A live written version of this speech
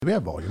Do we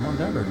have volume on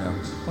that or no?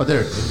 Oh, there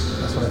it is.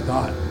 That's what I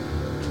thought.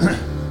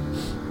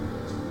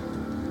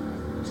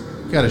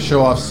 Got to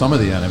show off some of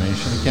the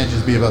animation. It can't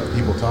just be about the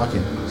people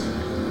talking.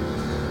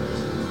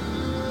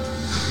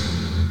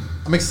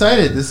 I'm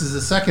excited. This is the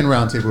second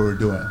roundtable we're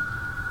doing.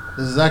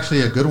 This is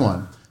actually a good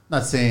one.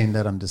 Not saying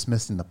that I'm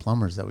dismissing the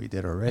plumbers that we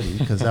did already,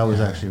 because that was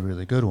actually a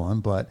really good one,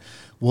 but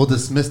we'll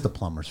dismiss the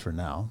plumbers for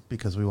now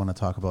because we want to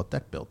talk about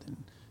deck building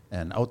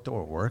and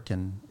outdoor work.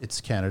 And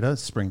it's Canada,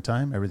 it's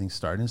springtime, everything's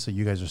starting, so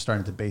you guys are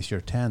starting to base your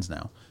tans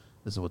now.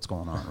 This is what's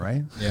going on,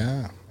 right?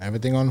 Yeah,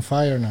 everything on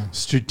fire now.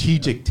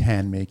 Strategic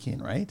tan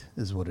making, right,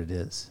 is what it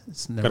is.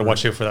 It's never. Gotta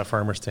watch out for that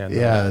farmer's tan.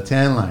 Yeah, the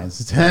tan lines.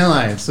 The tan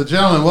lines. So,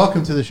 gentlemen,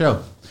 welcome to the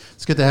show.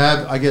 It's good to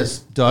have, I guess,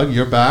 Doug,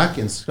 you're back,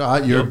 and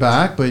Scott, you're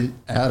back, but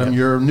Adam,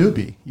 you're a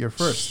newbie. You're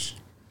first.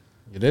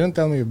 You didn't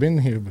tell me you've been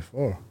here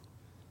before.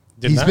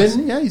 He's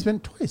been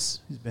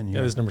twice. He's been here.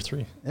 Yeah, this is number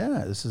 3.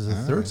 Yeah, this is the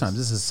third time.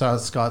 This is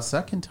Scott's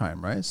second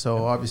time, right?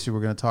 So obviously we're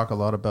going to talk a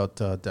lot about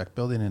deck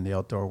building and the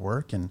outdoor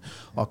work and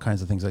all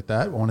kinds of things like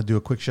that. I want to do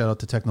a quick shout out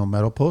to Techno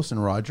Metal Post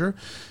and Roger.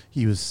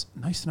 He was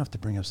nice enough to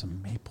bring up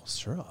some maple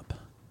syrup.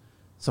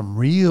 Some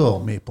real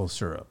maple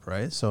syrup,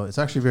 right? So it's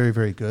actually very,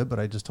 very good, but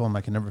I just told him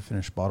I can never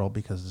finish a bottle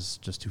because it's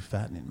just too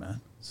fattening,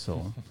 man.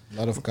 So a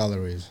lot of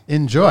calories.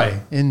 Enjoy.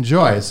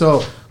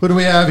 So who do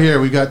we have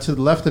here? We got to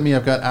the left of me,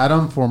 I've got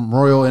Adam from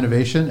Royal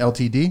Innovation,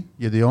 LTD.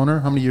 You're the owner.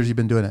 How many years have you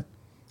been doing it?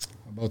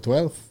 About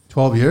 12.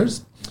 12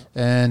 years.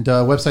 And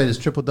website is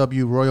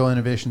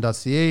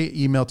www.royalinnovation.ca.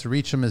 Email to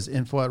reach them is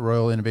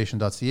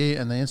info@royalinnovation.ca.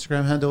 And the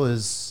Instagram handle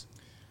is...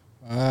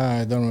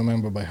 I don't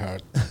remember by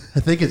heart. I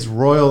think it's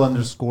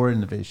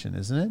Royal_Innovation,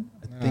 isn't it?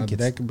 I think it's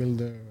deck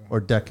builder or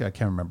deck. I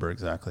can't remember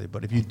exactly,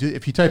 but if you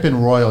type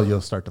in Royal,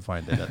 you'll start to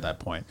find it at that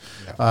point.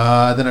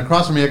 Then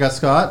across from me, I got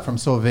Scott from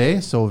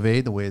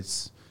Sauvé. The way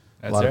it's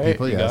that's a lot right. of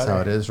people. Yeah, that's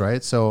how it is,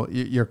 right? So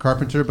you're a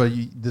carpenter, but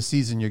this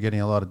season you're getting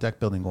a lot of deck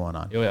building going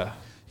on. Oh yeah,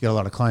 you got a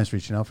lot of clients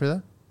reaching out for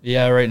that.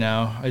 Yeah, right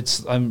now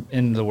I'm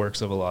in the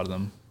works of a lot of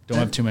them. Don't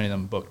have too many of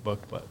them booked,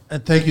 but.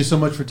 And thank you so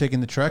much for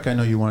taking the trek. I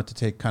know you wanted to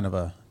take kind of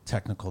a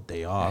technical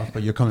day off,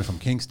 but you're coming from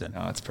Kingston.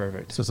 No, it's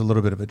perfect. So it's a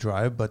little bit of a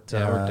drive, but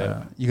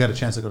you got a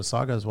chance to go to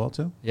Saga as well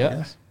too?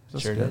 Yeah,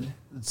 sure did.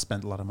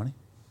 Spent a lot of money?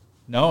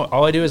 No,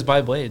 all I do is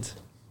buy blades.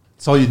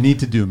 That's all you need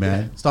to do,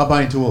 man. Stop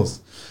buying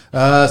tools. So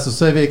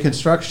Sauvé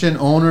Construction,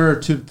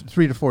 owner,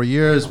 3 to 4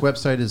 years.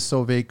 Website is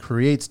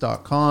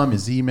sauvécreates.com.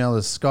 His email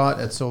is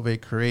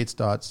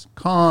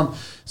scott@sauvécreates.com.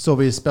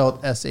 Sauvé is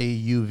spelled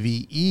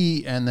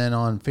SAUVE. And then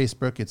on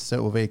Facebook, it's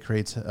Sauvé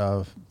Creates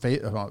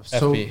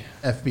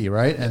FB,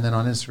 right? And then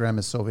on Instagram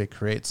is Sauvé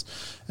Creates.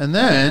 And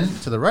then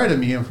to the right of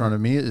me, in front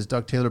of me, is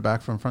Doug Taylor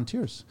back from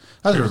Frontiers.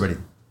 How's everybody?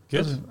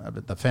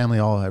 Good. The family,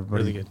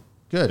 everybody. Really good.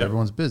 Good. Yep.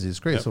 Everyone's busy. It's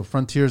great. Yep. So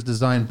Frontiers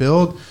Design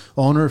Build,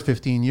 owner,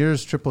 15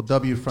 years,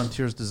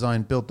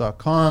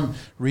 www.frontiersdesignbuild.com.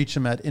 Reach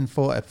him at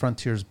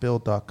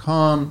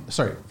info@frontiersbuild.com.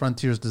 Sorry,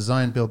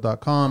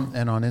 frontiersdesignbuild.com.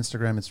 And on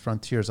Instagram, it's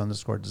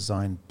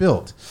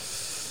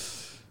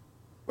frontiers_designbuild.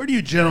 Where do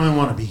you gentlemen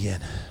want to begin?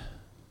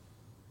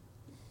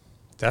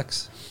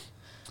 Decks?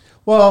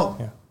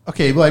 Well,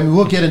 okay. Well, I mean,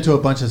 we'll get into a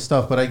bunch of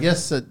stuff, but I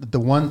guess the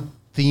one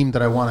theme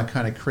that I want to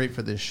kind of create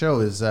for this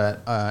show is that,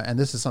 and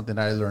this is something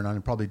that I learned on,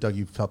 and probably Doug,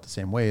 you felt the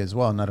same way as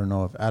well, and I don't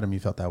know if Adam, you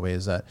felt that way,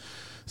 is that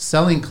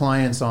selling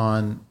clients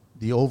on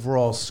the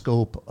overall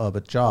scope of a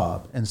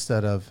job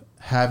instead of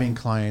having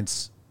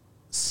clients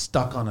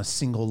stuck on a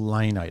single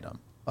line item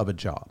of a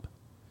job.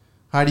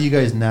 How do you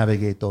guys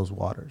navigate those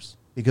waters?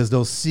 Because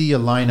they'll see a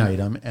line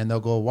item and they'll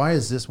go, why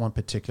is this one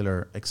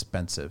particular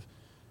expensive?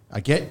 I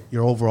get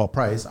your overall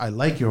price. I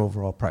like your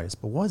overall price.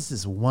 But why is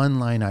this one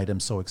line item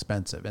so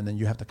expensive? And then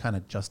you have to kind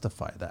of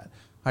justify that.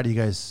 How do you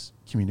guys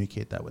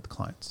communicate that with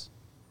clients?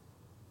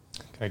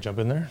 Can I jump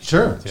in there?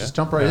 Sure. Yeah. Just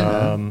jump right in,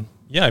 man.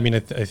 Yeah, I mean,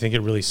 I think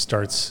it really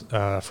starts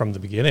from the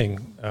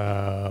beginning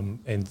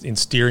and in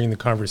steering the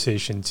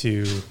conversation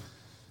to,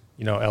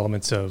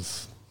 elements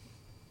of,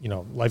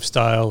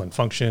 lifestyle and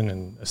function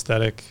and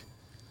aesthetic,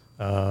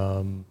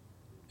 and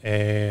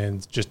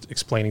just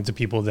explaining to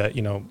people that,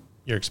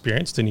 you're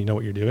experienced and you know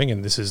what you're doing,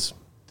 and this is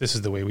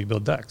the way we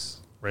build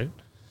decks, right?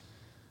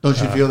 Don't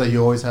you feel that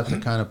you always have to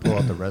kind of pull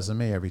out the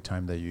resume every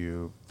time that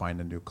you find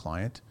a new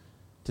client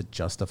to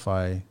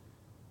justify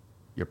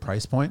your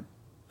price point?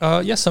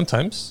 Yes,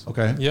 sometimes.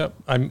 Okay. Yep.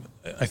 I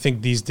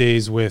think these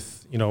days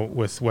with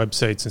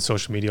websites and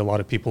social media, a lot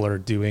of people are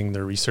doing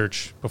their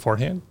research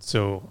beforehand.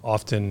 So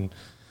often,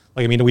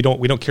 we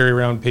don't carry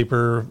around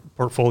paper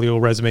portfolio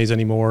resumes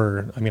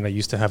anymore. I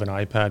used to have an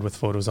iPad with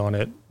photos on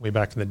it way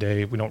back in the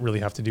day. We don't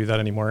really have to do that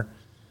anymore.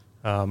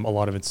 A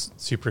lot of it's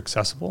super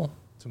accessible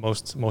to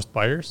most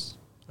buyers,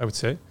 I would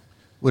say.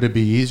 Would it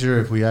be easier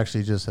if we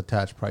actually just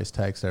attach price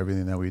tags to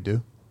everything that we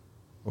do?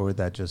 Or would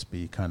that just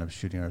be kind of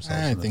shooting ourselves?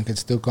 I think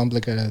it's too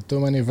complicated. Too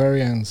many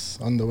variants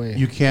on the way.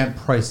 You can't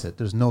price it.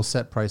 There's no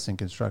set price in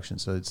construction,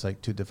 so it's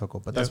like too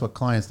difficult. But that's what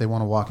clients, they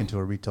want to walk into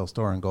a retail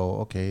store and go,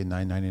 okay,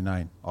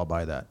 $9.99, I'll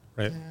buy that.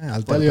 Right. Yeah,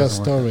 I'll tell you a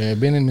story.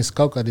 I've been in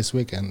Muskoka this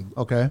weekend.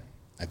 Okay.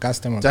 A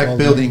customer deck called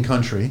building me.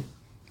 country.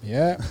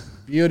 Yeah,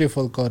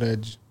 beautiful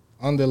cottage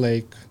on the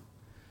lake.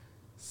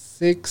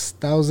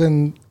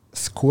 6,000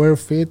 square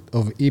feet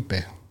of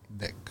IPE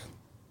deck.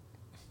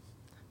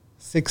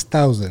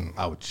 6,000.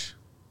 Ouch.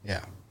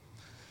 Yeah.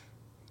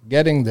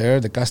 Getting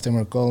there, the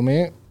customer called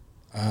me.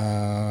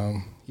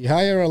 He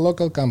hired a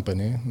local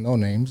company, no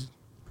names.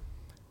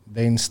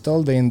 They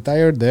installed the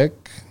entire deck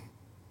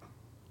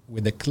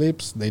with the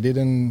clips. They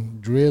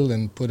didn't drill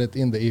and put it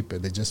in the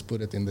IPE. They just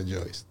put it in the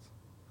joist.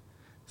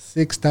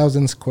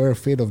 6,000 square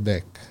feet of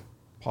deck.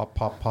 Pop,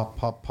 pop, pop,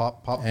 pop,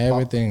 pop, pop.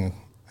 Everything.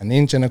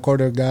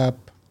 1.25 inch gap.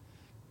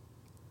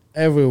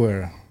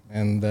 Everywhere.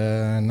 And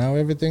now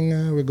everything,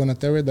 we're going to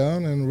tear it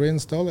down and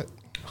reinstall it.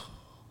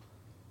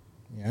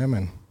 Yeah,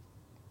 man.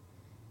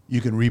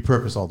 You can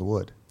repurpose all the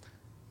wood.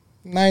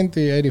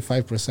 85%,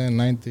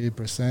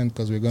 90%,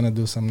 because we're going to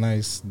do some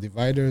nice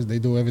dividers. They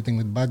do everything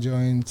with butt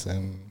joints.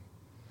 And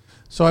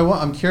So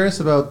I'm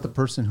curious about the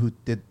person who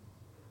did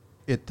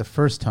it the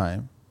first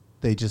time.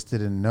 They just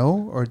didn't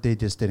know, or they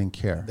just didn't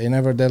care? they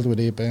never dealt with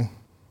IPE.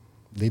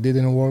 They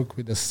didn't work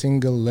with a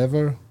single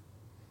lever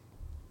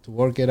to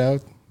work it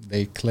out.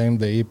 They claim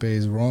the IPE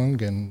is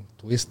wrong and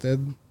twisted.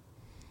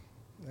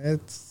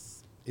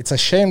 It's a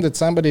shame that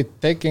somebody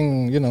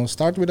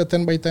start with a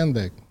 10x10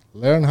 deck.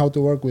 Learn how to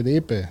work with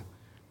IPE.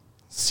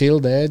 Seal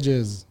the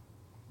edges,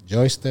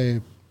 joist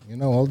tape,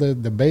 all the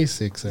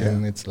basics.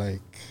 And it's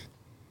like,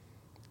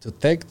 to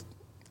take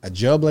a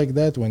job like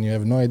that when you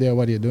have no idea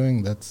what you're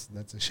doing, that's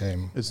a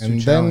shame. It's and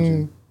too challenging.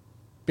 Then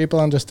people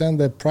understand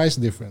the price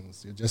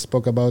difference. You just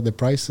spoke about the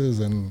prices,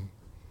 and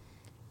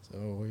so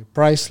we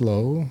price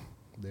low.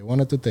 They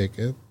wanted to take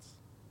it.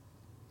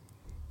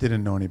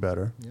 Didn't know any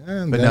better.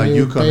 Yeah, and But then now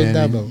you come pay in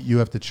double. and you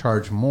have to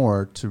charge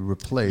more to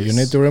replace. You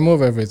need to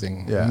remove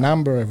everything, Yeah.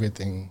 number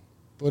everything,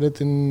 put it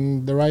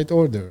in the right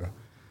order,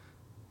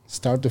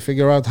 start to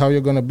figure out how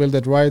you're going to build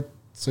it right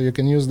so you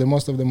can use the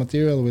most of the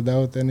material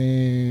without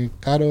any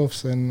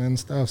cutoffs and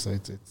stuff. So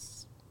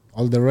it's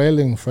all the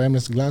railing,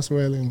 frameless glass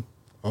railing,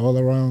 all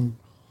around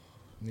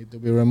need to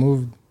be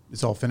removed.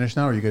 It's all finished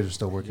now, or you guys are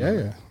still working on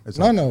it? Yeah. It's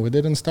No, all- no, we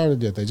didn't start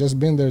it yet. I just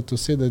been there to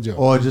see the job.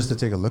 Oh, just to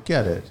take a look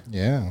at it.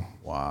 Yeah.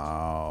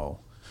 Wow.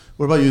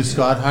 What about you,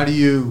 Scott? How do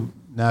you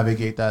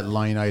navigate that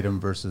line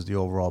item versus the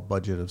overall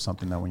budget of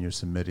something that when you're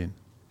submitting?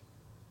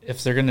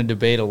 If they're going to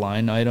debate a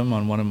line item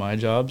on one of my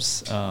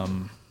jobs,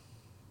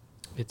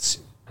 it's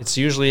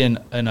usually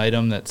an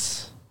item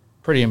that's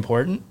pretty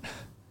important.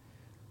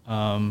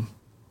 I'll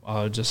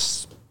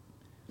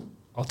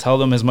tell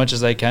them as much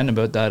as I can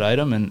about that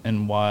item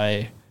and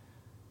why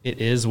it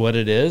is what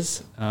it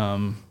is.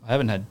 I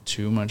haven't had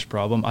too much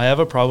problem. I have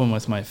a problem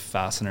with my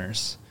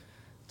fasteners.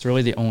 It's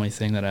really the only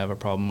thing that I have a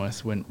problem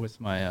with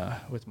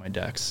my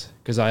decks,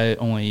 because I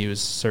only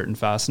use certain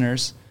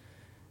fasteners,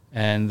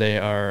 and they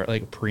are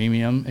like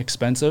premium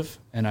expensive.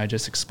 And I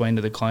just explained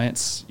to the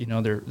clients,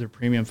 they're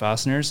premium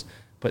fasteners,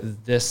 but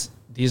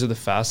these are the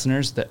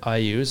fasteners that I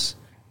use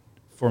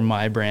for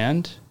my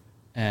brand,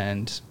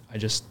 and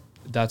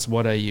that's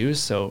what I use.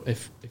 So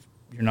if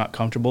you're not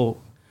comfortable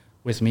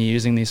with me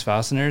using these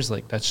fasteners,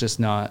 like, that's just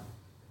not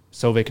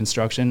Sauvé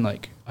Construction.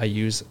 Like, I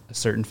use a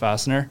certain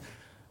fastener,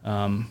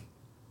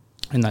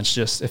 and that's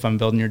just, if I'm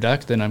building your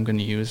deck, then I'm going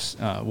to use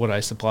what I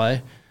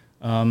supply.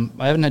 I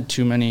haven't had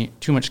too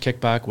much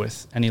kickback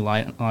with any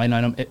line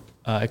item,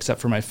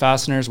 except for my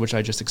fasteners, which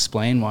I just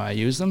explained why I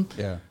use them.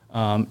 Yeah.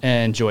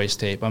 And joist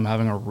tape. I'm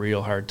having a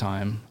real hard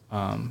time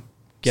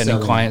getting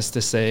Selling. clients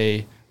to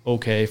say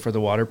okay for the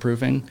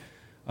waterproofing.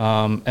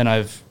 And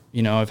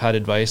I've had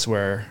advice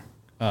where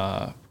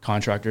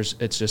contractors,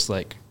 it's just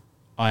like,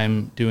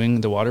 I'm doing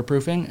the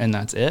waterproofing and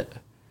that's it.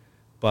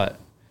 But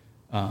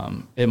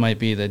it might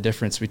be the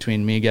difference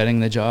between me getting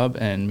the job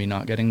and me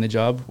not getting the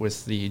job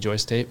with the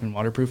joist tape and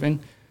waterproofing.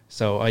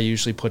 So I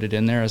usually put it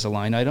in there as a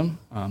line item,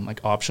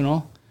 like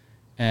optional,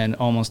 and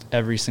almost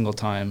every single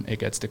time it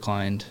gets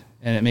declined.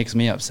 And it makes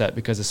me upset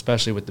because,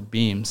 especially with the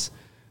beams,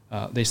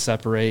 they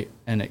separate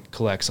and it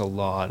collects a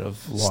lot of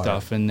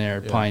stuff in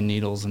there, pine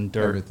needles and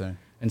dirt. Everything.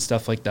 And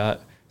stuff like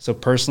that. So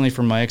personally,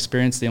 from my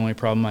experience, the only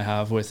problem I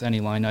have with any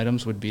line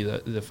items would be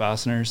the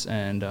fasteners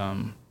and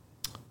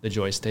the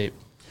joist tape.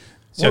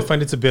 So I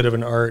find it's a bit of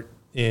an art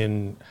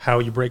in how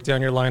you break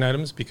down your line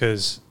items,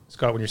 because,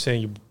 Scott, when you're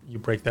saying you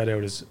break that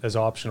out as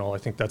optional, I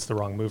think that's the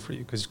wrong move for you,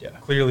 because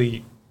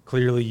clearly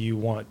you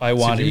want I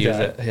want to do use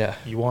that. it, yeah.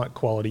 You want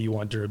quality, you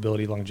want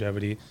durability,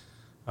 longevity.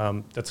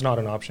 That's not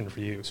an option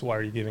for you. So why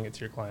are you giving it to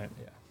your client?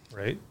 Yeah.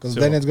 Right? Because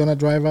So- then it's going to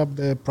drive up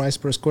the price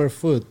per square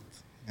foot.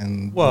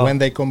 And Well, when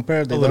they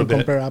compare, they a little don't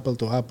bit. compare apple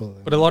to apple.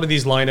 But a lot of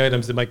these line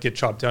items that might get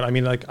chopped down. I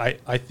mean, like,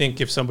 I think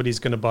if somebody's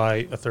going to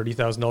buy a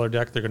 $30,000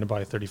 deck, they're going to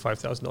buy a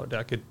 $35,000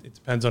 deck. It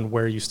depends on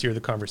where you steer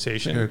the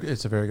conversation.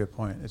 It's a very good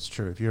point. It's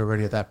true. If you're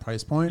already at that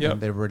price point Yep.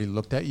 and they've already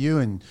looked at you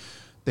and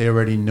they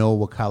already know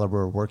what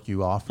caliber of work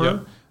you offer,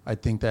 Yep. I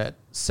think that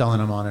selling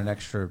them on an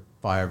extra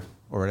 $5,000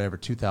 or whatever,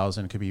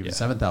 $2,000, could be even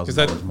 $7,000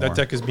 Because more. that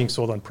deck is being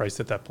sold on price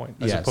at that point,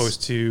 as Yes.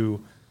 opposed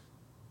to,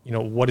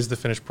 what is the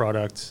finished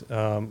product?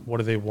 What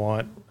do they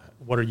want?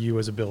 What are you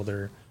as a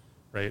builder,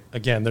 right?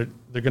 Again,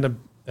 they're gonna,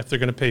 if they're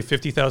gonna pay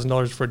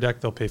 $50,000 for a deck,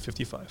 they'll pay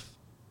 $55,000.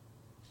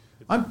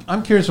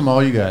 I'm curious from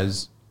all you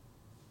guys,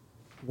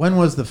 when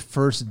was the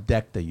first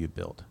deck that you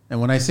built?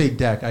 And when I say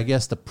deck, I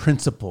guess the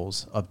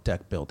principles of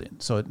deck building.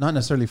 So not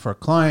necessarily for a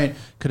client,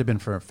 could have been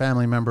for a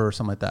family member or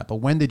something like that. But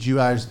when did you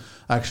guys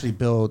actually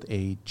build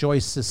a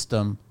joist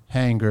system,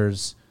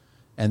 hangers,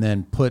 and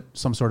then put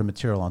some sort of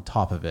material on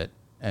top of it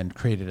and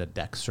created a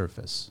deck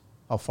surface?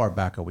 How far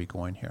back are we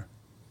going here?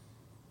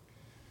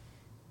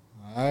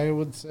 I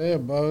would say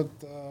about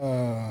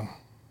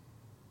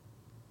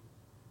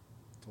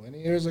 20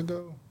 years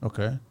ago.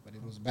 Okay. But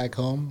it was back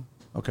home.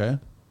 Okay.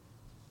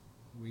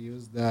 We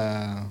used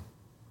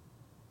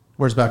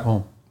Where's back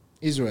home?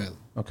 Israel.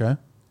 Okay.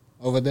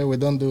 Over there, we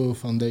don't do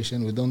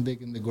foundation. We don't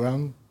dig in the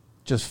ground.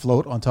 Just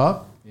float on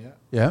top? Yeah.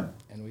 Yeah.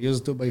 And we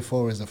use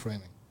 2x4 as a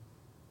framing.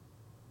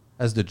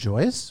 As the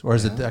joist or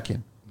as the Yeah.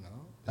 decking? No.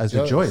 As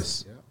the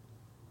joist? Yeah.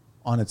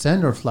 On its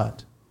end or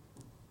flat?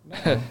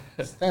 No,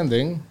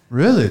 standing.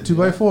 Really?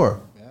 2x4?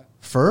 Yeah.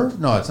 Fir?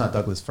 No, it's not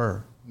Douglas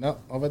fir. No,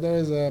 over there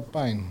is a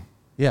pine.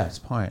 Yeah, it's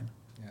pine.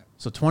 Yeah.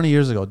 So 20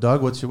 years ago.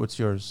 Doug, what's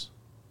yours?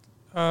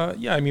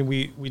 Yeah, I mean,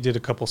 we did a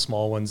couple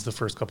small ones the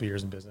first couple of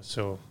years in business.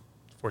 So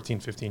 14,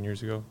 15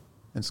 years ago.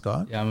 And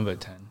Scott? Yeah, I'm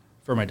about 10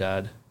 for my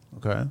dad.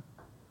 Okay.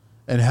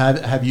 And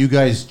have you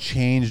guys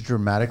changed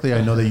dramatically?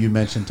 I know that you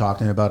mentioned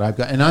talking about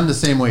and I'm the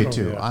same way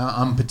too. Yeah.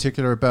 I'm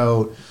particular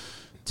about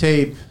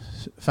tape,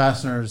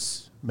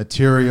 fasteners,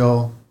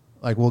 material.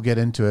 Like we'll get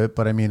into it,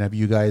 but I mean, have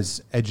you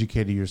guys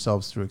educated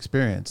yourselves through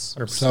experience?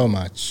 100%. So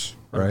much.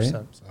 Right?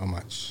 100%. So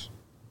much.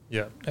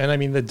 Yeah, and I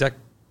mean the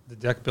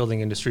deck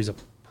building industry is a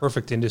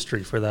perfect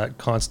industry for that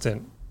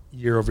constant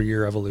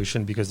year-over-year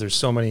evolution because there's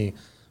so many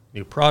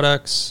new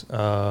products.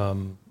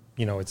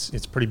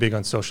 It's pretty big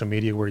on social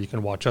media where you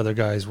can watch other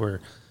guys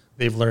where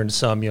they've learned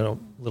some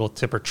little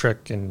tip or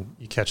trick and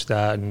you catch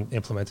that and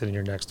implement it in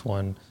your next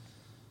one.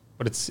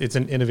 But it's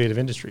an innovative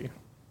industry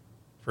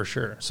for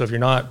sure. So if you're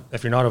not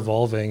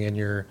evolving and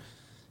you're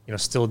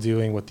still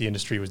doing what the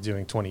industry was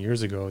doing 20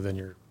 years ago, then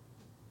you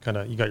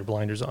got your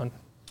blinders on.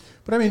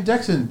 But I mean,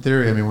 decks in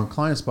theory, I mean, when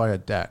clients buy a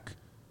deck,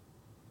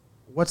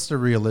 what's the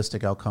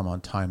realistic outcome on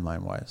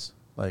timeline wise?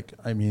 Like,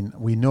 I mean,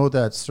 we know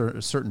that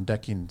certain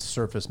decking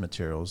surface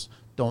materials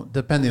don't,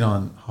 depending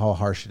on how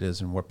harsh it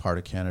is and what part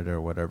of Canada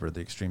or whatever,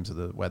 the extremes of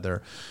the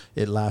weather,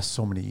 it lasts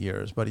so many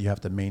years, but you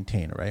have to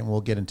maintain it, right? And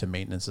we'll get into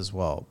maintenance as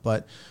well.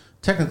 But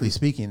technically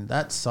speaking,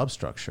 that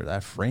substructure,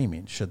 that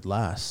framing should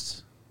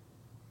last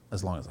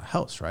as long as a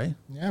house, right?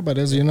 Yeah, but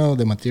as you know,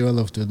 the material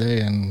of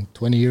today and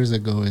 20 years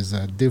ago is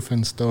a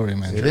different story,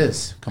 man. It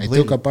is. I Completely.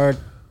 took apart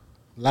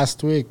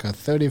last week a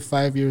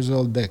 35 years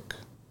old deck.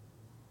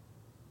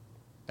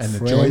 And the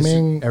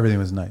framing, joist, everything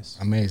was nice.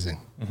 Amazing.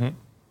 Mm-hmm.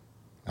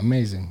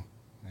 Amazing.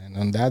 And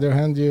on the other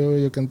hand,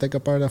 you can take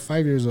apart a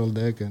 5 years old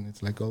deck and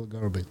it's like all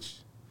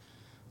garbage.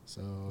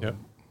 So Yep.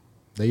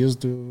 they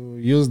used to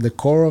use the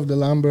core of the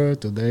lumber.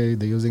 Today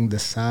they're using the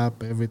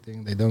sap,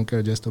 everything. They don't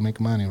care just to make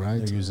money,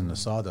 right? They're using the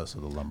sawdust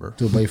of the lumber.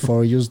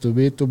 2x4 used to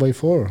be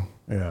 2x4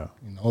 Yeah.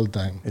 in old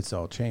time. It's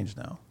all changed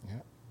now.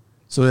 Yeah.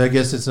 So I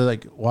guess it's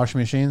like washing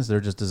machines,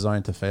 they're just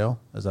designed to fail.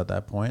 Is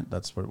that point?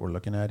 That's what we're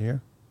looking at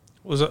here?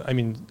 I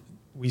think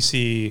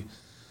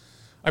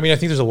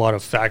there's a lot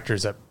of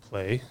factors at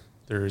play.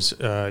 There's,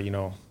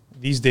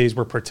 these days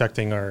we're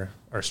protecting our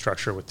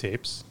structure with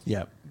tapes.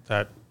 Yeah.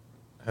 That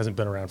hasn't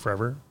been around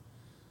forever.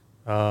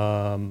 If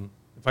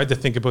I had to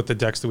think about the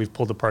decks that we've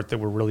pulled apart that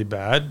were really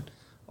bad,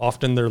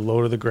 often they're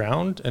low to the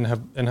ground and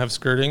have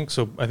skirting.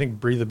 So I think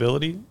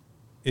breathability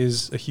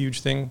is a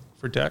huge thing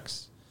for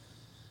decks.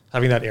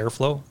 Having that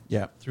airflow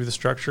through the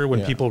structure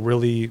when people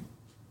really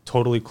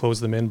totally close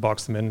them in,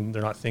 box them in,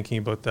 they're not thinking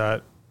about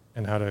that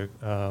and how to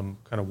kind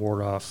of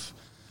ward off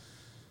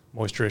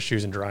moisture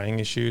issues and drying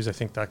issues. I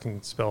think that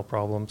can spell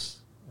problems.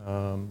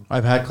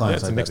 I've had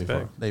clients it's a like that mixed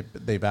before.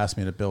 They've asked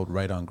me to build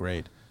right on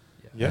grade.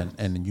 Yeah.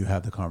 And you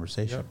have the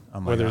conversation. Yep.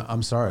 I'm like,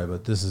 I'm sorry,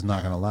 but this is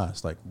not going to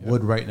last. Like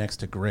wood right next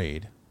to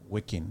grade,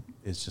 wicking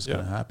is just going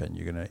to happen.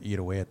 You're going to eat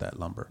away at that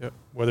lumber. Yep.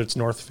 Whether it's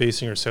north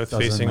facing or south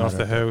Doesn't facing off matter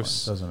the at that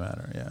house. point. Doesn't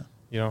matter,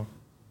 yeah.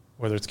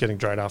 Whether it's getting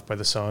dried off by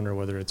the sun or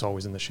whether it's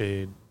always in the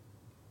shade.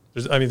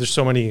 There's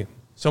so many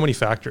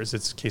factors.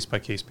 It's case by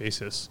case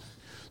basis.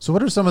 So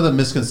what are some of the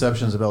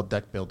misconceptions about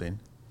deck building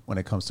when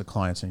it comes to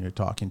clients and you're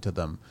talking to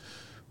them,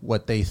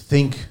 what they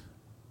think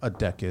a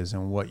deck is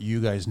and what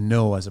you guys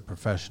know as a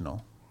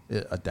professional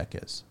a deck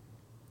is?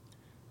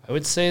 I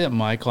would say that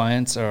my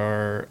clients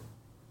they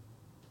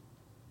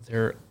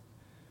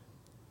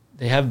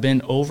have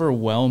been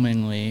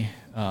overwhelmingly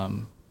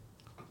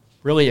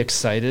really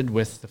excited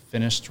with the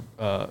finished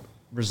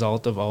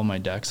result of all my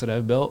decks that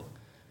I've built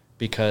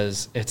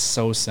because it's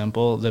so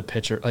simple.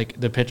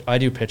 I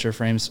do picture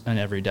frames on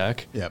every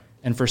deck. Yep.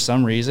 And for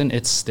some reason,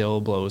 it still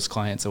blows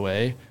clients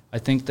away. I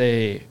think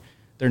they're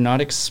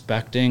not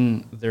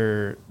expecting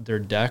their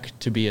deck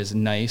to be as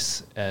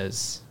nice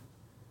as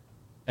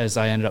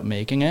I ended up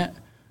making it,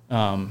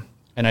 and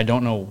I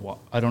don't know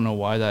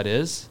why that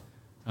is,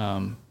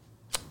 but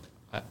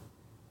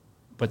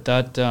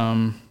that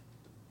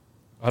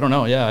I don't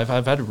know. Yeah,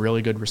 I've had a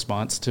really good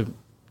response to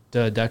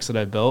the decks that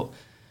I built.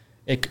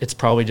 it's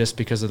probably just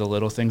because of the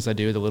little things I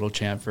do, the little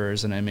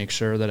chamfers, and I make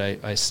sure that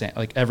I sand,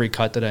 like every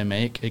cut that I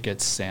make, it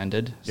gets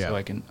sanded, so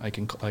I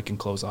can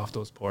close off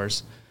those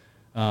pores.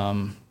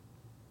 Yeah,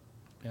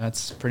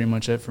 that's pretty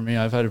much it for me.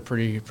 I've had a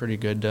pretty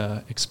good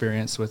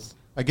experience with.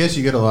 I guess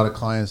you get a lot of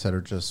clients that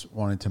are just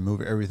wanting to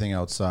move everything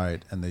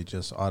outside, and they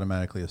just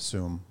automatically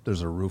assume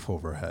there's a roof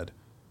overhead,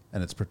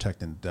 and it's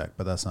protecting the deck,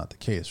 but that's not the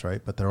case,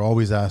 right? But they're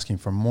always asking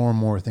for more and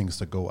more things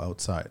to go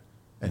outside.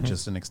 And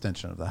just an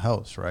extension of the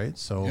house, right?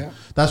 So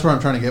that's where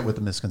I'm trying to get with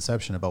the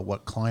misconception about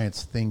what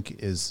clients think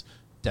is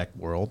deck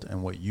world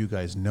and what you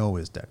guys know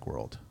is deck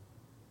world.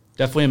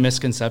 Definitely a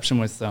misconception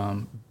with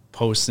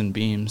posts and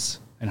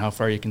beams and how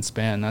far you can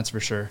span, that's for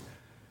sure.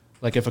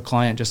 Like if a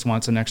client just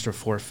wants an extra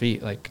 4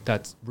 feet, like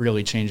that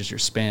really changes your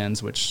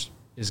spans, which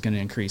is going to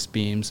increase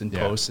beams and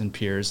posts and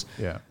piers.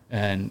 Yeah.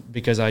 And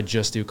because I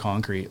just do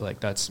concrete,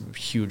 like that's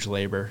huge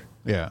labor.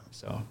 Yeah.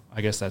 So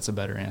I guess that's a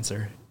better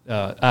answer.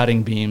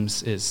 Adding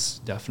beams is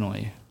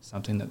definitely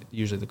something that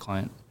usually the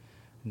client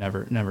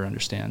never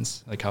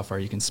understands, like how far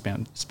you can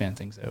span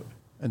things out.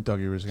 And Doug,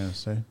 you were going to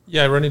say?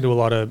 Yeah, I run into a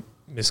lot of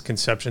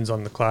misconceptions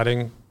on the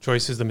cladding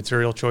choices, the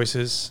material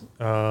choices,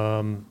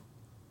 because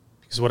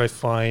what I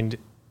find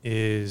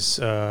is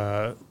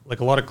like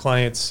a lot of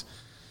clients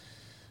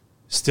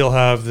still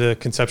have the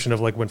conception of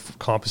like when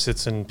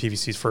composites and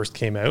PVCs first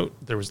came out,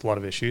 there was a lot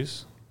of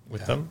issues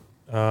with them.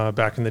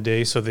 Back in the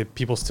day, so the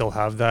people still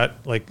have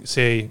that. Like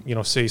say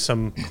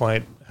some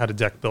client had a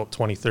deck built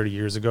 20, 30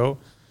 years ago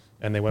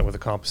and they went with a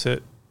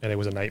composite and it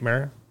was a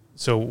nightmare.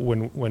 So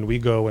when we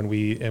go and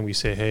we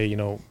say, hey,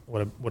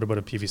 what about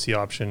a PVC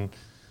option,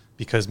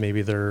 because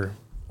maybe they're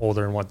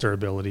older and want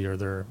durability, or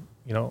they're,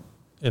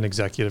 an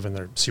executive and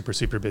they're super,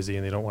 super busy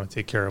and they don't want to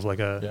take care of like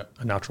a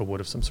natural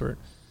wood of some sort.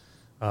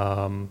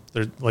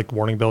 There's like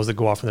warning bells that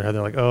go off in their head.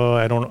 They're like, oh,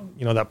 I don't,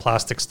 that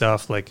plastic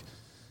stuff, like,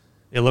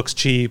 it looks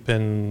cheap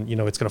and,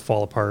 it's going to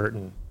fall apart.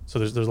 And so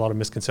there's a lot of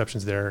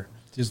misconceptions there.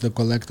 Just to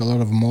collect a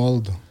lot of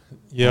mold.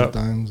 Yeah.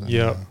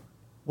 Yeah.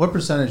 What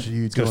percentage are you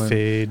doing? It's going to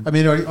fade. I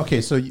mean,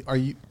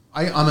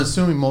 I'm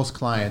assuming most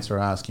clients are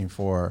asking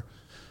for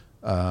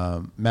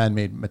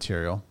man-made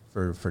material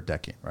for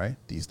decking, right?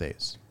 These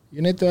days.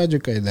 You need to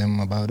educate them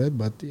about it,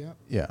 but yeah.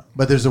 Yeah.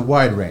 But there's a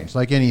wide range,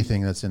 like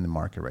anything that's in the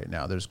market right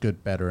now. There's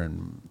good, better,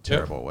 and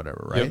terrible,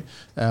 whatever, right?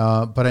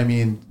 Yep. But I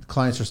mean,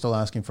 clients are still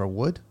asking for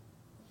wood.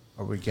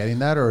 Are we getting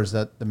that, or is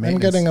that the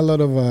maintenance? I'm getting a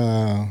lot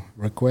of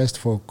requests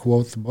for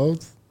quote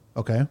both.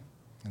 Okay.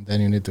 And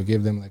then you need to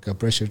give them like a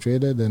pressure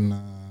treated and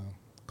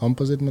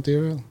composite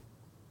material.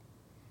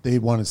 They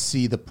want to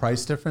see the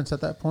price difference at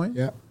that point?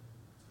 Yeah.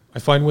 I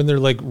find when they're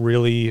like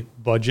really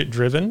budget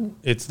driven,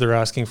 they're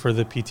asking for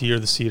the PT or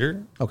the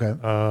cedar. Okay.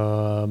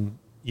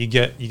 You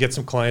get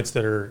some clients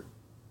that are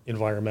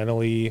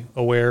environmentally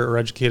aware or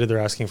educated. They're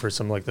asking for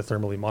some like the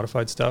thermally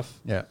modified stuff.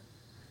 Yeah.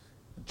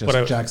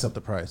 Just jacks up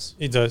the price.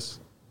 It does.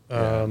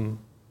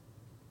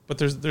 But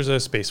there's a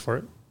space for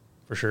it,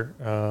 for sure.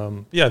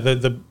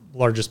 The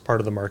largest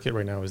part of the market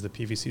right now is the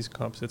PVCs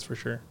composites, for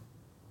sure.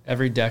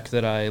 Every deck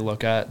that I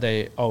look at,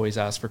 they always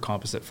ask for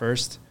composite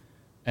first,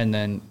 and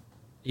then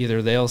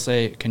either they'll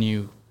say, can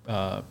you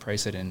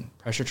price it in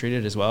pressure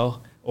treated as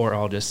well, or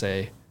I'll just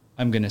say,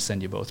 I'm going to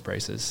send you both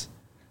prices.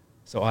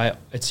 So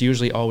it's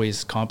usually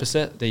always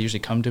composite. They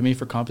usually come to me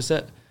for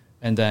composite,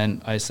 and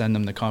then I send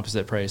them the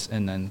composite price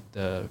and then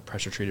the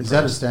pressure treated price. Is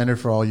that a standard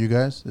for all you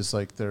guys? It's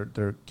like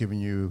they're giving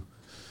you,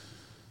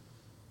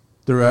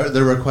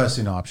 they're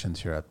requesting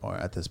options here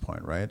at this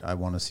point, right? I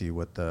want to see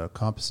what the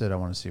composite, I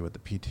want to see what the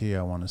PT,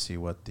 I want to see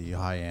what the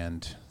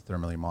high-end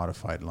thermally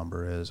modified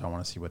lumber is. I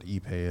want to see what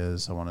Ipe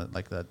is. I want to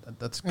like that.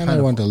 That's and I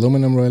want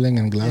aluminum railing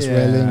and glass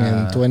railing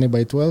and 20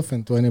 by 12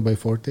 and 20 by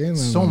 14.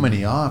 So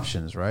many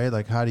options, right?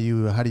 Like how do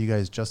you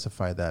guys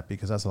justify that?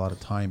 Because that's a lot of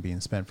time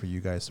being spent for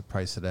you guys to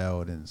price it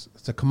out, and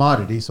it's a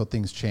commodity, so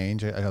things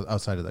change.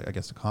 Outside of I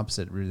guess the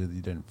composite really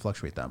didn't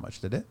fluctuate that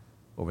much, did it?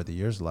 Over the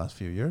years, the last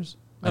few years,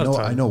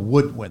 I know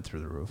wood went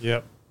through the roof.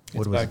 Yep.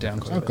 It's back down.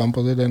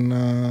 Composite and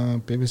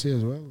PVC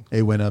as well.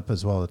 It went up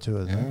as well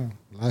too. Yeah.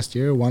 Last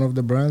year, one of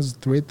the brands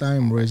 3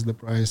 times raised the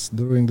price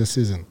during the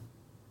season.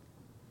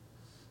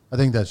 I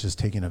think that's just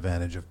taking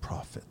advantage of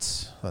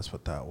profits. That's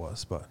what that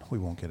was, but we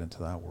won't get into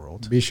that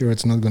world. Be sure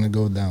it's not going to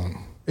go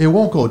down. It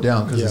won't go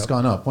down because it's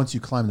gone up. Once you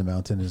climb the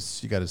mountain,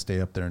 you got to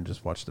stay up there and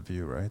just watch the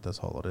view, right? That's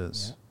all it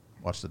is. Yeah.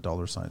 Watch the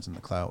dollar signs in the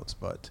clouds.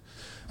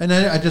 And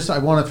I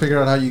want to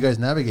figure out how you guys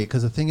navigate,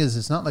 because the thing is,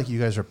 it's not like you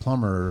guys are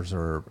plumbers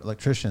or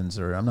electricians,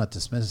 or I'm not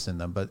dismissing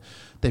them, but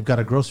they've got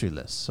a grocery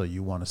list. So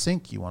you want a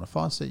sink, you want a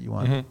faucet, you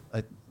want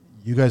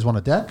you guys want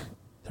a deck.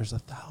 There's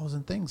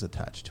 1,000 things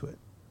attached to it,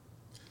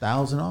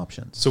 1,000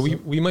 options. So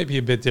we might be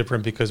a bit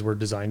different because we're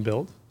design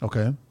build.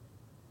 Okay.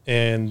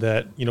 And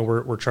that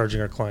we're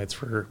charging our clients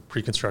for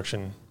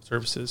pre-construction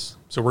services.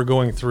 So we're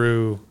going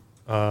through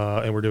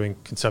and we're doing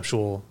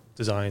conceptual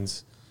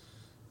designs,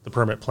 the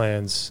permit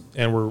plans,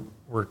 and we're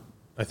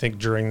I think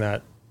during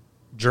that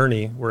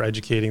journey we're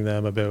educating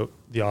them about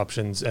the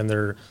options, and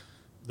they're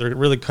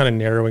really kind of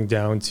narrowing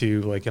down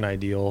to like an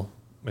ideal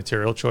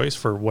material choice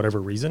for whatever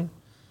reason.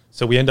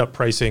 So we end up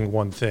pricing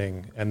one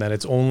thing, and then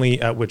it's only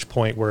at which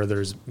point where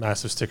there's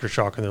massive sticker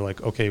shock, and they're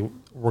like, okay,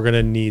 we're going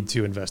to need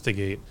to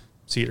investigate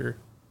cedar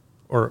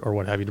or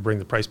what have you to bring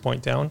the price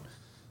point down,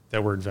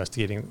 that we're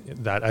investigating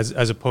that,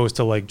 as opposed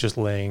to like just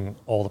laying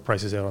all the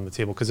prices out on the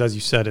table. Because as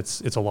you said,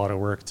 it's a lot of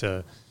work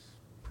to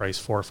price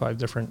 4 or 5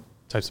 different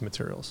types of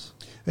materials.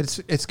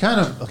 It's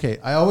kind of, okay,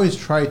 I always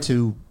try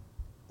to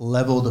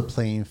level the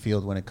playing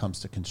field when it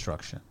comes to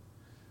construction.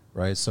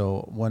 Right.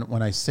 So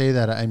when I say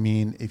that, I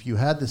mean, if you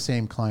had the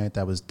same client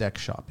that was deck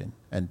shopping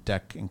and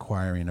deck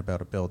inquiring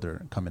about a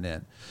builder coming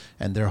in,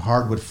 and they're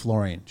hardwood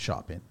flooring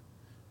shopping,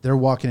 they're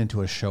walking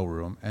into a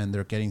showroom and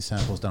they're getting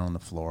samples down on the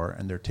floor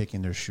and they're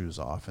taking their shoes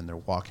off and they're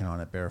walking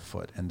on it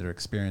barefoot and they're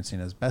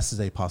experiencing as best as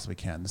they possibly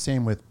can. The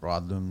same with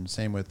broadloom,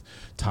 same with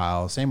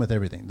tile, same with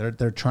everything.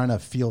 They're trying to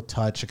feel,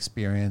 touch,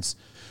 experience.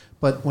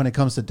 But when it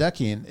comes to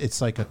decking,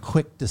 it's like a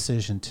quick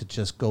decision to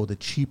just go the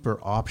cheaper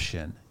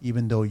option,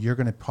 even though you're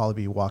going to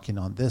probably be walking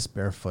on this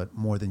barefoot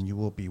more than you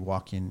will be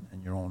walking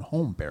in your own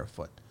home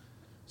barefoot.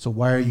 So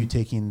why are you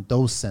taking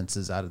those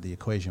senses out of the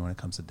equation when it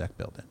comes to deck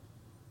building?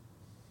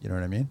 You know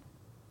what I mean?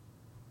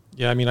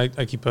 Yeah, I mean, I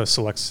keep a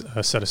select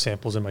set of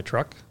samples in my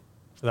truck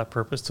for that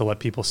purpose, to let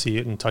people see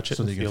it and touch it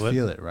so and they feel can it.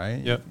 feel it,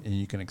 right? Yep. And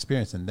you can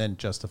experience and then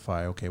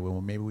justify, okay,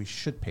 well, maybe we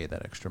should pay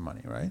that extra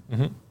money, right?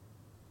 Mm-hmm.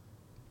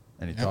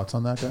 Any thoughts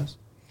on that, guys?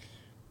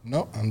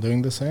 No, I'm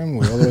doing the same.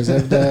 We always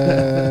have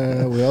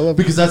the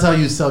Because that's how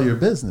you sell your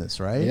business,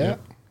 right? Yeah.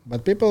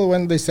 But people,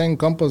 when they say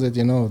composite,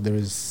 there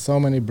is so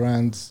many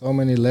brands, so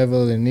many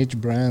levels in each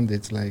brand.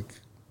 It's like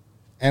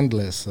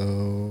endless.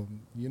 So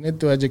you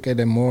need to educate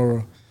them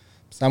more.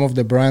 Some of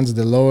the brands,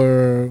 the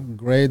lower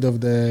grade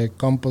of the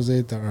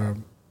composite are,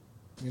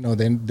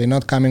 they're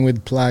not coming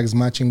with plugs,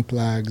 matching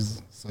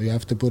plugs. So you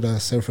have to put a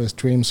surface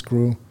trim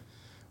screw,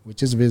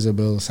 which is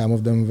visible. Some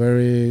of them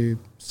very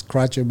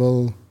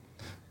scratchable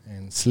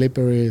and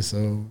slippery.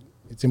 So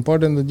it's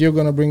important that you're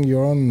going to bring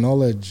your own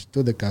knowledge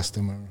to the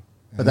customer.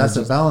 But that's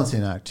a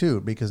balancing act too,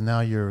 because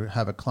now you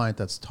have a client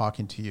that's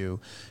talking to you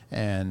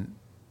and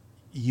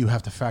you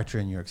have to factor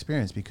in your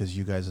experience because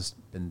you guys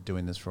have been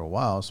doing this for a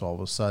while. So all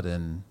of a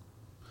sudden,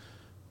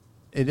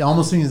 it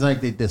almost seems like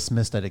they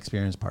dismiss that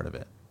experience part of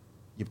it.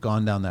 You've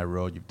gone down that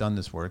road. You've done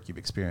this work. You've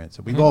experienced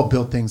it. We've all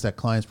built things that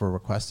clients were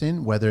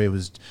requesting, whether it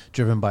was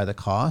driven by the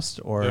cost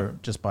or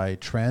just by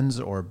trends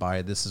or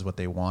by this is what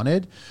they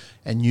wanted.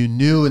 And you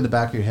knew in the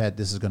back of your head,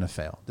 this is going to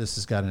fail. This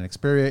has got an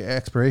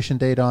expiration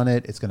date on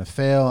it. It's going to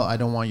fail. I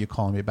don't want you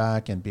calling me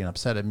back and being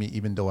upset at me,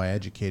 even though I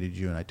educated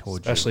you and I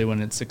told you. Especially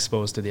when it's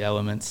exposed to the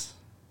elements.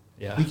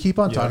 Yeah. We keep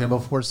on talking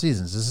about 4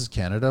 seasons. This is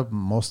Canada.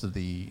 Most of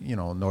the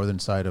northern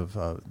side of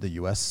the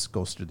U.S.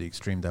 goes through the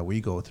extreme that we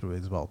go through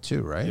as well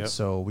too, right? Yep.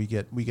 So we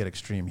get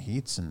extreme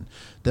heats, and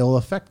they'll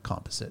affect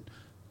composite.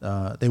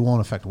 They won't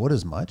affect wood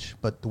as much,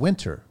 but the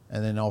winter,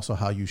 and then also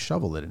how you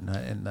shovel it,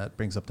 and that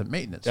brings up the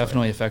maintenance.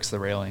 Definitely affects the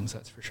railings,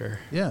 that's for sure.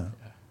 Yeah.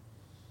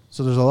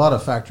 So there's a lot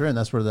of factor in.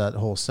 That's where that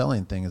whole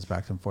selling thing is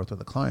back and forth with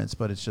the clients.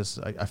 But it's just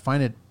I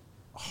find it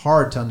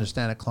hard to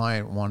understand a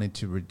client wanting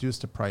to reduce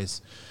the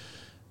price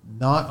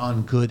not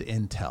on good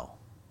intel.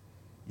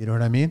 You know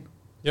what I mean?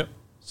 Yep.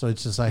 So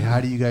it's just like,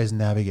 how do you guys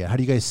navigate? How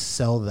do you guys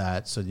sell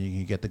that so that you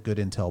can get the good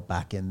intel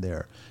back in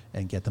there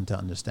and get them to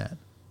understand?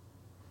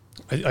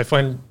 I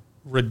find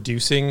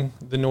reducing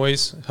the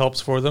noise helps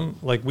for them.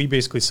 Like we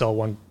basically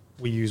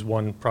we use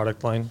one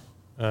product line.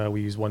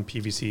 We use one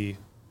PVC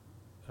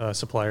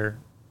supplier,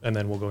 and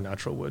then we'll go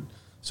natural wood.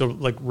 So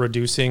like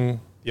reducing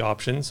the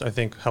options, I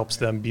think helps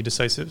them be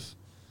decisive.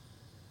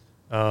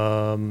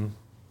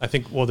 I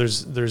think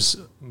there's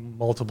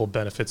multiple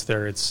benefits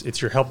there.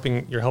 It's you're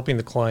helping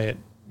the client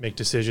make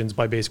decisions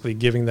by basically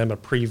giving them a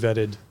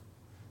pre-vetted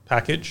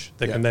package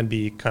that can then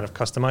be kind of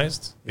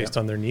customized based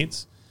on their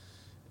needs.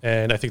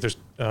 And I think there's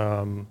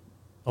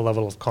a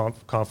level of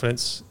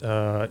confidence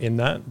in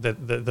that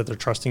they're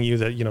trusting you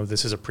that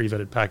this is a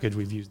pre-vetted package.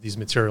 We've used these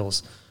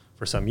materials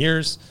for some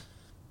years.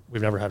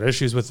 We've never had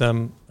issues with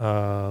them.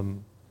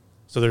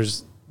 So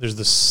there's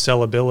the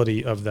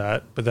sellability of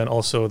that, but then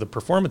also the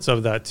performance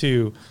of that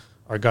too.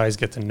 Our guys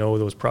get to know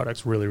those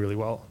products really, really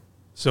well.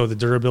 So the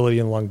durability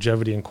and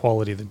longevity and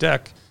quality of the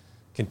deck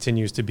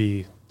continues to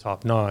be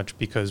top notch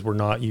because we're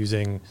not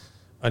using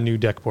a new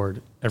deck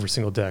board every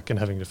single deck and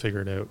having to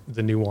figure it out,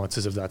 the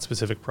nuances of that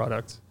specific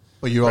product.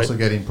 But you're also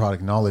getting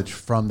product knowledge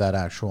from that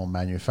actual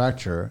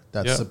manufacturer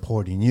that's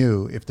supporting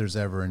you. If there's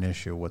ever an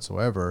issue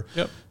whatsoever,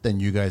 then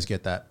you guys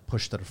get that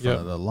pushed to the front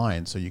of the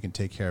line so you can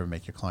take care of and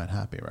make your client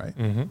happy, right?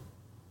 Mm-hmm.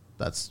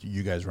 That's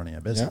you guys running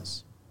a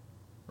business.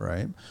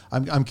 Right.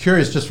 I'm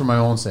curious, just for my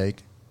own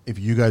sake, if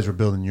you guys were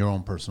building your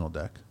own personal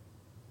deck,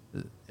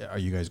 are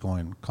you guys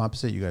going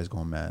composite? You guys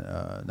going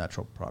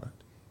natural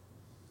product?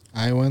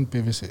 I went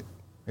PVC.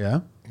 Yeah.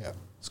 Yeah.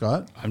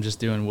 Scott? I'm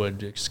just doing wood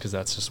just because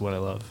that's just what I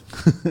love.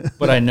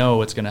 But I know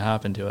what's going to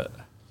happen to it.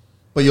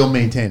 But you'll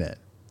maintain it.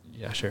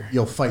 Yeah, sure.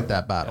 You'll fight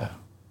that battle.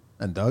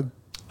 Yeah. And Doug?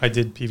 I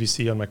did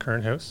PVC on my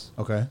current house.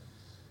 Okay.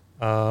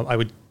 I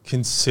would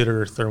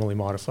consider thermally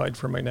modified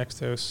for my next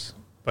house,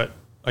 but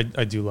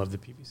I do love the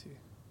PVC.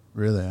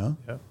 Really, huh?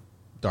 Yeah.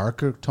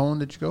 darker tone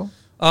did you go?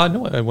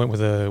 No, I went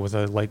with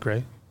a light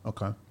gray.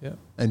 Okay. Yeah.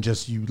 And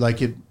just you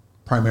like it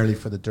primarily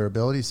for the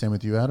durability. Same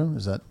with you, Adam.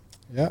 Is that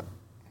Yeah.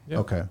 Yeah.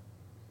 okay?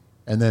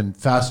 And then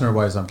fastener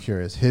wise, I'm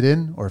curious,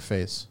 hidden or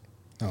face?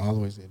 No,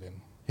 always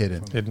hidden.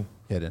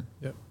 Hidden.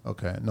 Yep.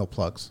 Okay. No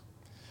plugs.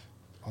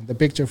 On the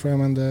picture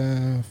frame and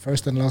the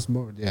first and last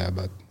board,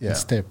 but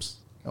it's tips.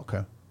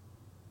 Okay.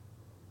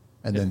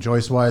 And then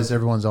joist wise,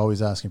 everyone's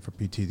always asking for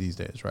PT these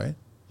days, right?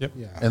 Yep.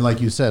 Yeah. And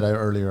like you said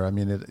earlier, I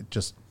mean, it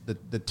just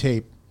the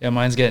tape. Yeah,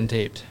 mine's getting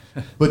taped.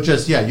 But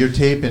just, you're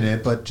taping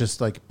it, but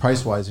just like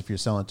price wise, if you're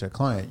selling to a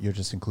client, you're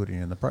just including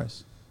it in the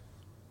price.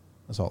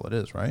 That's all it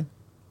is, right?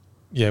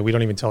 Yeah, we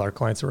don't even tell our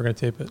clients that we're going to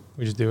tape it.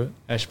 We just do it.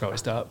 I should probably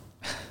stop.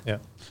 Yeah.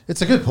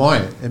 It's a good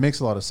point. It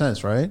makes a lot of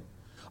sense, right?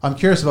 I'm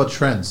curious about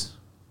trends.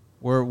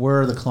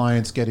 Where are the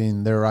clients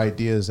getting their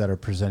ideas that are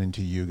presenting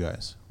to you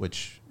guys?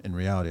 Which in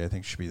reality, I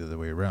think should be the other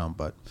way around.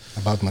 But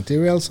About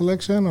material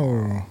selection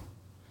or?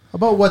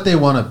 about what they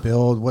want to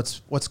build,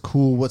 what's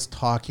cool, what's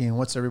talking,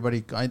 what's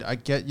everybody. I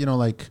get,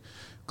 like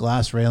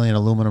glass railing,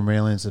 aluminum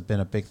railings have been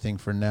a big thing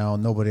for now. I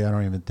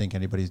don't even think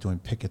anybody's doing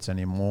pickets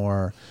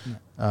anymore.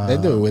 They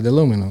do with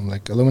aluminum,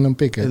 like aluminum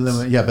pickets.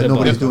 But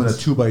nobody's doing a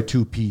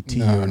 2x2 PT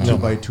No, or no.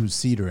 2x2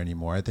 seater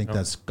anymore. I think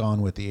that's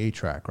gone with the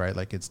A-track, right?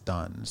 Like it's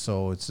done.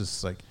 So it's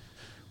just like,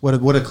 what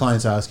are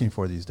clients asking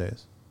for these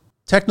days?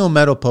 Techno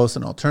Metal Post,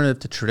 an alternative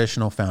to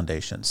traditional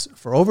foundations.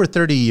 For over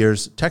 30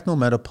 years, Techno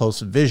Metal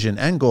Post's vision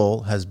and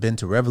goal has been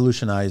to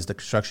revolutionize the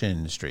construction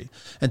industry.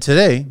 And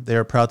today, they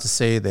are proud to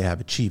say they have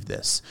achieved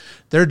this.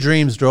 Their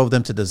dreams drove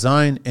them to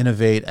design,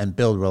 innovate, and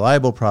build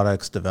reliable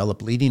products,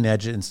 develop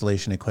leading-edge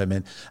installation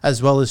equipment,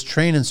 as well as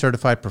train and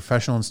certify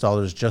professional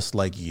installers just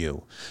like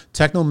you.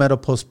 Techno Metal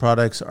Post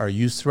products are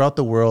used throughout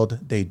the world.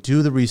 They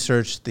do the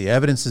research, the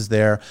evidence is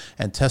there,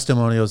 and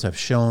testimonials have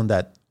shown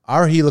that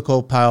our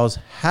helical piles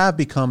have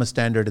become a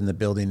standard in the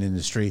building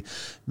industry.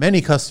 Many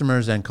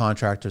customers and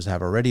contractors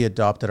have already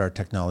adopted our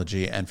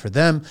technology, and for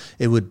them,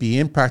 it would be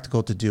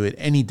impractical to do it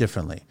any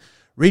differently.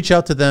 Reach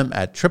out to them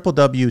at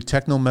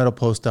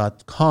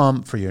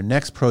www.technometalpost.com for your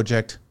next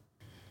project.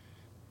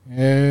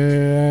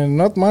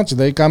 Not much.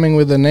 They coming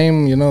with the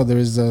name. There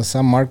is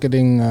some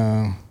marketing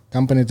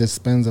company that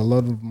spends a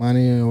lot of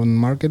money on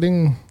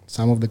marketing.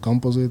 Some of the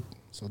composite,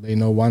 so they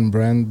know one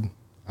brand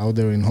out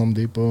there in Home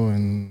Depot,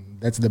 and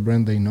that's the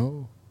brand they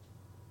know.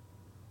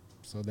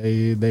 So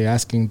they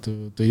asking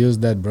to use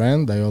that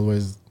brand. I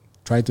always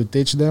try to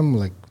teach them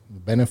like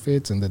the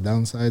benefits and the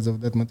downsides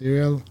of that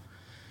material,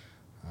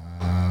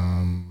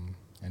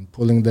 and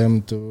pulling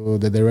them to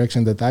the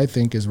direction that I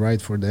think is right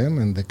for them.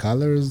 And the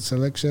colors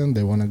selection,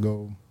 they want to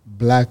go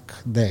black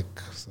deck.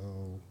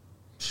 So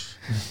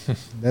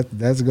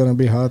that's gonna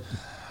be hot.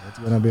 That's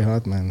gonna be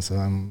hot, man.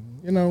 So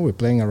we're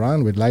playing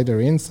around with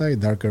lighter inside,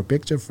 darker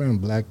picture frame,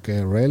 black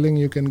railing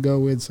you can go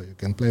with, so you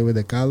can play with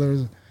the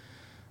colors.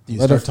 Do you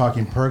start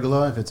talking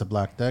pergola if it's a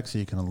black deck, so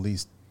you can at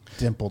least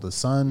dimple the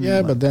sun?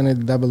 Yeah, but then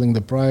it's doubling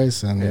the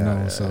price, and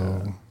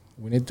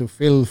we need to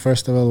feel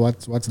first of all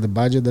what's the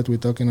budget that we're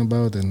talking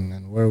about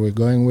and where we're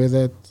going with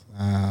it.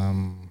 A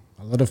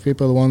lot of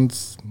people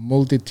want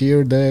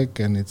multi-tier deck,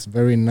 and it's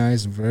very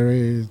nice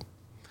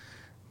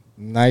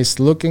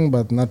looking,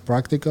 but not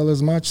practical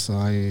as much. So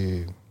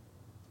I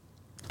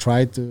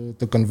try to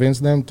convince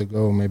them to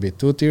go maybe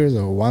 2 tiers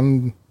or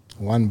one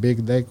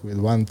big deck with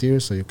 1 tier,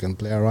 so you can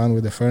play around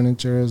with the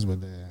furnitures,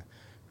 with the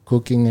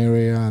cooking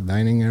area,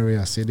 dining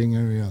area, sitting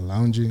area,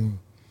 lounging,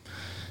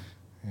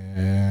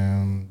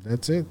 and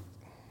that's it.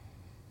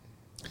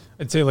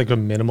 I'd say like a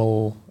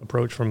minimal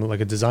approach from like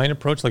a design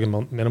approach, like a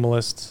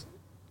minimalist.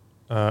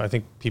 I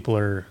think people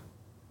are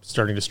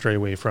starting to stray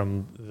away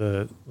from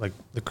the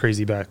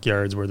crazy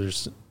backyards where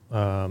there's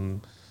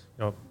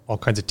all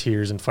kinds of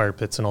tiers and fire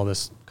pits and all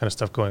this kind of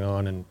stuff going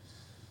on, and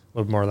a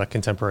little more of that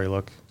contemporary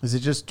look. Is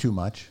it just too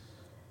much?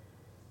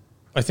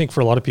 I think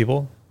for a lot of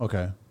people.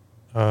 Okay.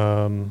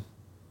 But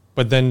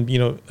then,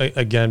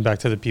 again, back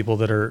to the people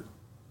that are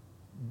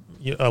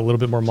a little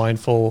bit more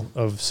mindful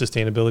of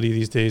sustainability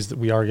these days, that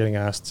we are getting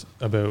asked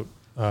about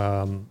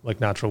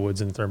like natural woods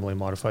and thermally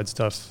modified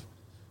stuff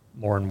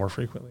more and more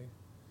frequently.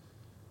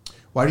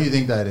 Why do you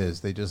think that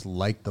is? They just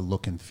like the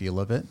look and feel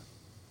of it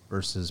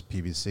versus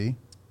PVC?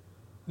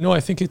 No,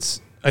 I think it's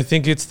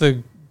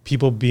the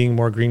people being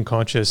more green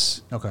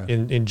conscious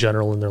in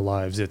general in their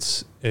lives.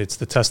 It's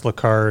the Tesla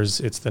cars,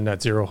 it's the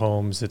net zero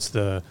homes, it's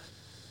the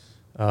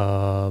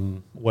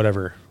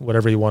whatever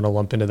you want to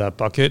lump into that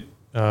bucket.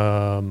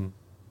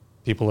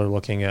 People are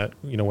looking at,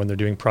 when they're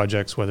doing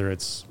projects, whether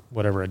it's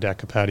a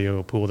deck, a patio,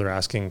 a pool, they're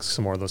asking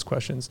some more of those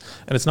questions.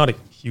 And it's not a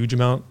huge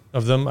amount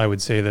of them. I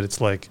would say that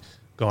it's like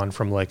gone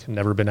from like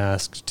never been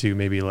asked to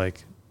maybe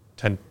like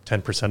 10%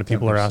 of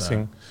people 10%. Are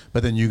asking.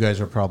 But then you guys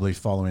are probably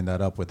following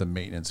that up with a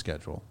maintenance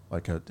schedule.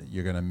 Like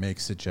you're going to make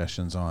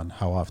suggestions on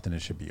how often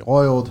it should be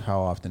oiled, how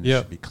often it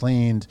should be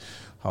cleaned,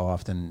 how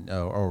often,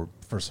 or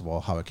first of all,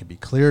 how it can be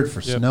cleared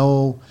for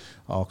snow,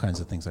 all kinds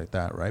of things like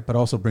that, right? But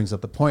also brings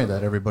up the point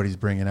that everybody's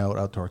bringing out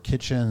outdoor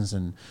kitchens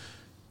and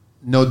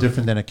no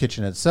different than a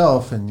kitchen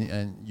itself,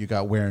 and you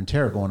got wear and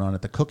tear going on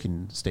at the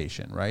cooking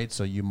station, right?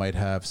 So you might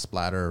have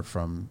splatter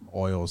from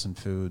oils and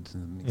foods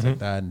and things like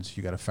that, and so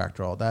you got to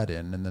factor all that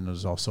in. And then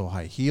there's also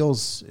high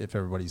heels if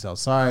everybody's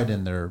outside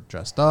and they're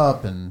dressed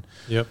up, and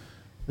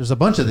there's a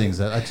bunch of things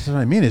that's what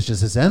I mean.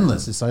 It's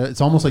endless.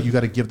 It's almost like you got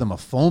to give them a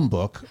phone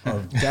book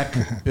of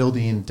deck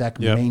building, deck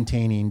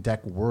maintaining,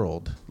 deck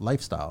world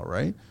lifestyle,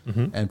 right?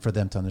 And for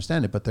them to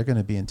understand it, but they're going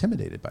to be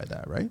intimidated by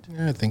that, right?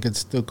 Yeah, I think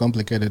it's too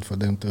complicated for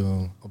them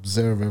to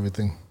observe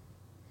everything.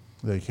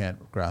 They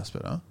can't grasp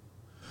it, huh?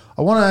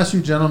 I want to ask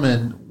you,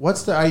 gentlemen,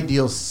 what's the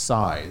ideal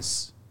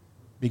size?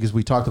 Because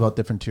we talked about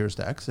different tiers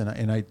decks,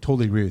 and I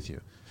totally agree with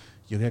you.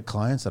 You get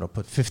clients that'll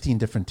put 15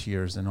 different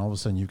tiers, and all of a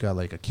sudden you've got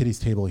like a kiddies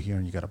table here,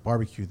 and you got a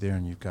barbecue there,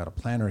 and you've got a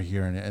planter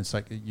here, and it's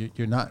like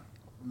you're not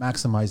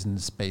maximizing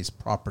the space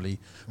properly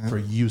for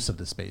use of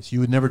the space. You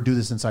would never do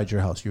this inside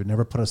your house. You would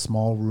never put a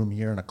small room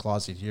here and a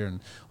closet here and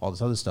all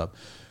this other stuff.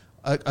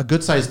 A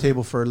good sized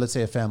table for, let's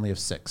say, a family of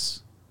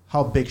 6.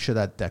 How big should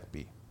that deck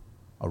be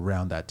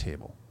around that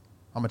table?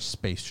 How much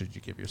space should you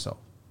give yourself?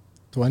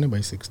 20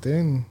 by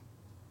 16,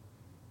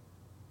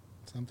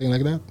 something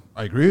like that.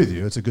 I agree with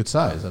you. It's a good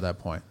size at that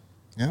point.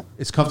 Yeah.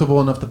 It's comfortable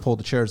enough to pull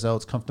the chairs out.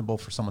 It's comfortable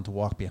for someone to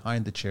walk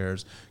behind the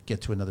chairs,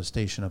 get to another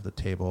station of the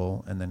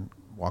table, and then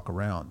walk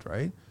around,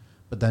 right?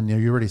 But then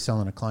you're already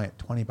selling a client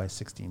 20 by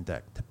 16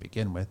 deck to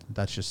begin with.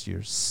 That's just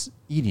your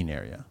eating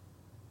area,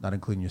 not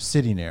including your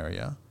sitting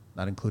area,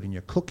 not including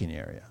your cooking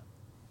area.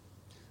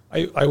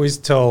 I always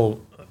tell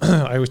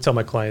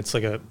my clients,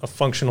 like a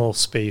functional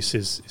space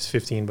is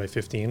 15 by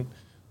 15.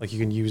 Like you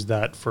can use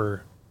that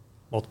for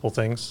multiple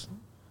things,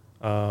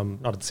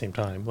 not at the same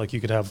time. Like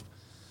you could have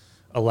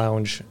a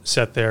lounge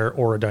set there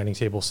or a dining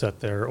table set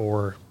there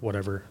or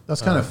whatever.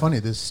 That's kind of funny.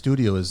 This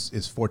studio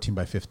is 14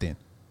 by 15.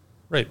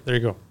 Right. There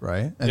you go.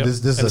 Right. And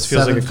this is a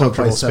 7 foot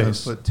by 7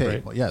 foot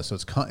table. Right. Yeah. So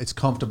it's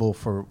comfortable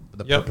for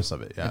the purpose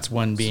of it. Yeah. It's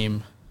one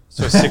beam.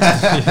 So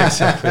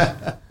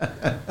exactly.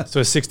 So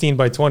a 16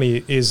 by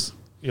 20 is,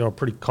 a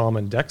pretty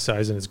common deck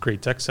size, and it's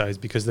great deck size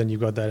because then you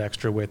got that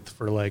extra width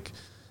for like,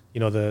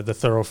 the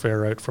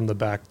thoroughfare out from the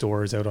back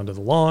doors out onto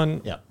the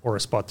lawn, or a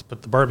spot to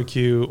put the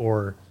barbecue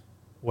or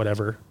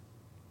whatever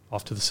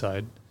off to the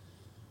side.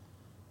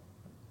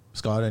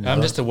 Scott,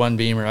 I'm just a one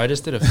beamer. I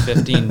just did a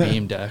 15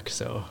 beam deck.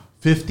 So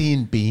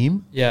 15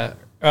 beam? Yeah.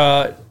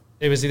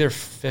 It was either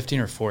 15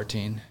 or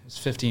 14. It was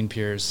 15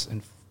 piers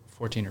and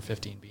 14 or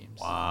 15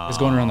 beams. Wow. It's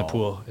going around the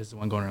pool. It's the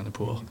one going around the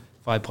pool.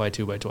 5-ply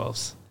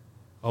 2x12s.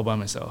 All by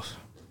myself.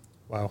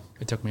 Wow.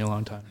 It took me a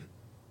long time.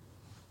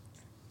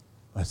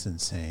 That's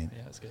insane.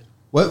 Yeah, it's good.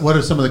 What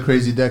are some of the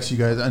crazy decks you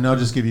guys? And I'll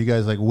just give you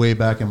guys like way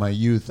back in my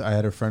youth. I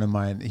had a friend of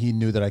mine. He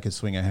knew that I could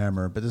swing a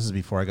hammer, but this is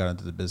before I got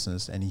into the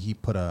business. And he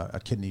put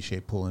a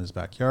kidney-shaped pool in his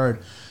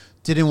backyard.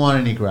 Didn't want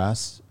any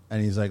grass.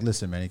 And he's like,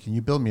 "Listen, man, can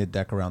you build me a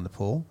deck around the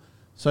pool?"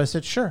 So I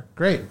said, "Sure,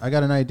 great. I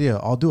got an idea.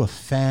 I'll do a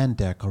fan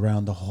deck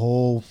around the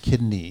whole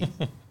kidney."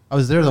 I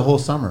was there the whole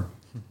summer.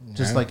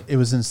 Just like, it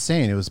was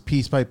insane. It was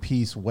piece by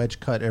piece, wedge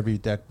cut every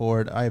deck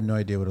board. I have no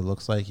idea what it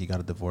looks like. He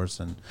got a divorce,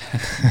 and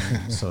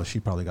so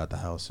she probably got the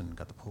house and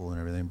got the pool and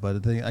everything.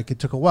 But it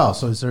took a while.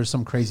 So is there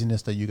some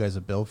craziness that you guys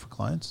have built for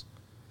clients?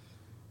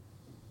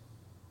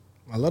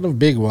 A lot of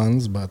big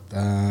ones, but...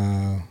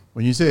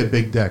 when you say a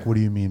big deck, what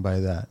do you mean by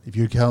that? If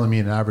you're telling me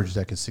an average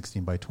deck is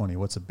 16 by 20,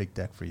 what's a big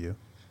deck for you?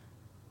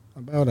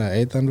 About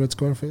 800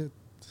 square feet.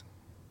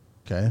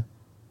 Okay.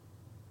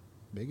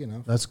 Big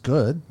enough. That's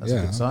good. That's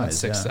a good size.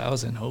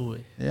 6,000,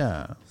 holy.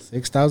 Yeah.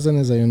 6,000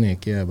 is a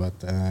unique, but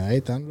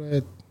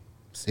 800,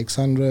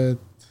 600,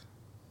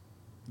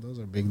 those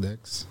are big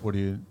decks. What do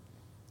you...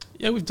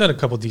 Yeah, we've done a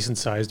couple decent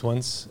sized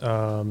ones.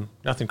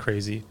 Nothing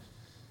crazy.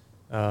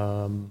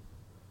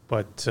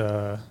 But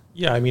I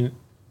mean,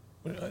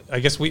 I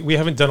guess we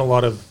haven't done a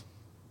lot of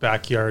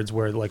backyards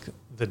where like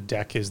the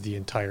deck is the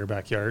entire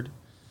backyard.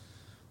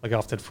 Like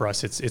often for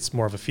us, it's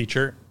more of a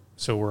feature.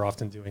 So we're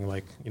often doing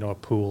like, a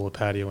pool, a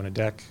patio, and a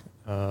deck.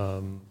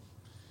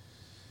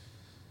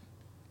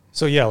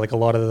 So yeah, like a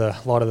lot of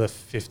the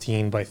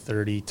 15 by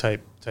 30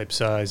 type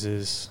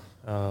sizes.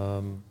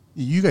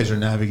 You guys are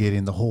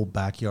navigating the whole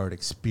backyard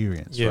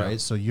experience, right?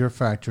 So you're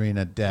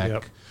factoring a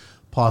deck,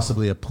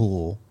 possibly a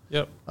pool,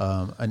 an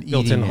built-in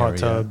eating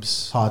hot area,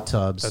 tubs,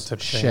 that type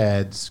of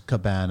sheds,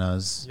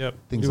 cabanas. Things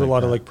we do like a lot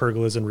that. of like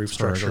pergolas and roof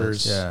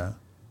structures. Yeah.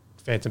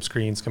 Phantom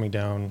screens coming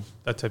down,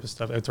 that type of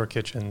stuff. Outdoor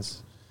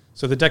kitchens.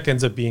 So the deck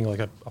ends up being like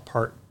a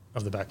part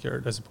of the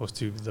backyard as opposed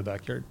to the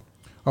backyard.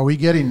 Are we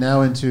getting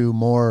now into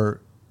more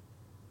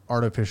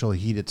artificial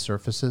heated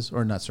surfaces,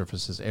 or not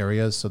surfaces,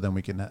 areas, so then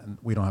we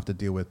don't have to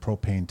deal with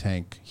propane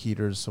tank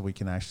heaters, so we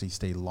can actually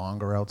stay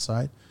longer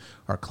outside?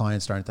 Are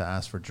clients starting to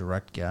ask for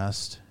direct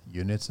gas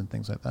units and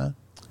things like that?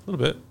 A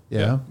little bit.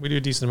 Yeah. We do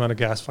a decent amount of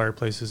gas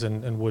fireplaces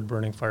and wood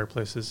burning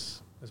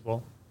fireplaces as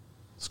well.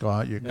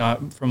 Scott,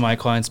 not from my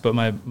clients, but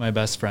my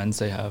best friends,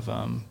 they have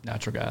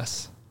natural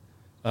gas.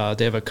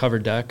 They have a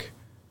covered deck.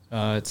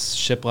 It's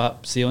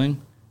shiplap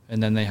ceiling,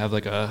 and then they have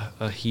like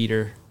a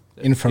heater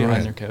infrared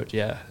behind their couch.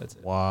 Yeah, that's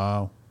it.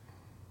 Wow.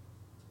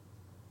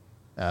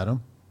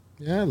 Adam?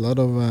 Yeah, a lot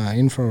of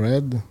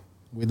infrared.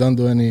 We don't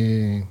do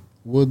any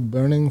wood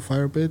burning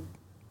fire pit.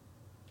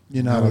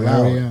 You're not Our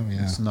allowed. area,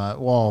 yeah. It's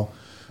not, well,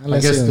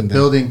 Unless I guess you're the in the-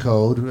 building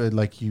code,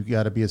 like you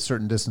got to be a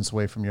certain distance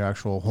away from your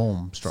actual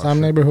home structure. Some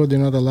neighborhood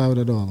you're not allowed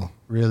at all,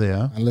 Really,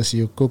 huh? unless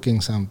you're cooking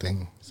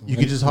something. So You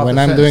can just hop when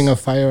the I'm fence. doing a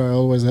fire, I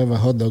always have a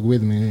hot dog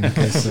with me in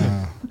case.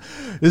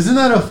 Isn't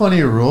that a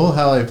funny rule?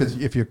 How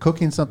if you're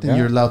cooking something, Yeah.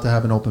 you're allowed to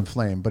have an open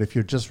flame, but if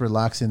you're just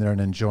relaxing there and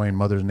enjoying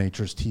Mother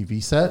Nature's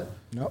TV set,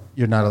 No.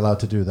 you're not allowed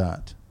to do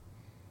that.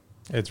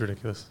 It's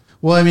ridiculous.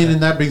 Well, I mean,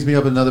 and that brings me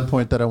up another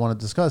point that I want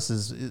to discuss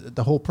is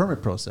the whole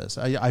permit process.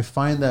 I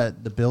find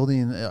that the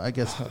building, I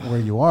guess, where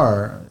you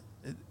are,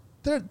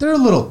 they're a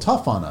little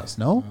tough on us,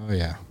 no? Oh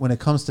yeah. When it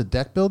comes to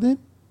deck building,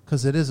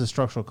 because it is a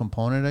structural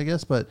component, I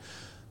guess, but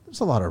there's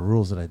a lot of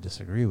rules that I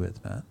disagree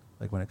with, man.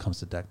 Like when it comes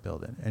to deck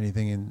building.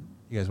 Anything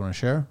you guys want to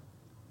share?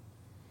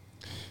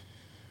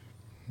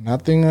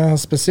 Nothing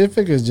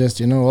specific. It's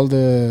just all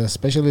the,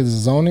 especially the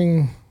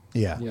zoning,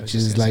 Yeah. Yeah. which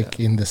is like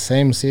in the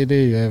same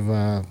city. You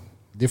have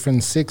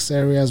different 6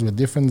 areas with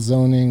different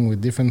zoning,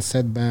 with different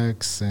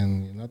setbacks,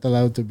 and you're not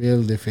allowed to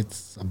build if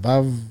it's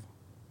above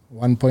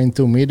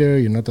 1.2 meter.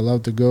 You're not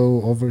allowed to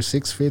go over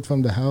 6 feet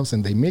from the house,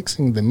 and they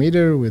mixing the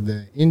meter with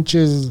the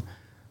inches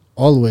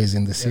always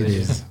in the Yeah, they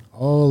do. cities.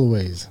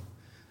 Always.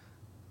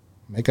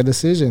 Make a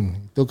decision.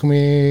 It took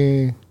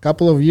me a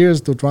couple of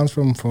years to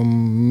transform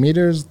from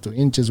meters to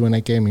inches when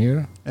I came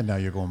here. And now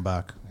you're going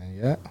back.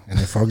 And and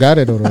I forgot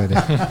it already.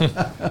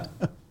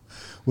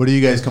 What do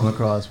you guys come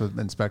across with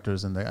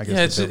inspectors and I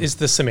guess It's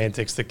the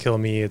semantics that kill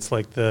me. It's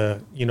like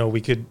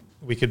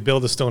we could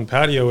build a stone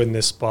patio in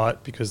this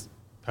spot because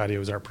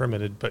patios are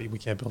permitted, but we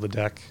can't build a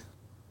deck.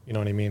 You know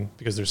what I mean?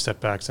 Because there's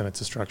setbacks and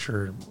it's a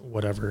structure,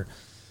 whatever.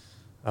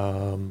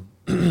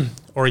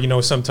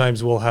 Or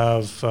sometimes we'll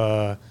have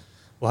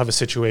a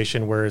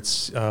situation where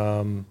it's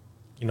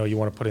you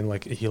want to put in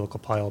like a helical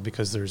pile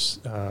because there's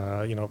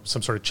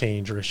some sort of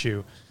change or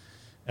issue,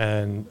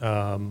 and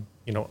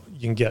you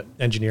can get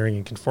engineering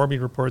and conformity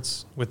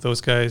reports with those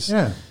guys.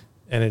 Yeah.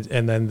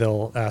 And then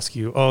they'll ask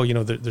you,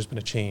 there's been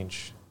a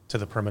change to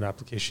the permit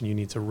application. You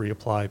need to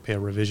reapply, pay a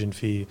revision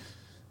fee,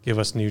 give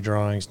us new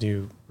drawings,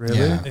 Really?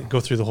 Yeah. and go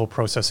through the whole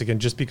process again,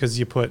 just because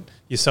you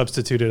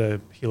substituted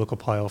a helical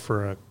pile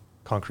for a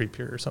concrete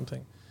pier or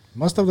something.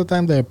 Most of the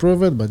time they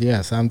approve it, but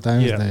yeah,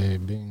 sometimes Yeah. they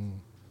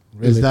being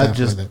really Is that tough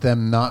just with it.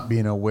 them not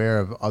being aware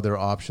of other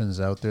options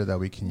out there that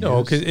we can No,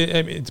 use? because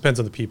it depends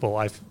on the people.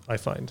 I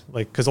find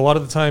because a lot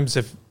of the times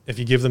if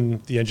you give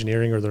them the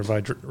engineering or the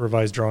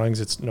revised drawings,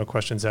 it's no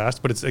questions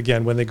asked. But it's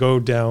again when they go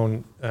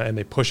down and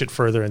they push it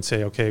further and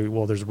say, okay,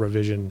 well, there's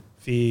revision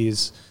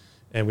fees,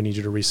 and we need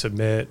you to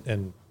resubmit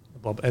and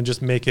blah, blah, and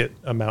just make it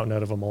a mountain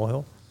out of a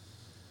molehill.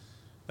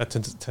 That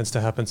tends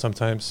to happen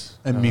sometimes.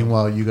 And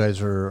meanwhile, you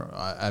guys are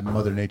at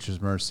Mother Nature's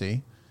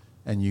mercy,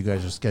 and you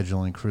guys are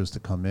scheduling crews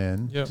to come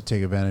in Yep. to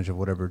take advantage of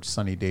whatever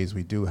sunny days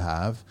we do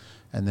have,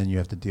 and then you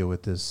have to deal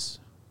with this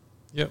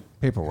Yep,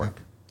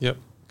 paperwork. yep.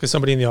 Because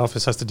somebody in the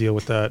office has to deal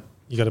with that.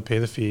 You got to pay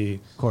the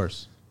fee. Of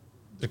course.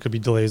 There could be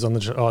delays on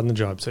the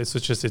job site. So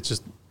it's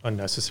just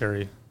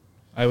unnecessary.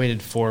 I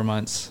waited 4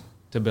 months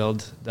to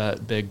build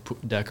that big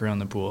deck around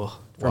the pool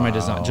for my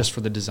design, Wow. just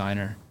for the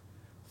designer.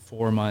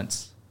 4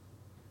 months.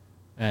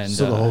 And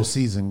So the whole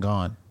season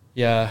gone.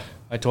 yeah,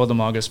 I told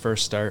them August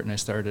 1st start, and I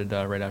started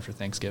right after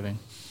Thanksgiving.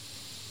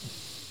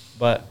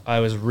 But I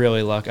was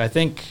really lucky. I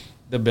think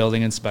the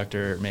building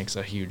inspector makes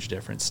a huge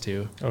difference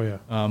too. Oh yeah.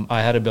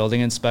 I had a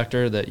building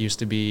inspector that used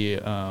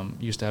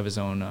to have his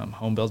own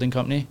home building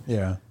company,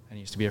 Yeah. and he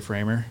used to be a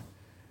framer.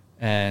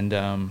 And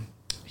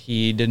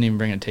he didn't even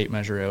bring a tape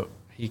measure out.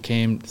 He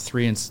came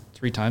three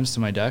times to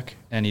my deck,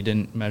 and he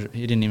didn't measure.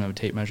 He didn't even have a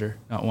tape measure,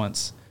 not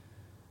once.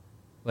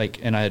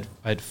 And I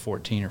had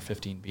 14 or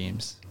 15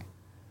 beams,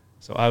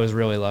 so I was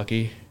really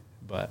lucky.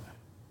 But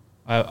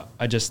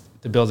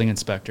the building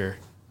inspector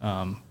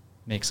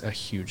makes a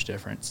huge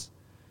difference.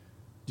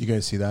 Do you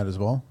guys see that as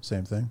well?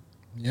 Same thing?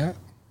 Yeah,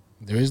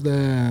 there is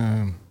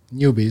the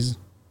newbies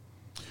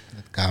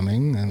that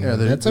coming, and Yeah,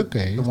 that's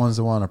okay. The ones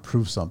that want to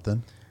prove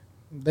something.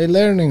 They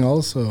learning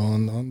also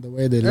on the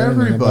way they learn.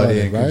 Everybody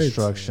in right?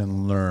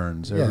 construction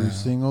learns every Yeah.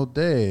 single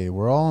day.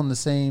 We're all on the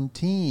same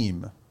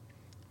team.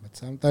 But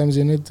sometimes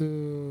you need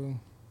to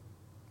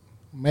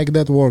make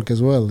that work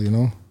as well.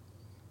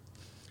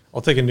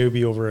 I'll take a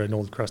newbie over an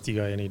old crusty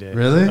guy any day.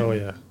 Really? Oh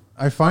yeah.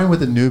 I find with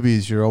the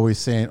newbies, you're always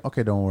saying,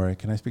 "Okay, don't worry.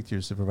 Can I speak to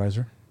your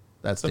supervisor?"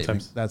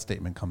 Sometimes. That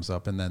statement comes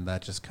up, and then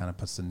that just kind of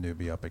puts the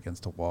newbie up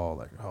against a wall.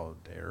 Like, how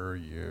dare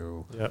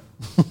you? Yep.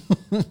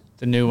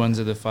 The new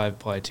ones are the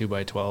 5-ply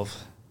 2x12.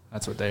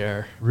 That's what they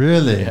are.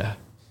 Really? Yeah,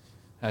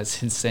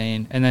 that's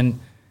insane. And then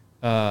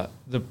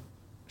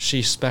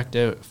she spec'd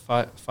out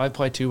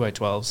 5-ply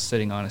 2x12s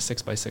sitting on a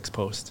 6x6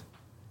 post,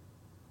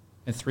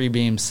 and 3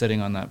 beams sitting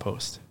on that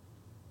post.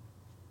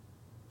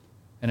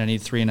 And I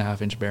need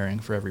 3.5-inch bearing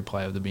for every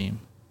ply of the beam.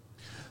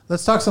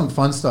 Let's talk some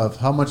fun stuff.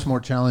 How much more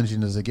challenging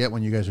does it get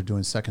when you guys are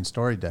doing second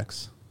story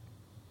decks?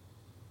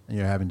 And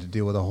you're having to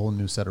deal with a whole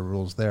new set of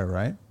rules there,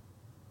 right?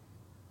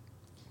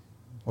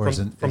 Or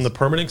from the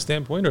permitting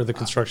standpoint or the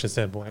construction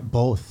standpoint?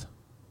 both?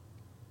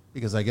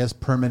 Because I guess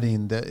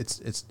permitting,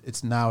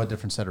 it's now a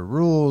different set of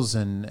rules,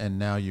 and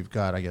now you've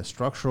got, I guess,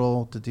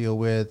 structural to deal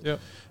with, Yep.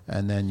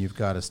 and then you've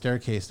got a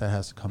staircase that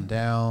has to come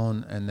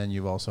down, and then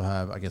you also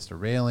have, I guess, the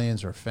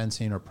railings or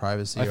fencing or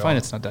privacy. I find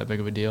it's not that big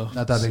of a deal.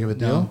 not that big of a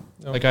deal.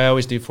 No. Like I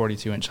always do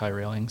 42-inch high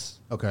railings,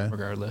 Okay.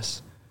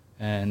 regardless,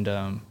 and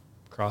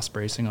cross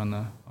bracing on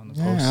the posts.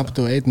 Yeah, up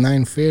to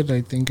 8-9 feet,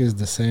 I think is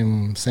the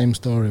same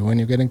story. When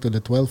you're getting to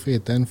the 12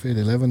 feet, 10 feet,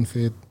 11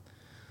 feet,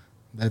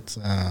 that's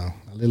a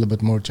little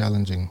bit more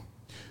challenging.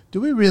 Do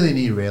we really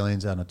need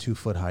railings on a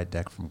 2-foot high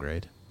deck from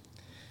grade?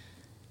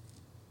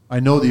 I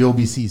know the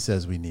OBC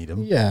says we need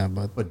them. Yeah,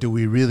 but Do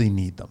we really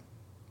need them?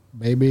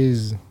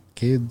 babies,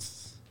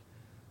 kids,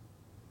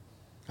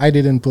 I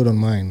didn't put on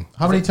mine.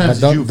 How many times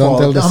But did you don't fall?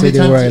 tell the how many city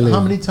times, where I live. How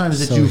many times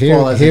did So you here-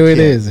 fall as here a it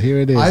kid? is, here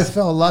it is. I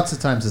fell lots of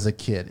times as a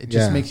kid. It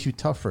just Yeah. makes you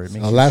tougher. It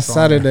makes you Last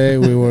stronger. Saturday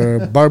we were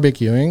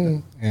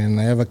barbecuing, and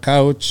I have a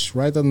couch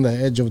right on the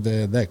edge of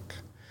the deck.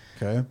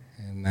 Okay.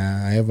 And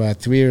I have a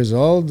 3 years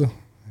old,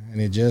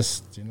 and he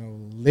just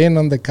lean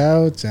on the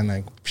couch, and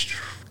I,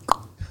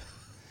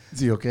 Is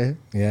he okay?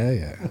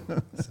 yeah.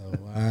 So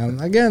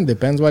again,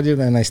 depends what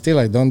you. And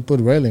I don't put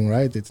railing,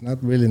 right? It's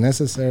not really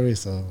necessary.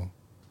 So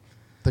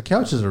The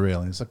couch is a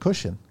railing. It's a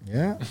cushion.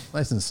 yeah,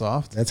 Nice and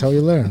soft. that's how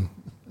you learn.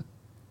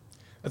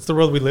 That's the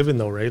world we live in,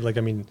 though, right? Like,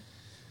 I mean,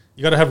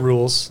 you got to have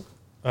rules.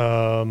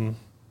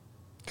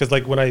 Because,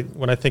 like, when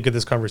I think of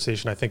this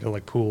conversation, I think of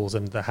like pools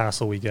and the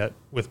hassle we get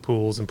with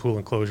pools and pool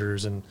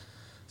enclosures, and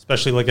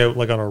especially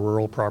like on a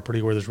rural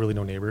property where there's really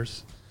no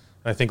neighbors.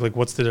 And I think, like,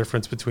 what's the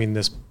difference between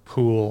this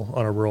pool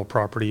on a rural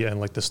property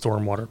and like the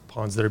stormwater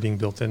ponds that are being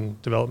built in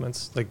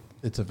developments? Like,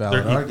 It's a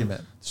valid They're-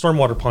 argument.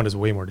 stormwater pond is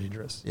way more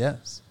dangerous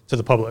Yes. to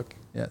the public,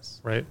 Yes.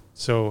 right?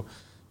 So,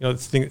 the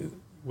thing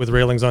with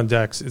railings on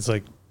decks, it's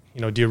like,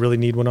 do you really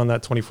need one on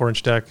that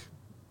 24-inch deck?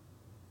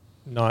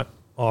 Not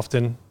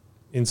often.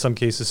 In some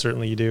cases,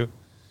 certainly you do.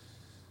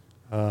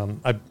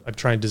 I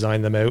try and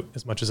design them out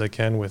as much as I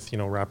can with,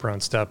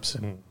 wraparound steps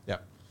and Yeah.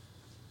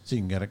 So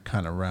you can get it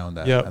kind of round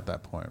that Yep. at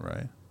that point,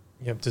 right?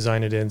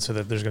 design it in so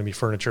that there's going to be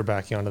furniture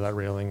backing onto that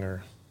railing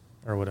or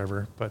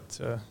whatever. But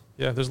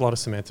there's a lot of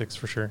semantics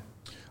for sure.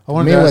 I For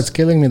wanted me, to what's ask,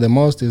 killing me the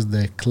most is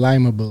the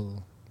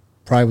climbable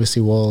privacy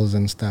walls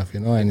and stuff.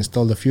 I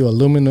installed a few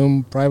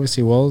aluminum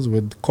privacy walls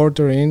with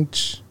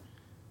 1/4-inch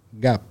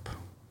gap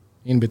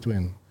in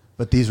between.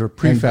 but these were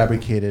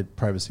prefabricated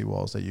privacy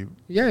walls that you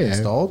Yeah.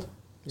 installed.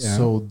 Yeah.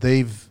 So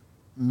they've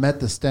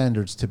met the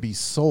standards to be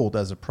sold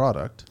as a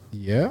product,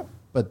 Yeah,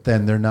 but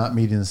then they're not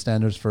meeting the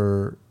standards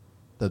for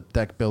the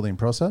deck building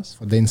process.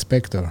 for the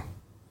inspector.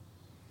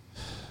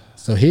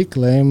 So he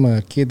claimed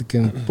a kid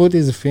can put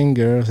his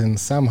fingers and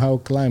somehow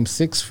climb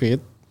 6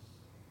 feet,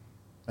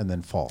 And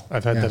then fall.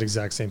 I've had Yeah. that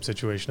exact same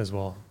situation as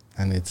well.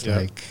 and it's Yeah.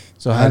 like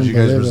So how did you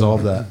guys unbelievable.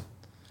 resolve that?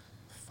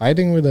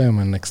 Fighting with them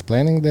and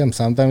explaining them.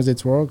 Sometimes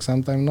it's work,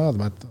 sometimes not.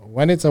 But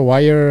when it's a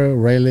wire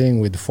railing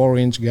with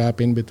 4-inch gap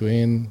in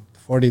between,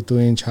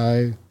 42-inch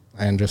high,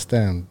 I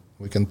understand.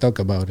 We can talk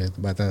about it.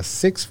 But a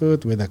 6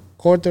 foot with a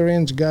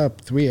 1/4-inch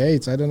gap,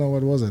 3/8, I don't know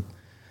what was it.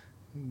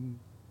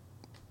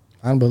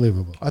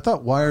 Unbelievable. I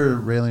thought wire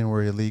railing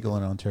were illegal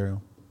in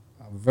Ontario.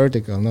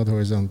 Vertical, not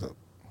horizontal.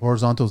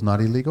 Horizontal is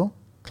not illegal.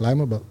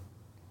 Climbable.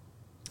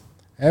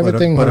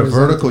 Everything. but a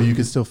horizontal. vertical, you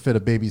could still fit a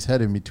baby's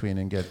head in between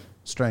and get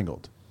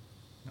strangled.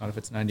 Not if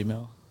it's 90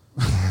 mil.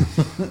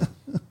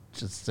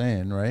 Just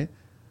saying, right?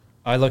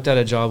 I looked at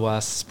a job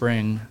last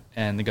spring,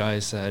 and the guy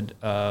said,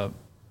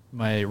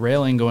 my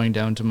railing going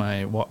down to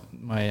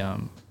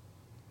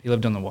he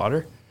lived on the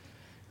water,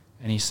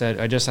 and he said,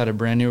 I just had a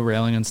brand new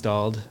railing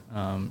installed.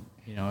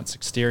 It's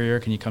exterior.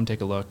 Can you come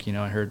take a look?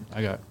 I heard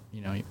I got,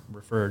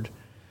 referred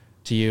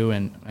to you,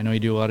 and I know you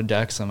do a lot of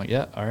decks. I'm like,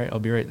 yeah, all right, I'll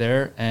be right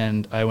there.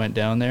 And I went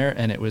down there,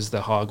 and it was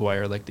the hog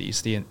wire like that you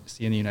see in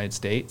the United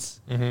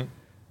States. Mm-hmm.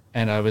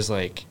 And I was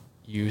like,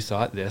 you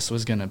thought this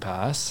was going to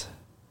pass?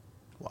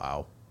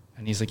 Wow.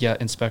 And he's like, yeah,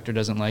 inspector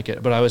doesn't like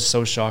it. But I was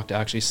so shocked to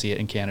actually see it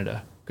in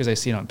Canada because I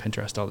see it on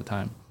Pinterest all the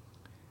time.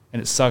 And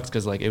it sucks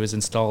because it was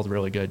installed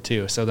really good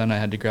too. So then I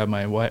had to grab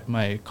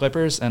my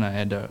clippers,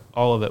 and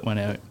all of it went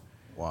out.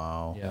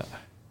 Wow. Yeah.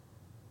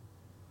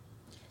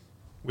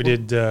 We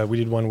did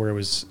one where it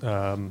was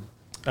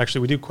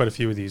actually we do quite a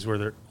few of these where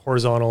they're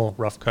horizontal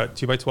rough cut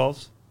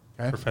 2x12s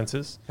Okay. for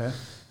fences, Okay.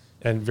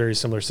 and very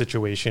similar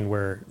situation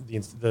where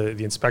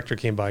the inspector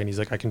came by and he's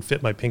like, I can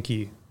fit my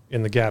pinky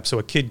in the gap so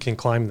a kid can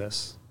climb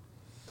this.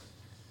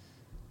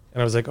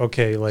 And I was like,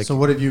 okay, like, So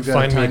what if you've got a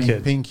find me a tiny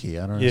kid. pinky?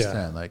 I don't Yeah.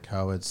 understand. Like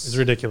how It's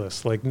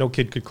ridiculous. Like no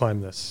kid could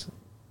climb this.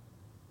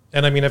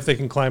 And I mean, if they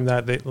can climb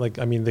that,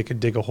 they could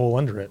dig a hole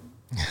under it,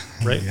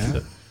 right? Yeah.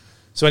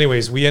 So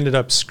anyways, we ended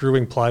up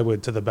screwing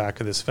plywood to the back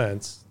of this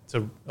fence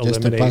to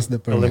Just to pass the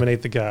permit.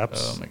 eliminate the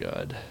gaps, Oh my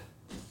God.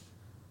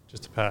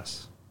 just to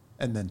pass.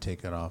 and then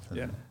take it off. And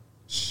Yeah.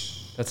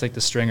 That's like the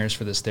stringers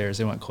for the stairs.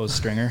 They want closed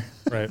stringer.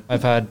 Right.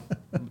 I've had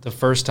the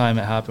first time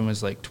it happened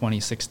was like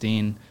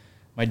 2016.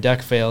 my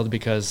deck failed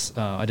because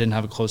I didn't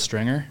have a closed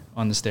stringer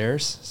on the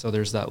stairs. So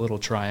there's that little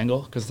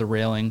triangle because the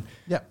railing.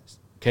 Yeah.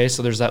 Okay,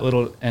 so there's that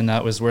little, and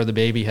that was where the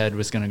baby head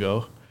was going to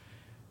go.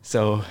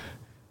 So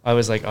I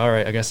was like, all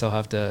right, I guess I'll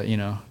have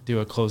to, do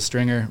a closed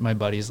stringer. My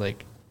buddy's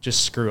like,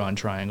 just screw on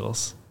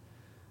triangles.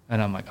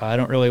 And I'm like, I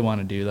don't really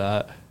want to do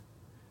that.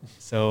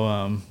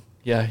 So,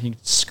 you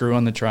screw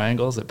on the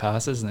triangles, it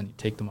passes, and then you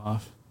take them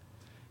off.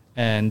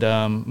 And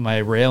my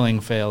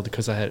railing failed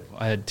because I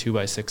had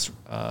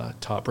 2x6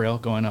 top rail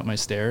going up my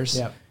stairs.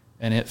 Yeah.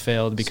 And it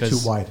failed because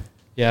it's too wide.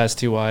 Yeah, it's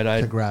too wide.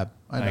 To grab.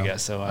 I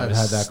guess so. I've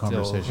had that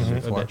conversation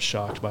before. A bit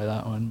shocked by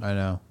that one. I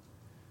know.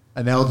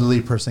 An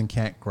elderly person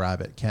can't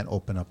grab it, can't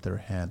open up their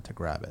hand to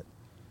grab it.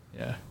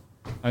 Yeah.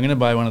 I'm going to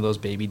buy one of those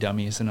baby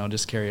dummies, and I'll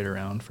just carry it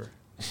around for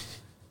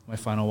my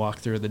final walk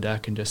through the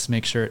deck and just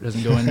make sure it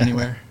doesn't go in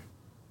anywhere.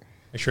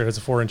 Make sure it has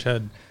a 4-inch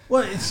head.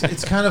 Well,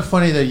 it's kind of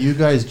funny that you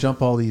guys jump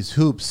all these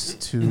hoops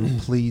to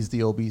please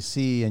the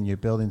OBC and you're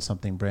building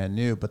something brand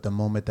new, but the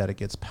moment that it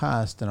gets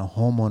passed, then a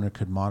homeowner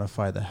could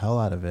modify the hell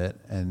out of it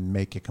and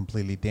make it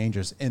completely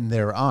dangerous in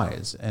their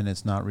eyes, and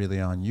it's not really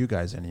on you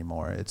guys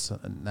anymore. It's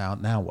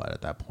now what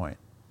at that point?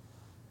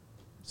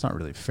 It's not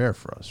really fair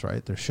for us,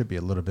 right? There should be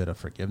a little bit of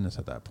forgiveness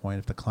at that point.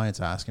 If the client's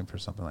asking for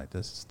something like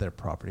this, it's their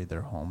property,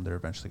 their home, they're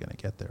eventually going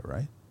to get there,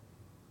 right?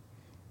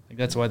 Like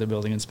that's why the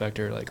building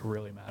inspector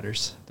really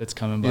matters. That's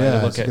coming by Yeah, to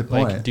look that's a at good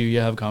point. do you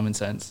have common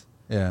sense?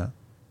 Yeah.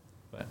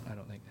 But I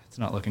don't think it's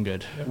not looking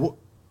good. Yeah. Well,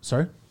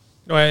 sorry?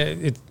 No,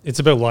 it's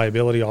about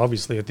liability,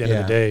 obviously, at the end of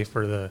Yeah. the day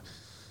for the,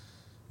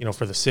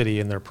 for the city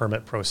and their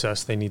permit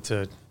process. They need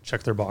to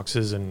check their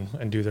boxes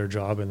and do their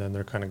job, and then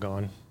they're kind of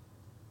gone.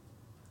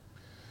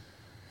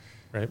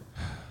 Right?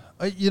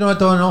 You know what,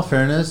 though, in all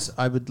fairness,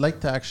 I would like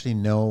to actually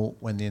know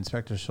when the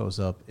inspector shows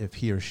up if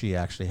he or she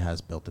actually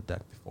has built a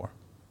deck before.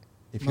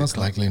 If Most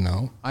likely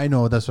no. I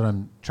know, that's what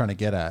I'm trying to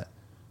get at.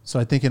 So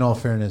I think in all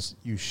fairness,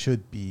 you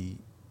should be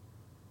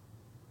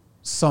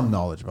some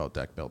knowledge about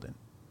deck building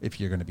if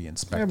you're going to be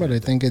inspecting. Yeah, but I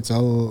think it's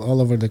all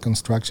over the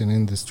construction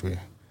industry.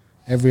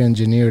 Every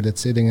engineer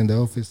that's sitting in the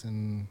office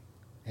and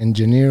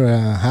engineer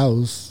a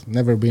house,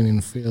 never been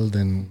in field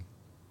and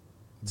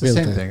it's the built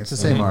same it. thing. It's the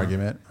same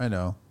argument. I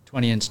know.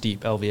 20-inch deep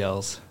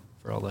LVLs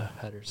for all the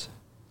headers.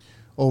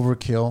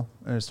 Overkill,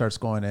 and it starts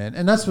going in.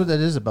 And that's what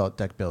it is about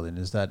deck building,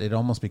 is that it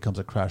almost becomes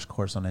a crash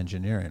course on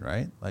engineering,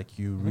 right? Like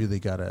you really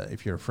got to,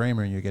 if you're a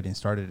framer and you're getting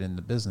started in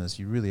the business,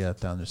 you really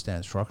have to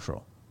understand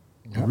structural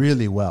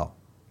really well,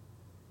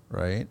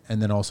 right?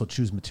 And then also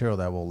choose material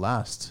that will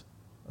last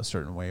a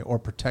certain way or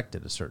protect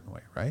it a certain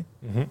way, right?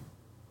 Mm-hmm.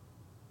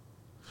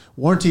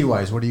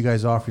 Warranty-wise, what do you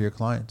guys offer your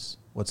clients?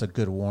 What's a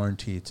good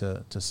warranty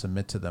to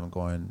submit to them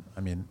going,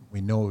 I mean,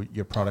 we know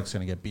your product's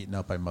going to get beaten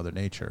up by Mother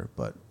Nature,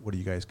 but what are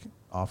you guys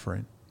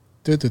offering?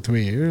 2 to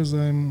 3 years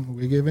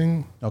we're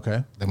giving.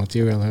 Okay. The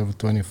material have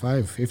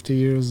 25, 50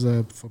 years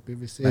for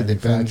PVC.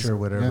 Manufacturer,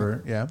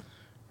 whatever, yeah.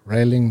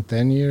 Railing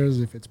 10 years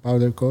if it's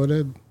powder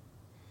coated.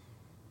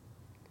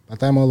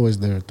 But I'm always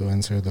there to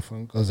answer the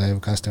phone calls. I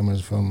have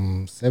customers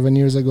from 7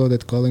 years ago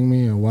that calling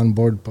me, one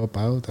board pop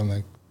out. I'm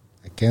like,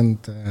 I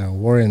can't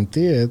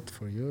warranty it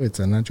for you. It's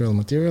a natural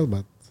material,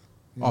 but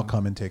I'll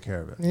come and take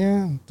care of it.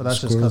 yeah. But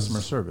that's just screws.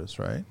 customer service,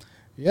 right?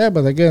 Yeah,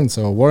 but again,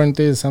 so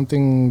warranty is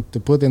something to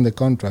put in the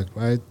contract,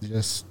 right?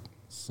 Just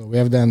so we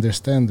have the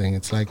understanding.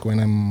 It's like when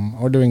I'm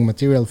ordering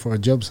material for a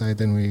job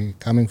site and we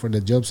coming for the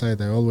job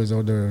site, I always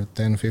order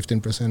 10,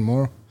 15%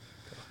 more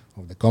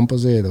of the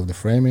composite, of the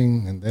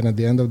framing. And then at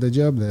the end of the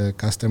job, the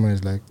customer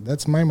is like,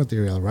 that's my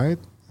material, right?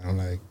 I'm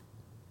like,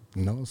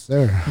 no,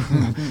 sir.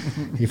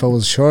 If I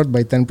was short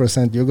by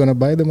 10%, you're going to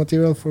buy the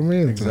material for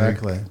me? It's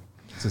Exactly. like,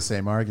 It's the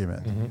same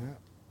argument. Mm-hmm.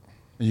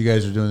 You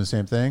guys are doing the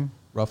same thing,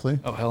 roughly?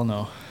 Oh, hell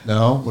no.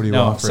 No? What are you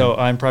No, offering? so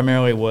I'm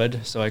primarily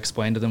wood, so I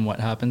explain to them what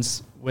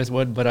happens with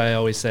wood, but I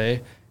always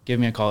say, give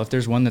me a call. If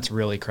there's one that's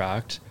really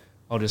cracked,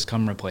 I'll just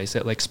come replace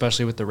it, like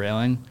especially with the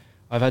railing.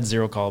 I've had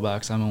 0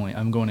 callbacks.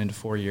 I'm going into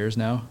 4 years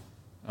now.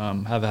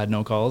 Have had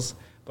no calls,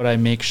 but I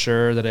make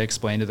sure that I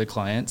explain to the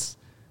clients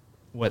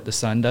what the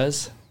sun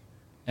does,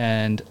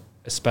 and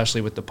especially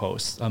with the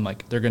posts. I'm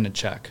like, they're going to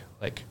check.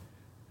 Like,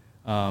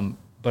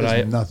 but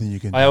There's nothing you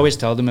can I do. always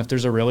tell them if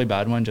there's a really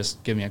bad one,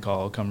 just give me a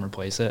call. I'll come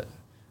replace it.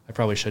 I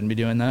probably shouldn't be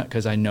doing that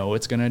because I know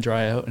it's going to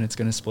dry out and it's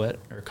going to split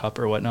or cup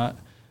or whatnot.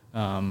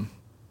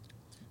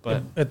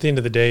 But at the end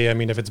of the day, I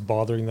mean, if it's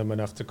bothering them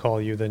enough to call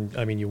you, then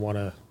I mean, you want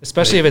to,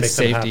 especially if it's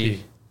make them safety,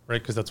 happy,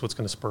 right? Because that's what's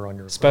going to spur on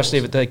your. especially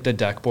if referrals. it's like the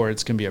deck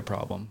boards can be a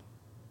problem,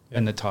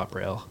 and the top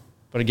rail.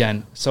 But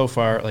again, so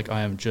far, like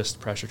I am just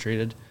pressure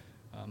treated.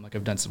 Like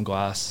I've done some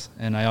glass,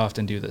 and I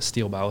often do the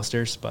steel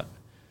balusters. But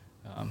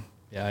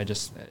yeah, I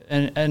just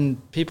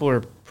and people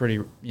are pretty,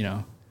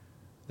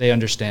 they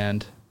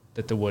understand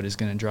that the wood is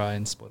going to dry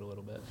and split a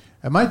little bit.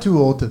 Am I too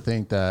old to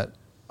think that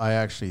I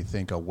actually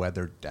think a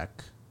weathered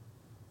deck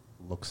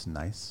looks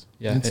nice?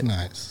 Yeah, it's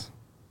nice.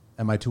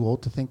 Am I too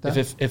old to think that?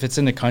 If it's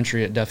in the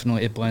country,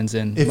 it blends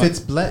in. If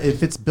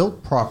it's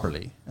built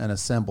properly and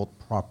assembled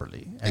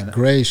properly, a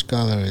grayish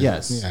color.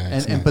 Yes,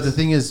 nice. But the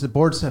thing is, the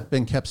boards have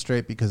been kept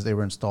straight because they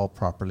were installed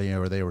properly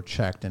or they were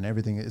checked and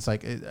everything. It's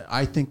like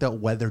I think that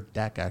weathered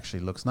deck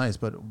actually looks nice,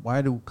 but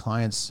why do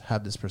clients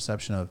have this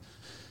perception of,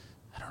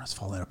 I don't know, it's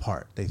falling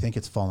apart? They think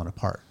it's falling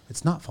apart.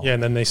 It's not falling. Yeah,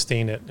 and then they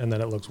stain it, and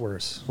then it looks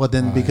worse. Well,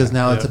 then because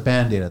now it's a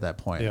Band-Aid at that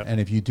point. Yeah. And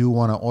if you do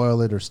want to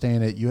oil it or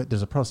stain it,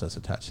 there's a process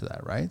attached to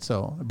that, right?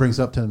 So it brings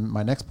up to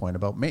my next point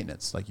about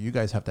maintenance. Like, you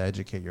guys have to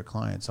educate your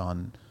clients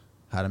on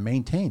how to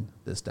maintain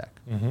this deck.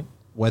 Mm-hmm.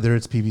 Whether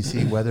it's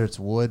PVC, whether it's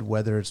wood,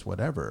 whether it's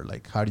whatever.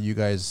 Like, what do you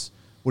guys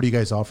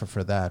offer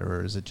for that?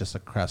 Or is it just a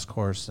crash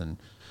course and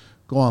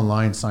go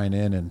online, sign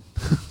in, and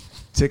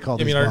tick all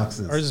these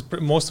boxes?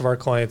 Most of our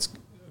clients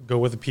go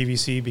with the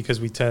PVC because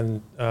we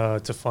tend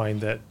to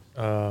find that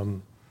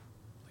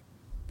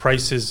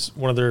price is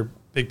one of their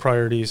big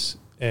priorities,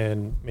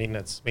 and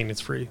maintenance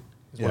free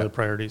is one of the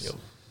priorities.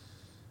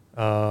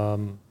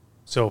 Yep.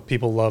 So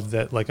people love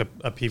that, like a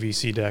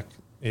PVC deck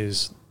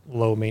is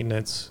low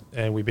maintenance,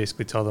 and we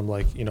basically tell them,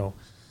 like,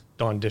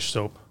 Dawn dish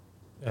soap,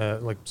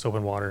 like soap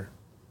and water.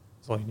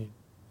 That's all you need.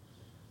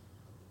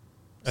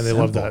 And they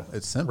love that.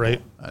 It's simple,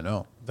 right? I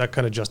know. That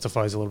kind of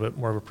justifies a little bit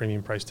more of a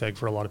premium price tag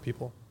for a lot of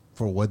people.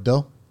 For wood,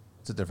 though,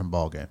 it's a different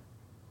ball game.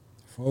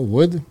 For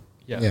wood?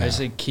 Yeah, I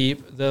say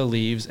keep the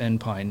leaves and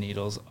pine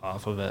needles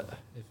off of it.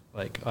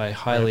 I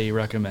highly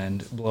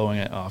recommend blowing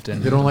it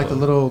often. You don't like the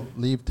little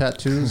leaf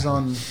tattoos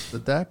on the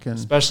deck?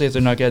 Especially if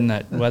they're not getting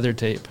that weather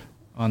tape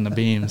on the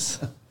beams.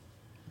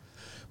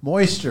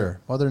 Moisture,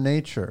 Mother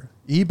Nature.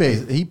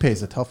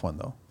 ePay's a tough one,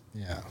 though.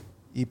 Yeah.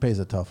 ePay's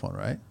a tough one,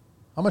 right?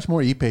 How much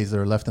more ePays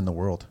are left in the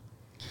world?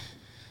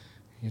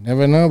 You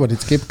never know, but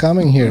it's keep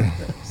coming here.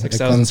 The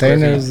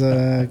containers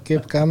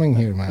keep coming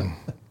here, man.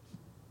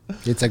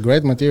 It's a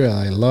great material.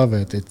 I love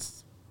it.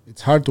 It's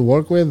hard to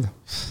work with.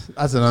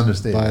 That's an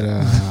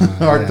understatement.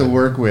 But, hard to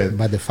work with.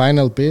 But the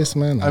final piece,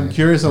 man. I'm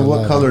curious on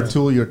what color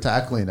tool you're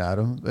tackling,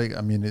 Adam. Like,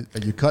 I mean,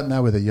 are you cutting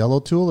that with a yellow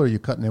tool or are you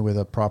cutting it with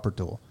a proper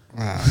tool?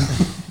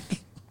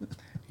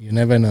 You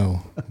never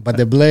know. But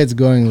the blade's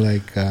going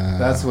like...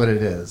 That's what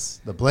it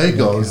is. The blade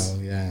goes.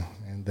 Yeah.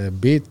 And the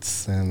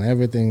beats and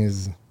everything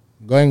is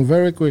going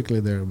very quickly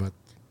there, but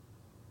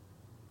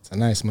it's a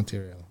nice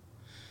material.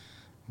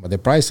 But the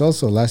price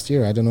also last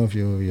year, I don't know if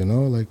you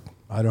know, like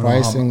I don't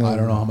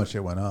know how much it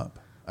went up.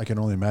 I can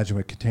only imagine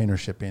with container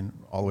shipping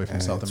all the way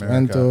from South America. It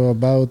went to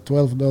about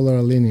 $12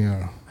 a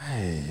linear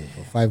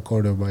for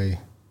 5/4 by.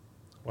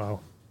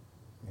 Wow.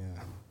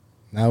 Yeah.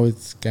 Now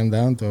it's came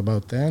down to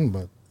about 10,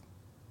 but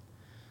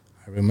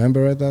I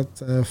remember it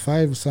at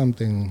 5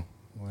 something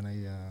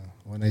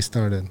when I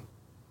started.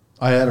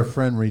 I had a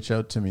friend reach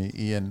out to me,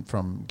 Ian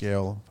from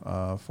Gale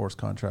Force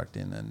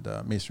Contracting and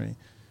Masonry.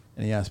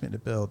 And he asked me to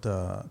build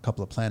a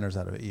couple of planters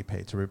out of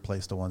ePay to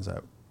replace the ones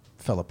that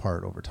fell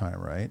apart over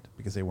time, right?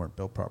 Because they weren't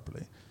built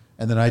properly.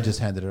 And then I just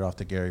handed it off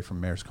to Gary from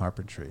Mayor's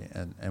Carpentry,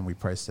 and we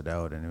priced it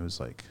out, and it was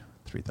like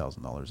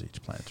 $3,000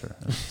 each planter.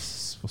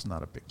 It was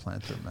not a big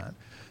planter, Matt.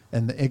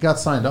 And it got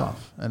signed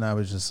off, and I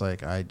was just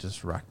like, I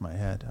just racked my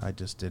head. I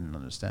just didn't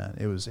understand.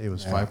 It was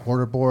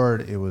 5/4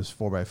 board. It was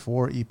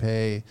 4x4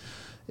 ePay.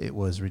 It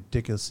was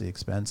ridiculously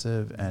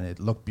expensive, and it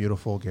looked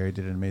beautiful. Gary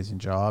did an amazing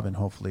job, and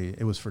hopefully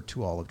it was for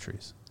 2 olive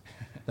trees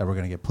that were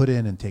going to get put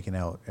in and taken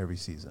out every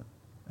season.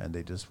 And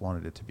they just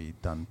wanted it to be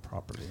done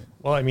properly.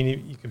 Well, I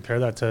mean, you compare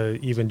that to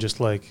even just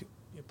like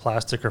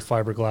plastic or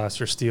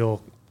fiberglass or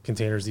steel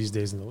containers these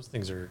days, and those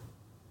things are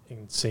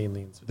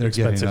insanely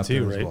expensive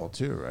too, right? As well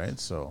too, right?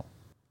 So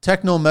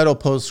Techno metal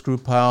post screw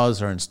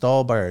piles are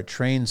installed by our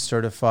trained,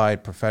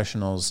 certified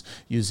professionals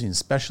using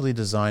specially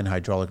designed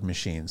hydraulic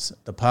machines.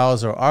 The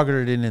piles are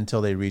augered in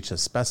until they reach a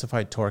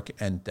specified torque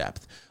and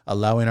depth,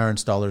 allowing our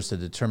installers to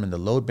determine the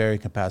load-bearing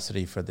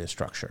capacity for the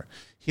structure.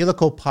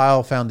 Helical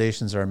pile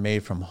foundations are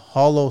made from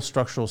hollow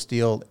structural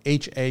steel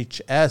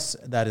HHS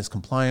that is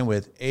compliant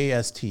with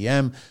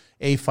ASTM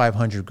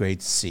A500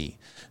 grade C.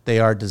 They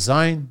are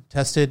designed,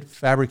 tested,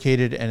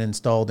 fabricated, and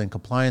installed in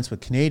compliance with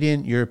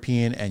Canadian,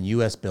 European, and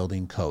U.S.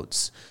 building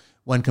codes.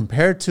 When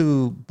compared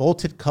to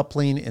bolted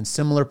coupling in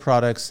similar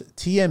products,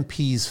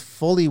 TMP's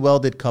fully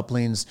welded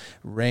couplings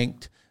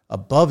ranked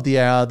above the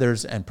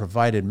others and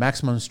provided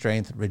maximum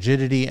strength,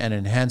 rigidity, and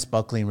enhanced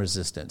buckling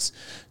resistance.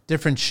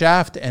 Different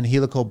shaft and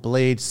helical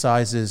blade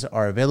sizes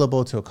are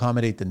available to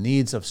accommodate the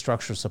needs of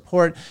structural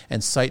support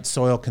and site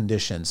soil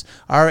conditions.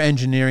 Our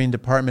engineering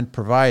department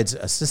provides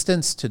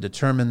assistance to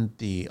determine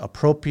the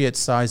appropriate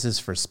sizes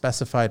for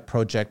specified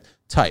project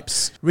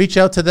types. Reach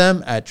out to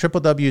them at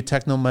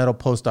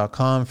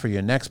www.technometalpost.com for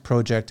your next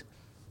project.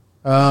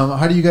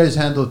 How do you guys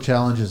handle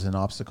challenges and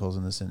obstacles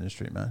in this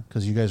industry, man?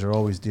 Because you guys are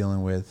always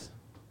dealing with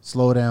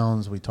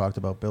slowdowns. We talked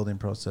about building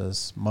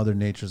process. Mother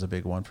Nature's a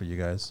big one for you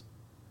guys.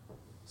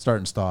 Start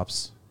and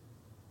stops.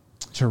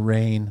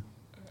 Terrain.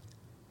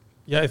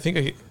 Yeah, I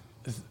think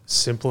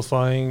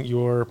simplifying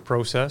your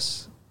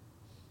process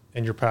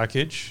and your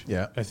package,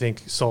 I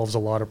think solves a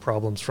lot of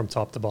problems from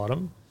top to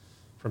bottom,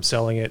 from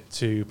selling it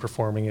to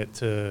performing it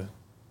to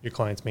your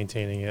clients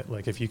maintaining it.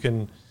 Like if you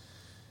can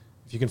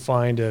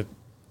find a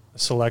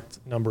select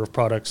number of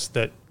products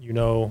that you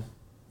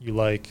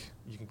like,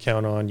 you can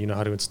count on, you know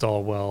how to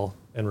install well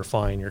and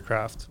refine your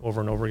craft over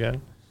and over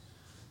again.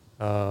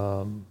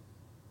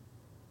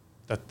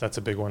 That's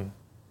a big one.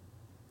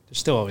 There's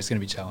still always going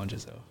to be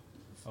challenges, though.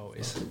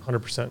 Always.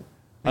 100%.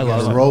 I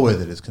love the roll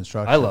with it is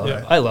construction.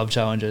 I love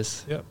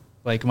challenges. Yeah.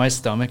 Like my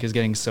stomach is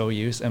getting so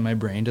used and my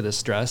brain to the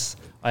stress.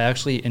 I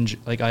actually enjoy,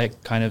 like I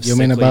kind of. You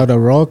mean about a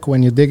rock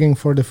when you're digging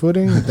for the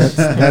footing? That's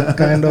that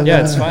kind of.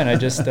 Yeah, it's fine. I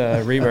just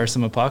rebar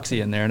some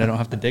epoxy in there and I don't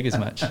have to dig as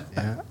much.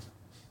 Yeah.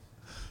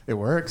 It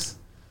works.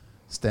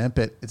 Stamp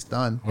it. It's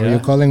done. Or are you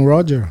calling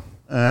Roger?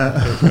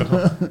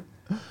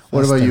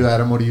 What about you,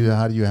 Adam?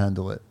 How do you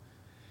handle it?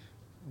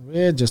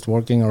 We're just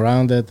working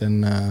around it,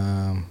 and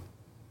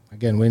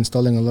again, we're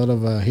installing a lot of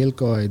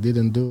Hilco. I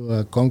didn't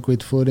do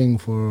concrete footing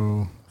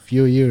for a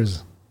few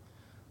years.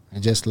 I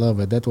just love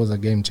it. That was a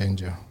game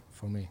changer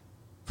for me.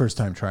 First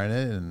time trying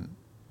it, and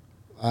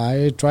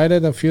I tried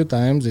it a few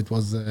times. It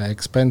was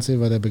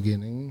expensive at the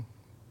beginning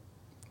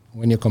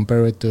when you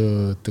compare it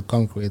to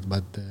concrete,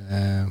 but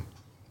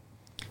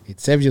it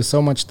saves you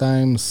so much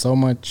time, so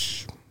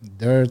much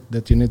dirt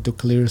that you need to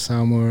clear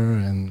somewhere,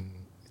 and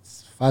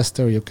it's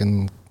faster. You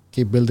can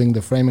keep building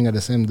the framing at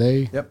the same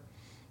day. Yep.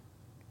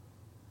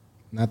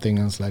 Nothing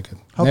else like it.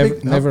 How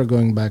never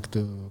going back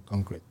to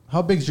concrete.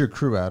 How big's your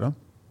crew, Adam?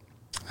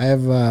 I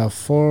have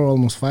 4,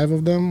 almost 5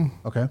 of them.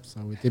 Okay.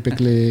 So we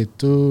typically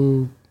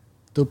two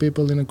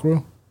people in a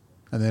crew.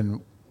 And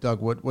then, Doug,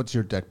 what's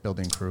your deck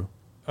building crew?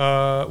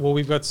 Well,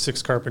 we've got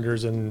 6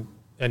 carpenters, and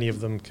any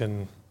of them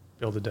can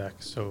build a deck.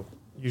 So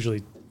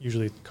usually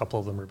a couple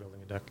of them are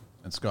building a deck.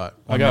 And Scott,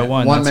 I got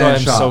one. That's why I'm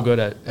so good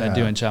at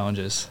doing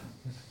challenges.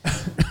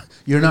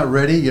 You're not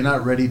ready. You're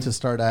not ready to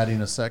start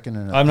adding a second.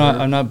 And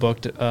I'm not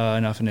booked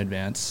enough in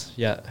advance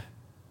yet.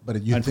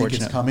 But you think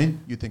it's coming?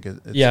 You think it's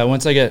yeah.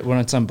 Once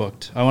I'm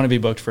booked, I want to be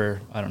booked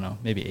for, I don't know,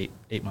 maybe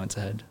eight months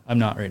ahead. I'm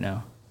not right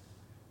now.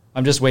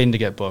 I'm just waiting to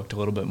get booked a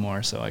little bit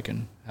more so I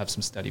can have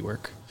some steady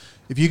work.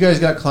 If you guys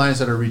got clients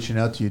that are reaching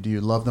out to you, do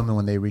you love them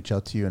when they reach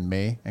out to you in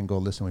May and go,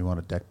 listen, we want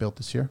a deck built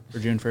this year? For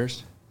June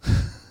 1st?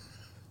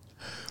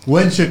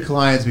 When should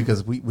clients,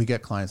 because we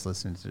get clients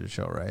listening to the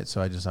show, right?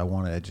 So I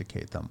want to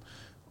educate them.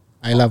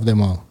 I love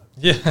them all.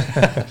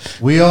 Yeah.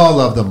 We all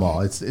love them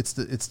all. It's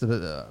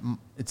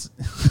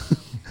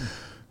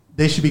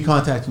they should be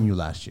contacting you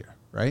last year,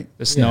 right?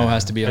 The snow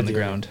has to be on the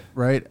ground.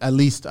 Right? At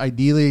least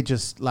ideally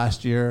just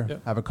last year, Yeah.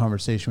 have a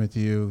conversation with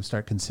you,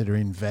 start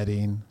considering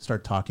vetting,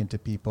 start talking to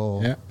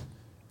people, Yeah.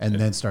 and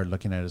then start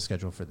looking at a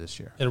schedule for this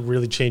year. And it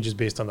really changes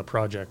based on the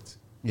project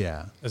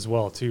Yeah. as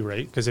well, too,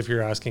 right? Because if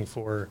you're asking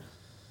for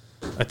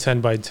a 10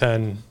 by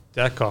 10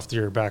 deck off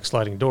your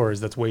backsliding doors,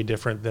 that's way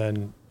different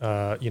than,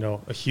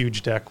 a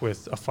huge deck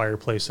with a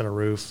fireplace and a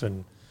roof,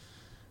 and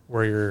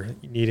where you're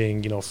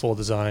needing, full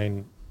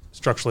design,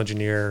 structural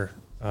engineer,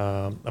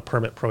 a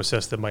permit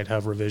process that might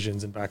have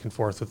revisions and back and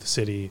forth with the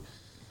city.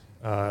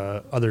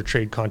 Other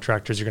trade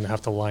contractors, you're going to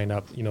have to line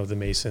up, the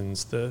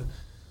masons,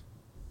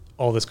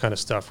 all this kind of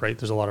stuff, right?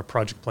 There's a lot of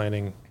project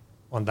planning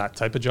on that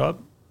type of job.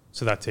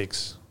 So that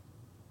takes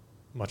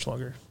much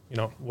longer,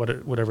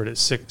 whatever it is,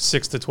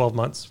 6 to 12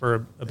 months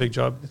for a big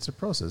job. It's a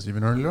process.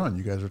 Even earlier on,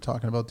 you guys were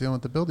talking about dealing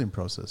with the building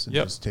process and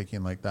Yep. just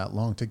taking like that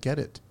long to get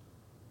it.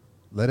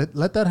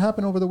 Let that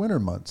happen over the winter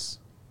months.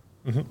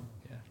 Mm-hmm.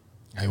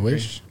 I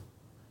wish.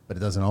 But it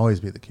doesn't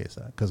always be the case,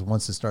 because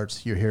once it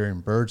starts, you're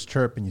hearing birds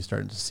chirp and you're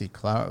starting to see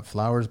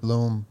flowers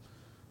bloom.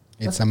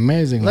 It's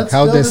amazing let's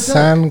how build the a deck.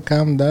 sun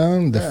come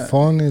down. The Yeah.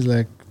 phone is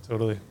like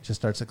Totally. Just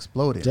starts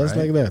exploding. just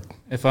right? like that.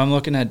 If I'm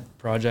looking at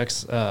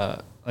projects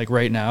like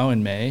right now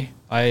in May,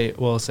 I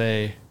will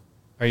say,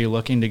 are you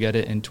looking to get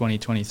it in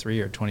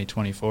 2023 or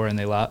 2024? And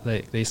they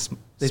They think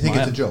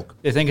it's a joke.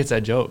 They think it's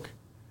a joke.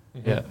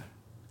 Mm-hmm. Yeah.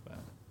 But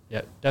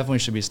yeah, definitely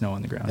should be snow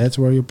on the ground. That's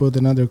where you put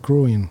another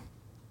crew in.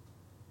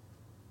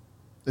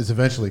 It's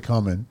eventually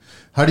coming.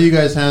 How do you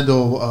guys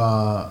handle,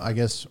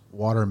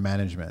 water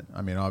management?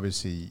 I mean,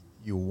 obviously,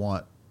 you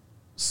want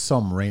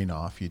some rain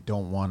off. You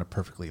don't want a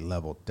perfectly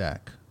level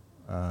deck,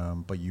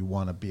 but you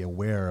want to be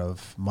aware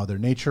of Mother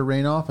Nature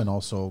rain off and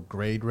also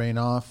grade rain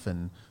off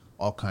and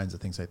all kinds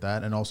of things like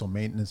that. And also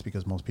maintenance,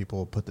 because most people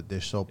will put the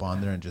dish soap on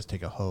there and just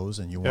take a hose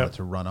and you want it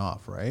to run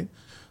off, right?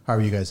 How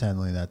are you guys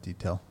handling that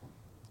detail?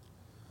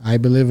 I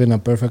believe in a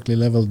perfectly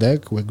level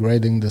deck. We're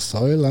grading the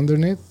soil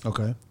underneath,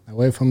 Okay.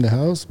 away from the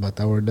house, but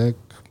our deck,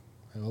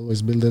 I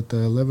always build it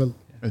level.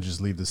 And just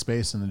leave the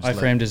space and then I just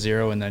frame to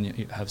 0 and then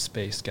you have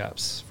space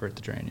gaps for it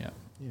to drain. Yeah.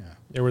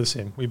 Yeah, we're the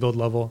same. We build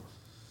level.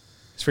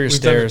 It's for your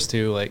We've done stairs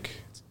too. Like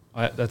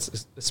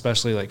that's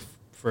especially like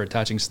for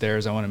attaching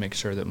stairs. I want to make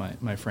sure that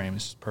my frame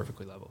is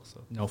perfectly level, so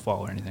no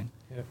fall or anything.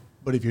 Yeah.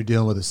 But if you're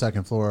dealing with a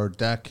second floor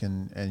deck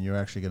and you're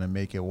actually going to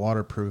make it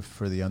waterproof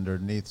for the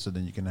underneath, so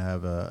then you can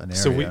have an area.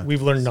 So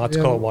we've learned not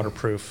to call it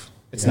waterproof.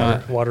 It's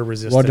not water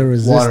resistant. Water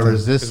resistant. Water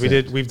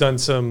resistant. We've done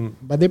some.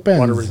 But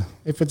depends.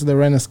 If it's the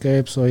rain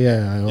escape, so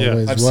I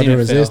always I've seen water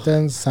it fail.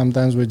 resistance.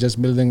 Sometimes we're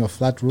just building a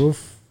flat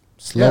roof,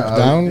 slope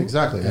down,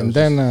 exactly. and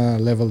then a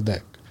level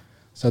deck.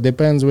 So it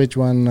depends which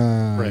one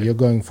Right. you're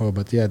going for.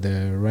 But yeah,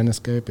 the rain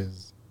escape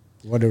is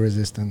water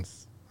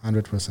resistance,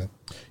 100%.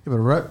 Yeah,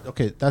 but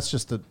okay, that's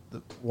just the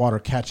water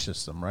catch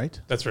system, right?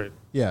 That's right.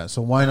 Yeah,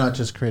 so why not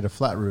just create a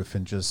flat roof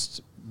and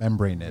just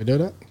membrane You it? do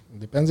that.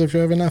 Depends if you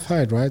have enough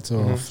height, right? So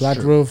Mhm. flat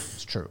True. roof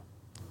It's true.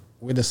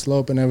 with the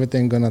slope and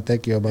everything gonna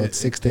take you about It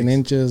 16 takes-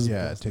 inches.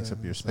 Yeah, it takes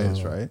up your space,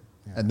 So, right?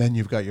 yeah. And then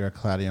you've got your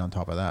cladding on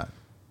top of that.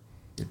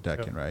 Your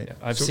decking, right? Yeah,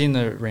 I've So- seen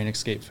the rain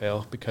escape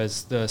fail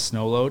because the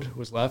snow load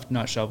was left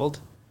not shoveled,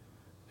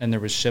 and there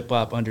was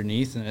shiplap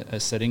underneath and a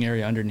sitting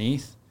area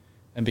underneath,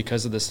 and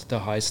because of the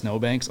high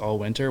snowbanks all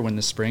winter, when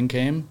the spring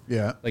came,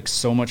 Yeah. like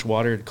so much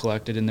water had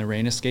collected in the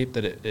rain escape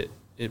that it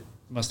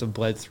must have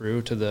bled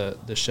through to the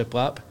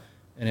shiplap,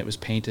 and it was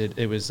painted.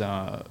 It was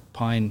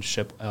pine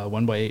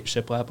 1x8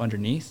 shiplap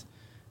underneath,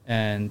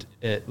 and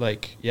it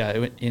it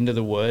went into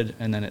the wood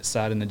and then it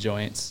sat in the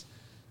joints,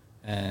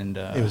 and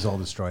It was all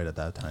destroyed at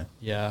that time.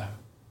 yeah.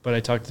 But I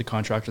talked to the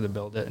contractor that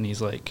built it, and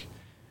he's like,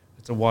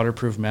 it's a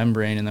waterproof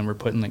membrane, and then we're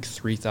putting like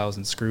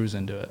 3,000 screws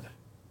into it,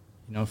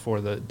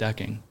 for the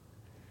decking.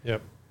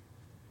 Yep.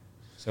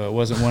 So it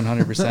wasn't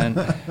 100%.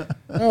 No,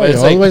 But you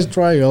it's like- always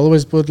try. You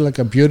always put like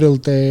a butyl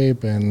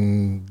tape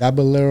and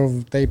double layer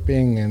of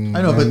taping. And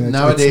I know, but and it's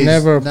nowadays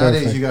never nowadays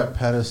perfect. you got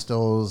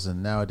pedestals,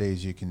 and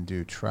nowadays you can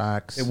do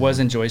tracks. It and-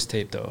 wasn't joist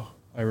tape, though.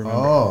 I remember.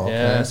 Oh,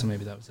 Yeah, okay. so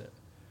maybe that was it.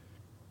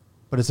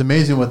 But it's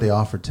amazing what they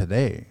offer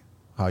today.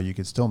 How you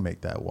could still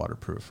make that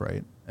waterproof,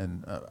 right?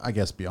 And I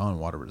guess beyond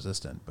water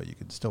resistant, but you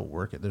could still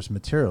work it. There's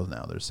materials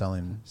now. They're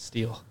selling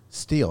Steel.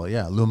 steel,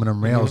 yeah,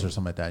 aluminum rails Mhm. or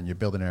something like that, and you're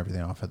building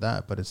everything off of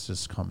that. But it's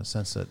just common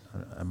sense that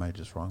am I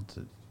just wrong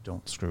to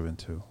don't screw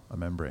into a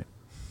membrane?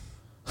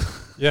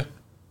 Yeah.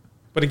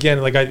 But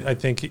again, like I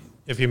think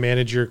if you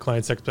manage your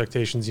client's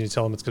expectations and you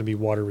tell them it's going to be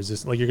water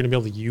resistant, like you're going to be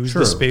able to use True.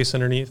 the space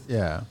underneath.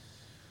 Yeah,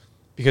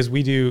 Because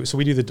we do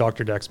the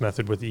Dr. Dex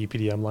method with the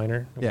EPDM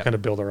liner. And Yeah. We kind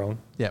of build our own.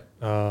 yeah.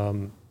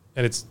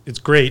 And it's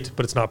great,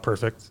 but it's not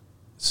perfect.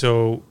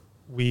 So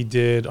we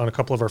did on a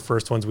couple of our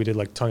first ones, we did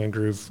like tongue and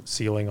groove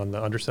sealing on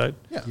the underside.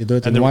 You do it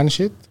And in there- one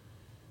sheet?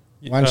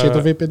 One sheet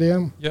of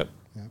EPDM? Yep.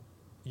 Yeah.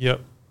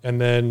 Yep. And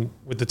then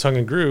with the tongue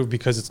and groove,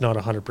 because it's not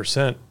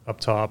 100% up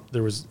top,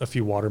 there was a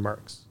few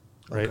watermarks,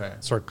 right? Okay.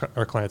 So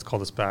our clients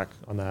called us back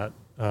on that.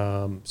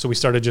 So we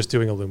started just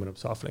doing aluminum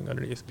softening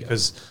underneath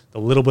because the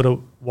little bit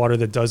of water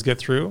that does get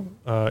through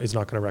is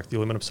not going to wreck the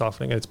aluminum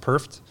softening, and it's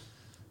perfed.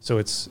 So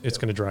it's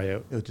going to dry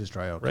out. It'll just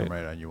dry out, Right. come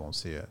right on. You won't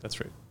see it. That's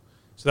right.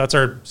 So that's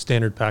our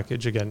standard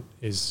package. Again,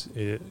 is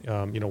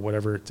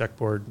whatever deck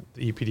board,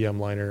 the EPDM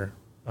liner,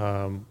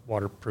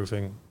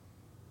 waterproofing,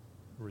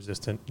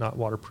 resistant, not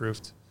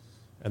waterproofed,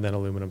 and then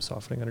aluminum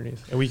softening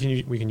underneath. And we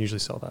can usually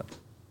sell that.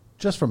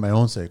 Just for my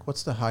own sake,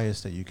 what's the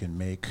highest that you can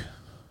make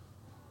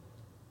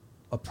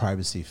a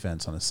privacy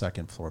fence on a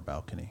second floor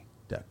balcony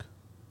deck?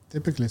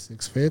 Typically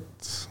 6 feet.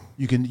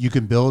 You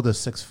can build a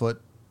 6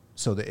 foot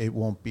so that it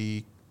won't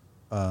be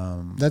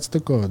That's the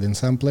code. In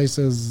some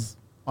places...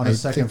 on I a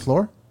second think-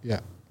 floor. Yeah.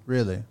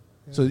 Really?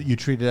 So you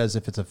treat it as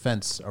if it's a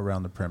fence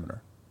around the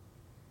perimeter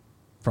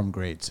from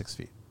grade 6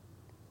 feet.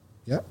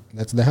 Yeah,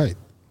 that's the height.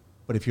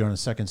 But if you're on a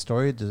second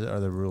story, are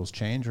the rules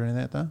change or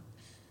anything like that?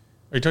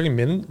 Are you talking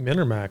min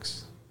or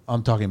max?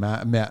 I'm talking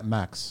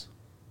max.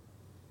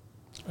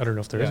 I don't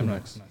know if there is Yeah, a I'm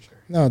max. not sure.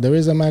 No, there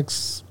is a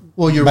max.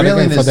 Well, your But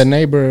railing again, for is the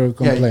neighbor yeah,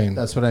 complaint.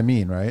 that's what I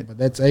mean, right? But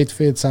that's 8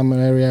 feet. Some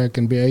area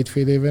can be 8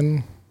 feet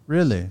even.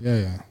 Really? Yeah,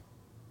 yeah.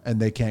 And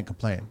they can't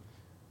complain.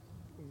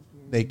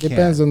 They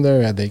Depends can't. on the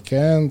area. They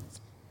can't.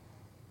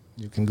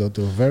 You can go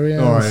to a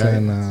variance. All right,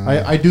 and,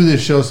 I do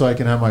this show so I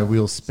can have my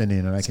wheels spinning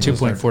and I It's can just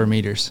start- 2.4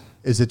 meters.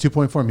 Is it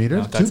 2.4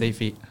 meters? No, that's Two- 8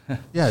 feet.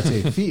 Yeah, it's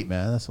 8 feet,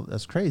 man.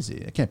 That's crazy.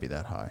 It can't be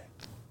that high.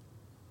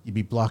 You'd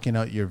be blocking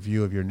out your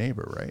view of your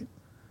neighbor, right?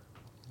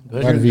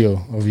 what view?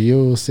 Of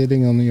you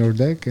sitting on your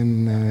deck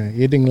and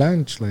eating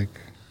lunch? Like,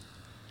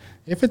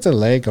 if it's a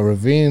lake, a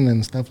ravine,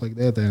 and stuff like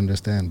that, I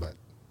understand. But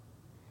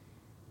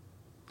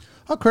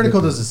How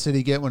critical does the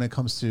city get when it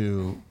comes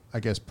to, I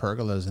guess,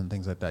 pergolas and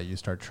things like that? You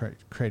start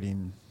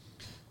creating,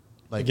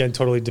 like Again,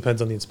 totally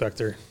depends on the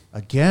inspector.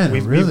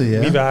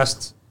 We've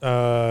asked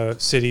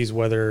cities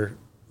whether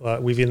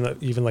we've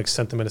even like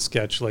sent them in a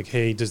sketch like,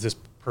 hey, does this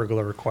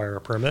pergola require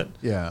a permit?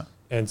 Yeah.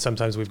 And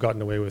sometimes we've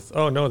gotten away with,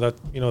 oh no,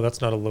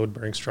 that's not a load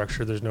bearing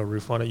structure. There's no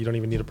roof on it. You don't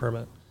even need a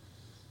permit.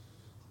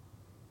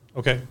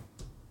 Okay.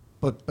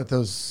 But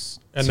those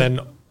And then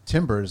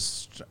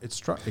timbers,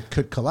 it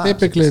could collapse.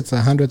 typically, it's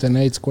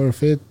 108 square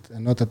feet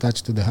and not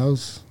attached to the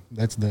house.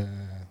 That's the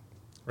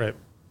right.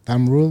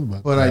 thumb rule.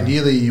 But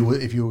ideally,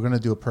 if you were going to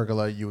do a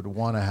pergola, you would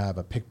want to have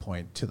a pick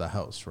point to the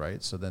house,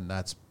 right? So then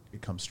that's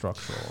becomes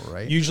structural,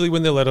 right? Usually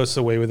when they let us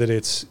away with it,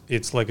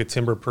 it's like a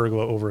timber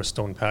pergola over a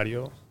stone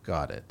patio.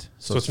 Got it.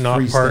 So it's not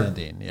part.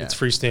 freestanding, yeah. It's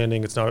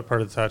freestanding. It's not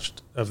part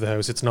attached of the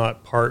house. It's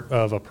not part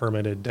of a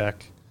permitted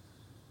deck.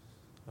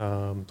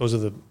 Those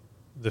are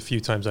the few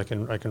times I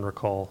can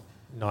recall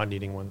not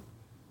needing one.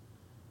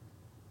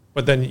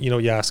 But then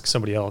you ask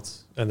somebody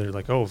else, and they're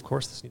like, "Oh, of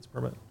course this needs a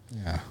permit."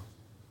 yeah.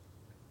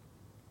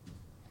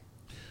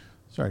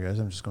 Sorry, guys.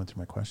 I'm just going through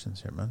my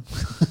questions here, man.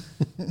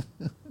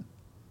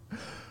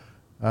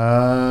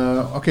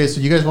 Okay, so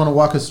you guys want to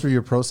walk us through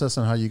your process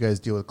on how you guys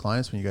deal with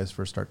clients when you guys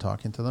first start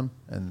talking to them,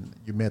 and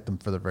you met them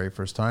for the very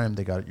first time.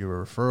 They got you a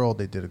referral.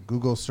 They did a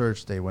Google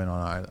search. They went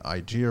on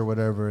IG or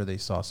whatever. They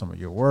saw some of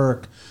your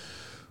work.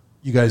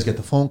 You guys get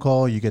the phone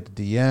call. You get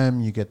the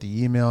DM. You get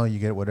the email. You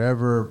get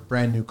whatever.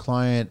 Brand new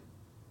client.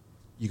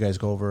 You guys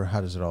go over.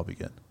 How does it all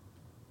begin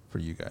for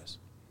you guys?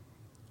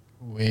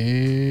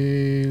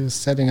 We're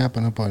setting up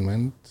an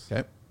appointment.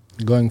 Okay.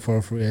 Going for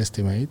a free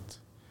estimate.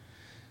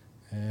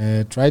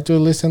 Try to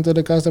listen to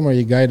the customer.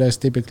 He guide us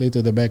typically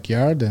to the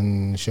backyard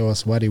and show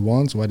us what he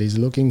wants, what he's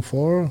looking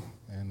for,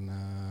 and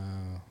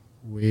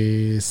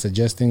we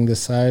suggesting the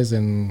size,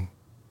 and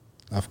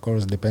of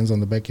course depends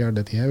on the backyard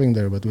that you're having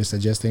there, but we're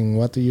suggesting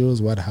what to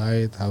use, what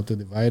height, how to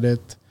divide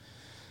it.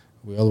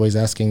 We're always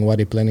asking what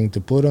he planning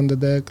to put on the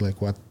deck, like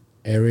what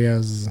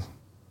areas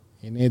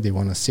he need. He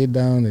want to sit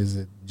down? Is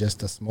it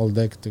just a small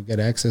deck to get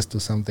access to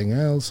something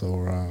else,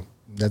 or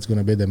that's going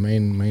to be the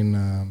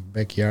main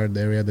backyard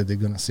area that they're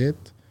going to sit.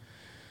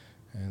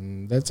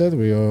 And that's it.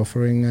 We're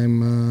offering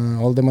him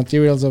all the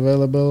materials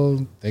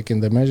available, taking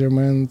the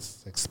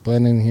measurements,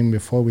 explaining him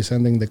before we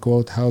sending the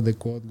quote how the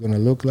quote going to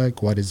look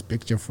like, what is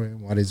picture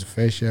frame, what is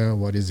fascia,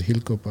 what is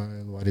heel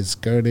compile, what is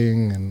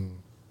skirting, and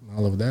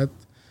all of that.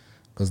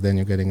 Because then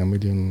you're getting a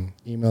million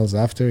emails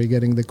after you're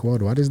getting the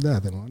quote. What is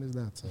that and what is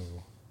that? So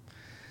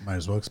might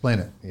as well explain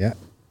it. Yeah.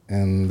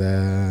 And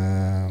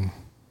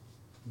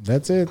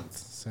that's it.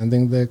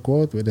 Sending the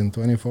quote within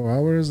 24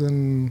 hours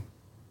and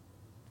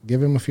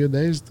give him a few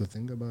days to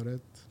think about it.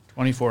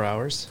 24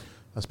 hours?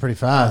 That's pretty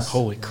fast.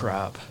 Holy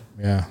crap.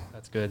 Yeah.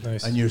 That's good.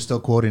 Nice. And you're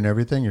still quoting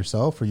everything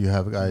yourself, or you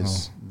have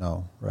guys?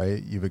 No,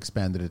 right? You've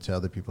expanded it to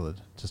other people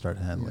to start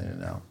handling it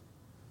now.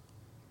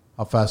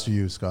 How fast are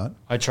you, Scott?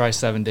 I try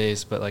 7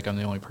 days, but like I'm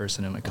the only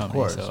person in my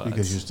company. Of course, so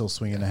because you're still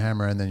swinging the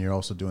hammer, and then you're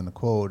also doing the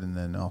quote, and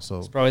then also...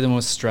 It's probably the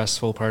most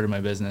stressful part of my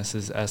business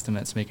is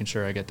estimates, making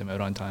sure I get them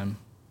out on time.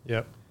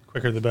 Yep.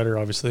 Quicker the better,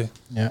 obviously.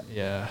 Yeah.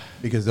 Yeah.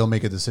 Because they'll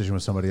make a decision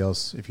with somebody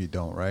else if you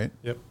don't, right?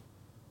 Yep.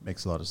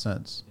 Makes a lot of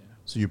sense. Yeah.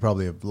 So you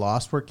probably have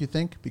lost work, you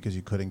think, because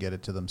you couldn't get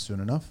it to them soon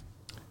enough?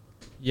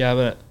 Yeah,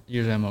 but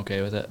usually I'm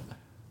okay with it.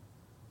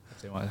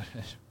 If they want,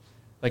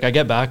 like I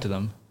get back to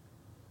them.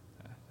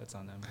 That's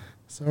on them.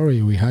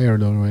 Sorry, we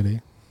hired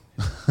already.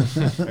 All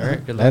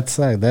right, good luck.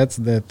 That's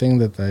the thing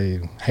that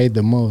I hate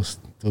the most.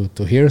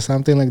 To hear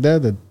something like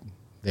that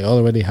they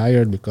already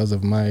hired because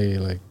of my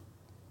like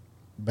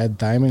bad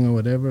timing or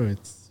whatever.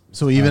 It's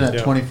so even at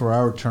Yeah.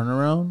 24-hour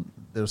turnaround,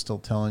 they're still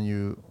telling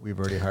you we've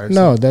already hired.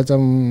 no, that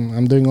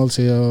I'm doing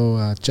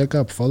also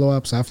checkup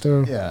follow-ups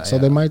after. Yeah, So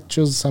yeah. they might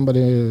choose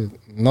somebody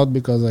not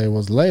because I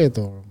was late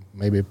or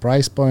maybe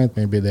price point.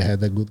 Maybe they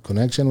had a good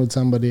connection with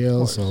somebody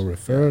else or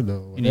referred or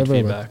whatever. You need but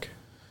feedback.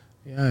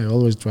 yeah, I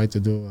always try to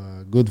do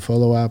a good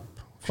follow-up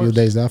a few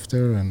days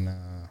after, and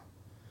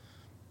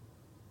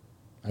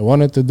I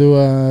wanted to do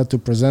to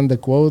present the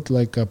quote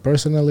like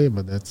personally,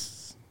 but that's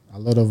a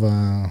lot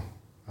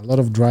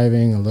of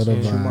driving, a lot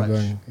of Too much.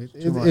 going.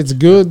 Too much. It's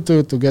good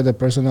to get a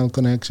personal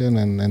connection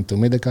and to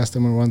meet the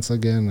customer once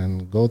again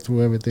and go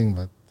through everything,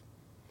 but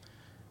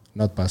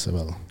not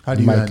possible. How do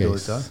in you my handle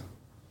case. it,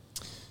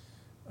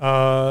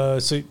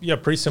 Doug? So yeah,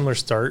 pretty similar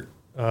start.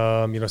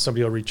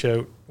 Somebody will reach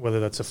out, whether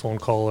that's a phone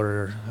call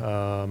or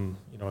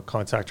a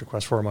contact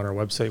request form on our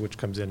website, which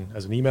comes in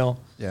as an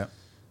email. Yeah.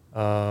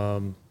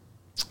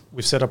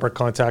 We've set up our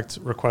contact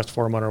request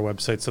form on our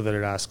website so that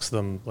it asks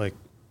them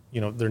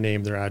their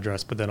name, their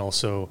address, but then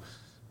also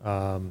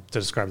to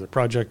describe their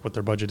project, what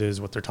their budget is,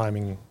 what their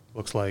timing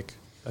looks like,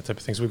 that type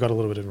of thing. So we've got a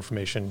little bit of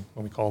information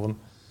when we call them.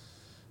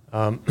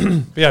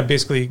 But yeah,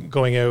 basically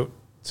going out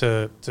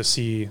to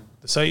see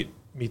the site,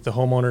 meet the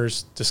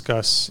homeowners,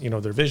 discuss,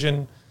 their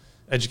vision,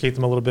 educate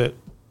them a little bit,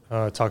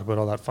 talk about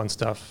all that fun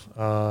stuff.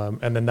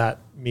 And then that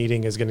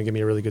meeting is going to give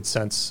me a really good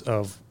sense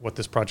of what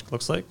this project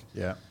looks like.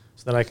 Yeah.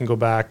 So then I can go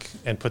back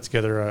and put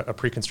together a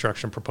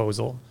pre-construction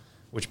proposal,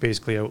 which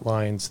basically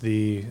outlines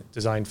the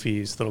design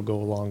fees that'll go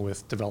along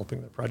with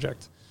developing the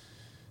project.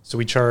 So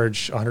we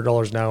charge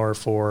 $100 an hour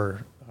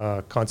for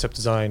concept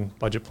design,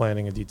 budget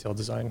planning, and detailed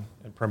design,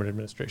 and permit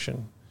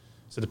administration.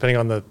 So depending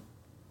on the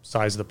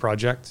size of the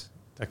project,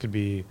 that could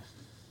be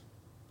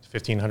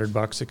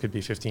 $1,500. It could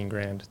be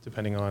 $15,000,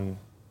 depending on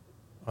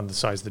the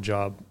size of the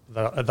job.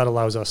 That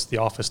allows us the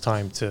office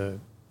time to,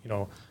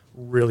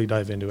 really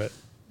dive into it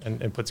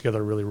and put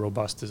together a really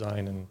robust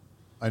design. And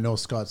I know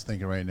Scott's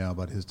thinking right now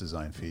about his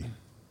design fee.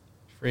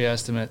 Free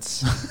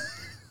estimates.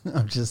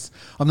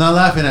 I'm not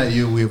laughing at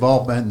you. We've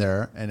all been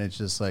there, and it's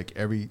just like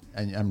and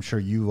I'm sure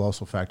you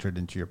also factored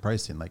into your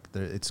pricing. Like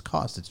it's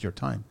cost, it's your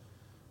time.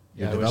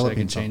 Yeah, I wish I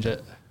could change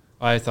it.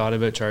 I thought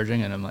about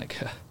charging, and I'm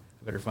like, I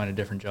better find a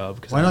different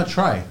job. Why not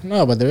try?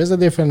 No, but there is a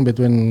difference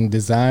between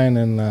design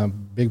and a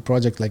big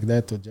project like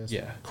that to just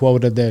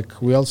quote a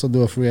deck. We also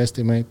do a free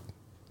estimate.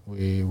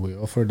 We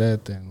offer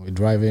that, and we're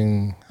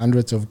driving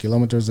hundreds of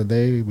kilometers a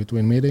day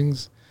between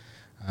meetings.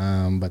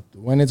 But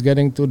when it's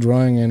getting to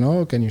drawing,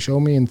 can you show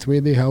me in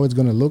 3D how it's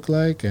going to look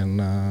like?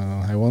 And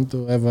I want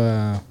to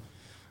have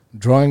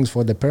drawings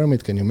for the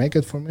permit. Can you make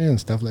it for me and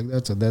stuff like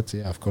that? So that's,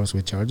 of course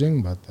we're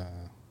charging, but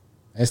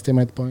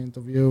estimate point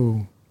of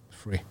view,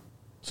 free.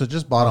 So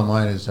just bottom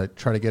line is I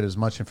try to get as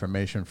much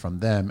information from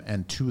them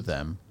and to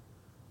them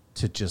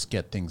to just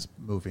get things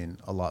moving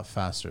a lot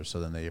faster, so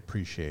then they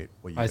appreciate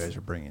what you guys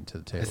are bringing to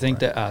the table. I think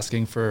that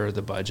asking for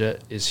the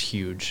budget is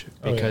huge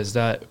because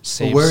that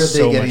saves where are they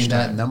so getting much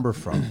that time. number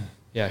from?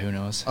 Yeah, who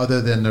knows?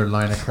 Other than their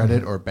line of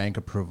credit or bank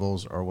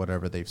approvals or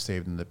whatever they've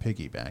saved in the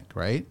piggy bank,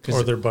 right?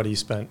 Or their buddy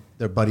spent.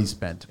 Their buddy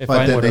spent. If But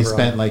I- then they whatever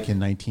spent on- like in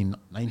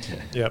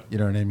 1919. Yep. You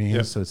know what I mean?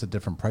 Yep. So it's a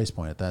different price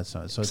point at that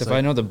time. So it's If like,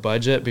 I know the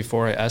budget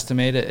before I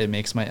estimate it, it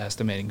makes my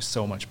estimating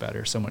so much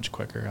better, so much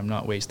quicker. I'm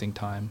not wasting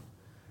time.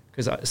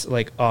 Because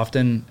like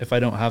often, if I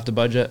don't have the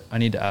budget, I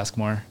need to ask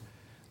more.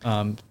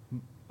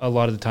 A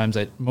lot of the times,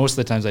 most of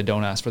the times I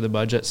don't ask for the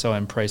budget, so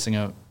I'm pricing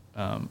out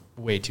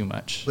way too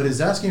much. But is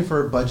asking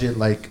for a budget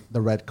like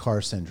the red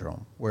car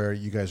syndrome, where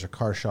you guys are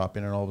car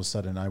shopping and all of a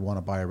sudden I want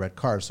to buy a red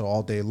car. So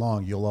all day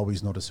long, you'll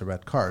always notice a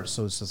red car.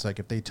 So it's just like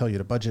if they tell you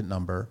the budget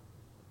number,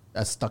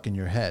 that's stuck in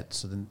your head.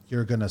 So then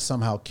you're going to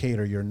somehow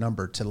cater your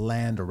number to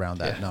land around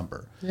that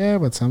number. Yeah,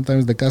 but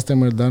sometimes the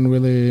customer don't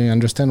really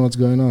understand what's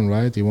going on,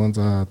 right? He wants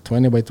a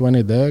 20 by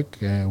 20 deck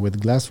with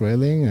glass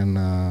railing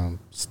and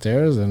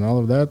stairs and all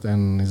of that,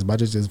 and his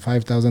budget is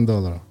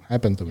 $5,000.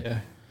 Happened to me. Yeah.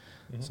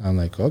 So I'm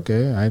like,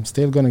 okay, I'm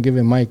still going to give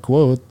him my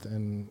quote,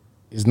 and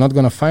he's not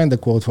going to find the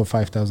quote for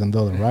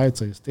 $5,000, right?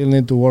 So you still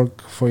need to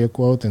work for your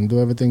quote and do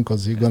everything,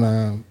 because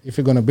if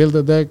you're going to build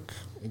a deck,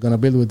 you're going to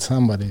build with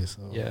somebody.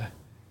 So Yeah.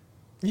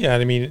 Yeah,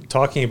 and I mean,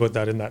 talking about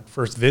that in that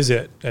first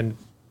visit and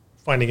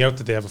finding out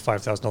that they have a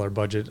 $5,000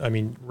 budget. I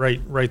mean,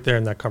 right there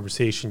in that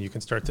conversation, you can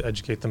start to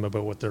educate them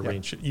about what their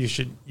range. You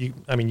should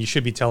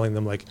be telling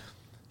them like,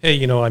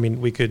 hey, I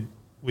mean, we could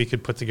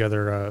put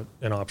together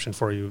an option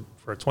for you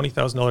for a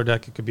 $20,000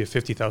 deck. It could be a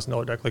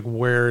 $50,000 deck. Like,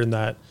 where in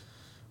that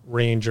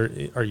range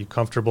are you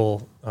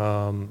comfortable?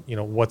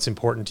 What's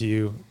important to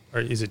you? Or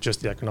is it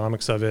just the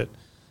economics of it?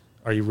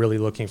 Are you really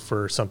looking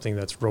for something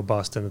that's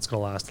robust and that's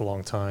going to last a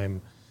long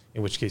time?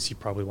 In which case, you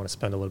probably want to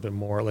spend a little bit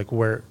more. Like,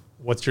 what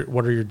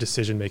are your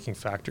decision-making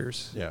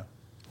factors? Yeah,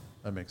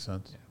 that makes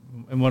sense.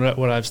 And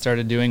what I've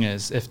started doing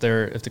is if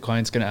the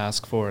client's going to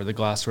ask for the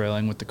glass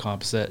railing with the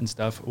composite and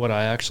stuff, what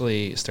I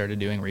actually started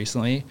doing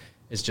recently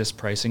is just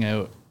pricing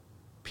out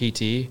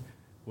PT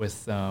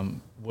with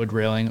wood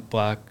railing,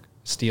 black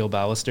steel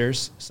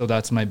balusters. So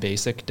that's my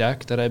basic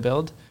deck that I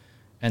build.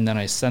 And then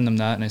I send them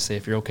that and I say,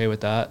 if you're okay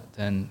with that,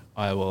 then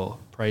I will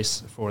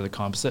price for the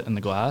composite and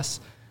the glass.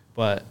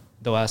 But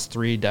the last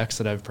 3 decks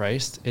that I've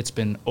priced, it's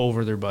been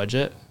over their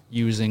budget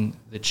using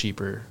the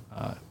cheaper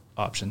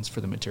options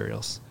for the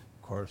materials.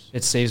 Of course.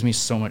 It saves me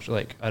so much.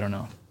 Like, I don't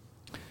know.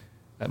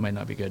 That might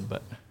not be good,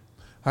 but.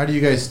 How do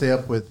you guys stay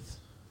up with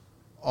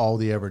all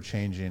the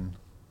ever-changing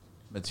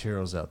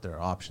materials out there,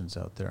 options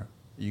out there?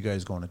 Are you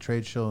guys going to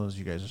trade shows?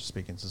 You guys are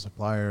speaking to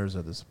suppliers?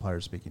 Are the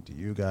suppliers speaking to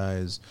you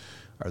guys?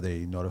 Are they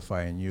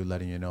notifying you,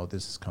 letting you know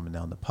this is coming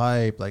down the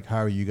pipe? Like, how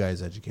are you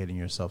guys educating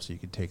yourself so you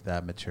can take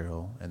that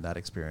material and that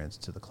experience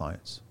to the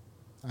clients?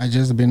 I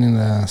just been in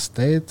the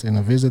States in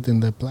a visit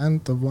in the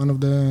plant of one of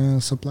the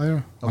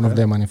supplier, one of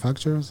the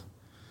manufacturers.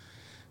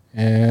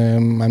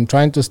 I'm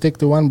trying to stick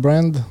to one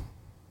brand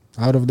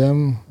out of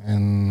them,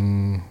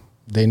 and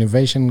the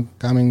innovation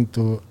coming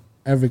to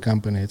every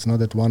company. It's not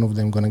that one of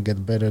them gonna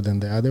get better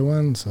than the other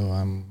one. So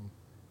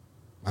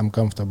I'm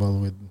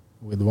comfortable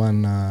with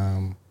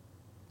one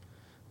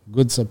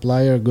good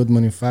supplier, good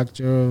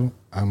manufacturer.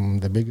 I'm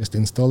the biggest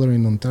installer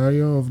in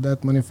Ontario of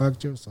that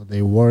manufacturer, so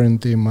they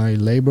warranty my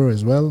labor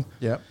as well.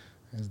 Yep.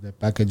 As the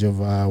package of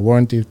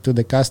warranty to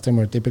the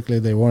customer, typically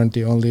they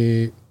warranty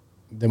only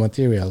the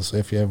material. So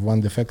if you have one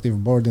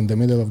defective board in the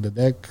middle of the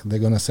deck, they're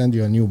going to send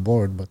you a new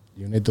board, but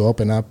you need to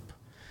open up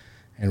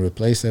and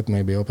replace it,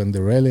 maybe open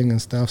the railing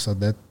and stuff, so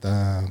that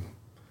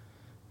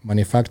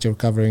manufacturer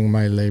covering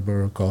my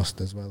labor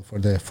cost as well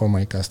for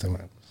my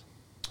customer.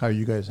 How are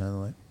you guys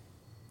handling it?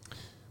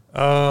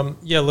 A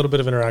little bit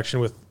of interaction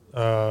with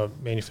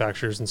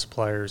manufacturers and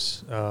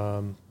suppliers.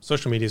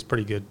 Social media is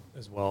pretty good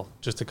as well,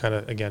 just to kind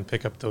of, again,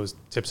 pick up those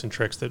tips and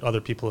tricks that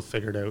other people have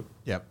figured out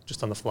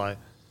just on the fly.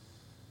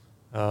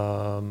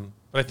 But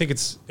I think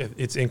it's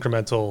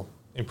incremental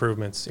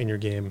improvements in your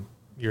game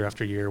year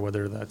after year,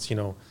 whether that's,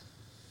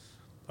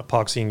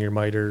 epoxying your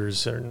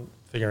miters or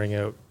figuring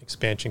out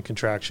expansion,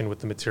 contraction with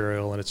the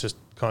material, and it's just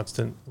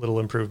constant little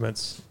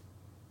improvements.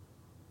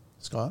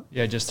 Scott?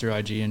 Yeah, just through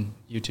IG and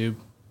YouTube.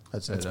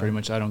 That's pretty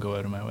much, I don't go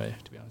out of my way,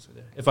 to be honest with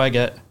you. If I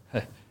get,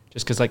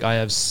 just because like I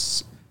have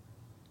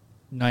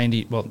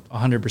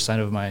 100%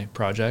 of my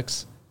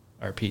projects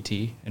are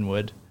PT and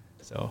wood.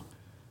 So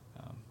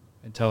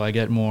until I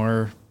get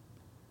more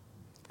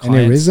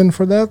Any reason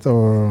for that,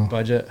 or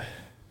budget?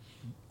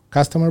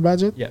 Customer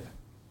budget? Yeah.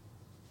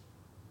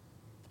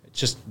 It's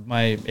just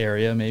my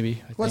area,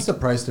 maybe. What's the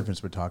price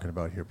difference we're talking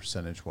about here,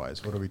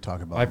 percentage-wise? What are we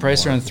talking about? I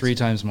price around 3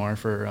 times more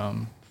for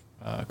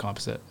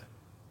composite.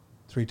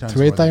 3 times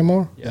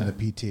more? than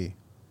the PT.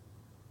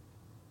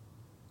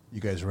 You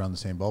guys around the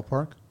same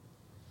ballpark?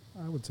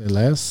 I would say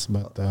less,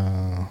 but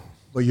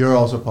But you're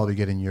also probably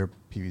getting your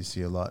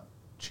PVC a lot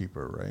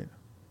cheaper, right?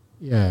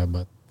 Yeah,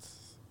 but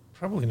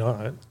Probably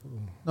not.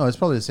 No, it's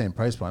probably the same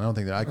price point. I don't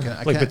think that I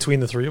Like can't.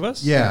 between the three of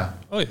us? Yeah,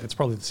 Oh, yeah, it's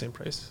probably the same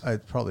price.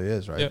 it probably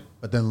is, right? Yeah.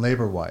 But then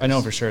labor-wise, I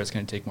know for sure it's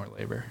going to take more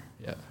labor.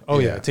 Yeah. Oh,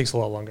 yeah. Yeah. It takes a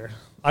lot longer.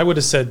 I would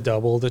have said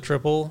double the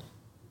triple,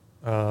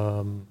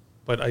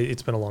 but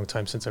it's been a long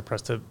time since I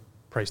priced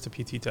a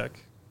PT Tech.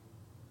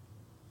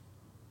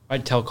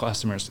 I'd tell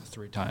customers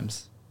 3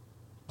 times.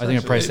 I It's think I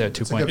actually- priced it at it's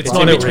a 2. good It's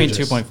price. in It's not between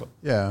outrageous. 2.5.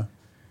 Yeah.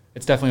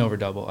 It's definitely over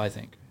double, I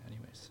think.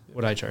 Anyways,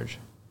 what I charge.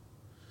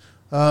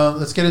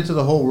 Let's get into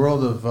the whole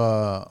world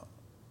of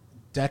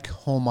deck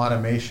home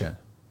automation.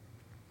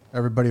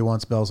 Everybody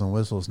wants bells and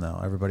whistles now.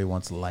 Everybody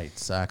wants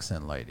lights,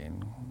 accent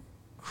lighting,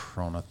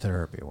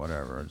 chronotherapy,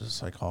 whatever.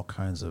 Just like all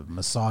kinds of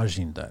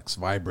massaging decks,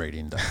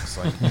 vibrating decks.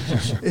 Like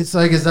it's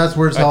like that's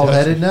where it's all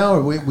headed now.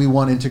 Or we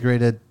want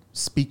integrated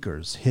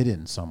speakers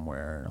hidden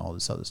somewhere and all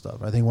this other stuff.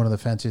 I think one of the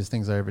fanciest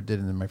things I ever did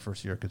in my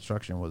first year of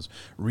construction was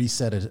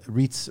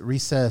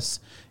recess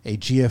a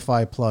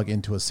GFI plug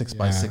into a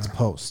 6x6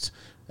 post.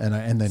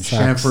 And then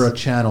chamfer a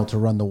channel to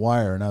run the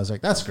wire. And I was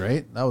like, that's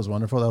great. That was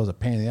wonderful. That was a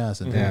pain in the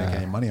ass. I didn't make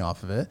any money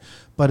off of it.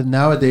 But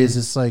nowadays,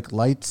 it's like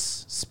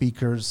lights,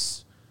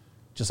 speakers,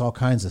 just all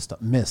kinds of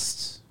stuff.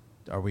 Mist.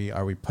 Are we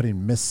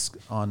putting mist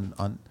on?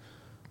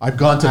 I've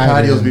gone to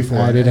patios before.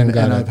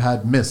 And I've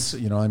had mist.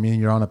 You know, I mean,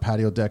 you're on a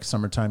patio deck,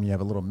 summertime, you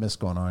have a little mist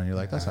going on. And you're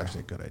like, that's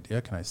actually a good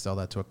idea. Can I sell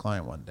that to a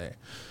client one day?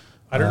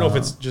 I don't know if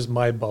it's just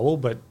my bubble,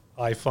 but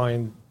I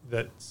find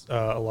that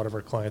a lot of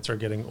our clients are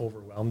getting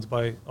overwhelmed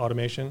by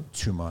automation.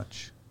 Too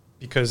much.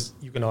 Because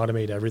you can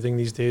automate everything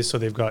these days. So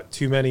they've got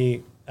too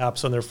many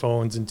apps on their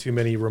phones and too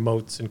many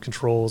remotes and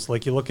controls.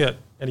 Like you look at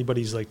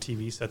anybody's like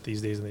TV set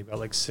these days and they've got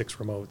like 6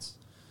 remotes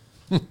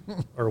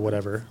or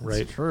whatever, right?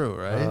 That's true,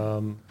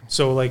 right?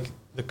 So like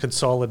the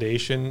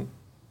consolidation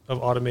of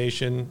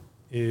automation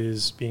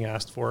is being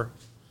asked for.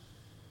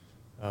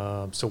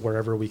 So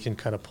wherever we can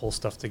kind of pull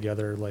stuff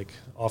together, like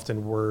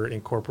often we're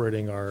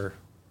incorporating our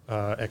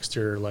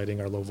exterior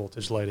lighting, our low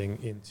voltage lighting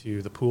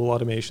into the pool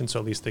automation. So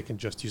at least they can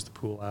just use the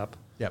pool app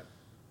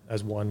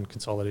as one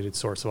consolidated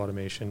source of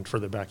automation for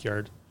their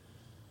backyard.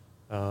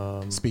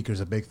 Speakers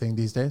a big thing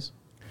these days?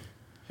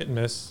 Hit and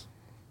miss.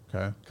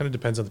 Okay. Kind of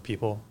depends on the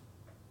people,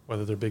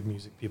 whether they're big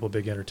music people,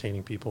 big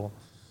entertaining people.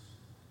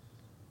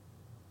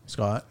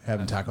 Scott,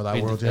 haven't tackled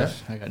that world yet?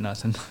 I got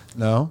nothing.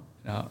 No?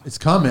 No. It's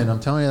coming. I'm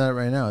telling you that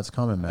right now. It's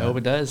coming, man. I hope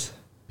it does.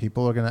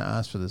 People are going to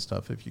ask for this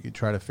stuff. If you could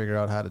try to figure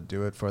out how to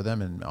do it for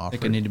them and I offer.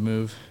 think I need to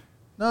move.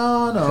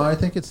 No, I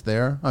think it's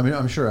there. I mean,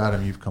 I'm sure,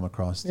 Adam, you've come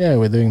across. yeah,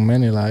 we're doing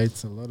many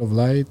lights, a lot of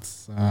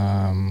lights,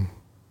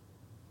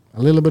 a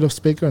little bit of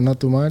speaker,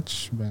 not too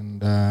much.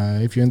 And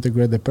if you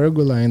integrate the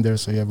pergola in there,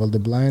 so you have all the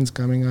blinds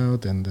coming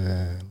out and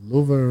the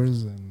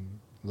louvers and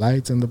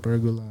lights in the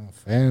pergola,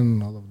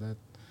 fan, all of that.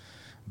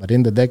 But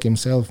in the deck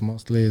himself,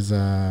 mostly is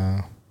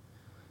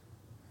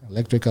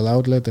electrical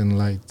outlet and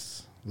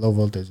lights, low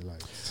voltage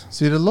lights.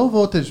 See, the low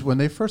voltage, when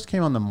they first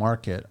came on the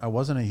market, I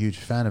wasn't a huge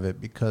fan of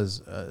it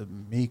because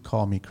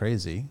call me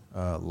crazy.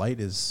 Light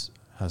has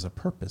a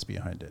purpose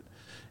behind it.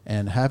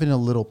 And having a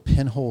little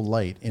pinhole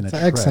light in It's a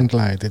an tread, accent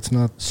light. It's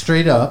not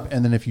straight up,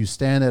 and then if you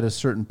stand at a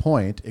certain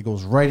point, it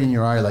goes right in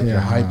your eye like your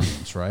high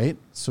beams, right?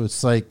 So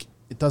it's like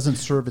it doesn't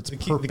serve its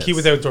purpose. The key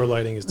with outdoor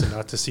lighting is to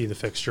not to see the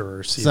fixture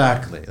or see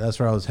exactly. That's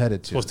where I was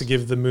headed to. supposed to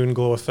give the moon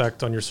glow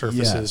effect on your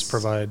surfaces, Yes.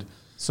 provide.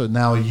 So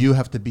now you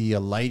have to be a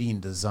lighting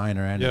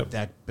designer and a Yep.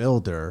 deck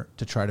builder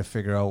to try to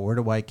figure out, where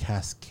do I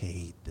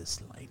cascade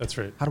this light? That's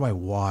right. How do I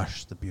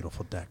wash the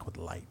beautiful deck with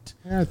light?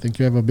 Yeah, I think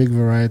you have a big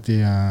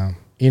variety.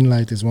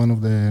 Inlight is one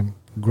of the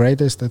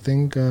greatest, I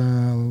think,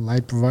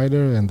 light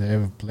provider, and they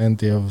have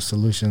plenty of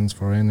solutions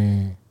for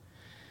any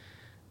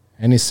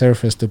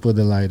surface to put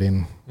the light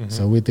in. Mm-hmm.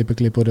 So we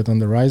typically put it on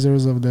the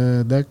risers of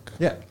the deck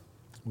Yeah.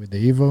 with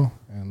the Evo,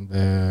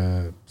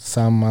 and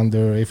some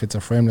under, if it's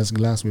a frameless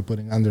glass, we're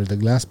putting under the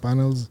glass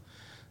panels,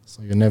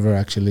 so you're never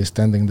actually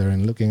standing there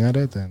and looking at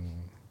it,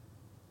 and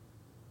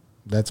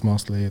that's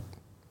mostly it.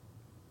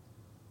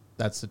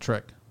 That's the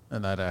trick.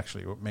 And that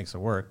actually makes it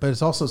work. But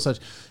it's also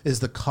is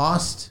the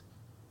cost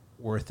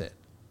worth it?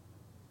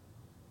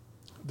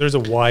 There's a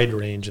wide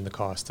range in the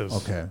cost of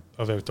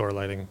outdoor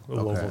lighting,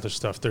 low Okay. voltage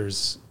stuff.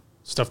 There's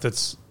stuff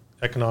that's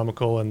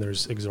economical and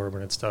there's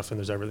exorbitant stuff and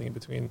there's everything in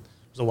between.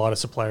 There's a lot of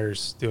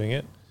suppliers doing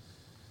it.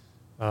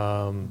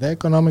 The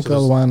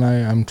economical one,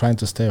 I'm trying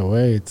to stay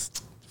away. It's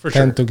For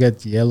tend sure. to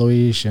get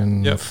yellowish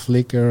and Yep.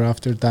 flicker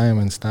after time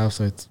and stuff,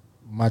 so it's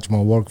much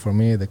more work for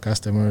me. The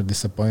customer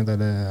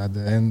disappointed at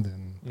the end.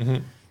 And Mm-hmm.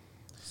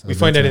 so We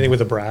find that's anything why-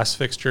 with a brass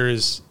fixture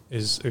is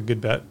a good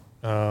bet.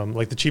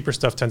 Like the cheaper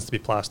stuff tends to be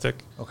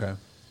plastic. Okay.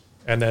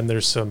 And then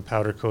there's some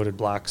powder coated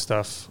black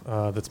stuff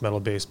that's metal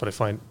based, but I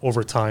find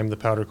over time the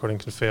powder coating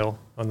can fail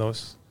on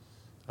those.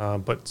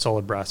 But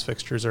solid brass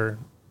fixtures are,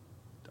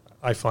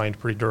 I find,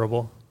 pretty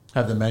durable.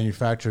 Have the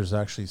manufacturers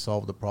actually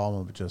solved the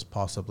problem of just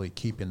possibly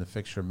keeping the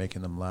fixture,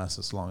 making them last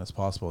as long as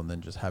possible, and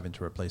then just having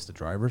to replace the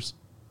drivers?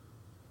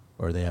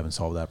 Or they haven't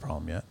solved that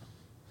problem yet?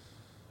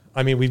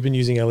 I mean, we've been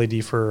using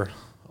LED for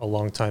a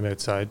long time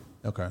outside.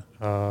 Okay.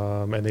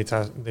 And they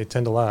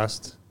tend to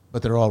last.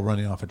 But they're all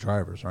running off of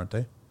drivers, aren't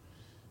they?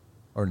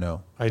 Or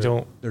no?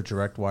 They're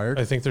direct wired?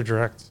 I think they're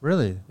direct.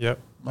 Really? Yep.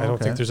 I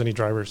don't think there's any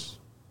drivers.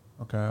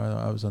 Okay,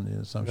 I was on the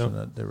assumption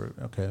that they were,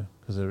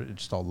 because they're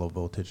just all low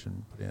voltage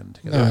and putting them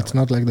together. No, it's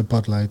not like the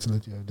pot lights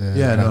that you have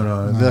there.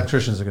 No. The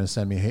electricians are going to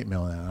send me hate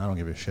mail now. I don't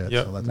give a shit.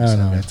 Yep. So let them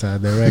send me. It's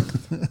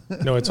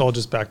direct. No, it's all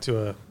just back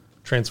to a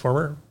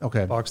transformer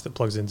Okay. box that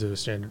plugs into a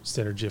standard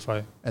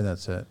GFI. And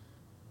that's it.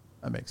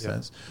 That makes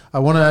sense. I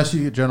want to ask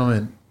you,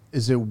 gentlemen,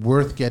 is it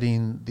worth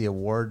getting the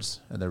awards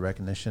and the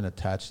recognition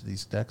attached to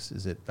these decks?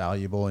 Is it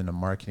valuable in the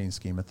marketing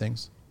scheme of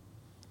things?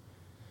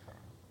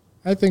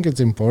 I think it's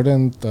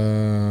important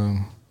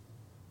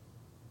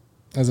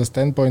as a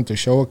standpoint to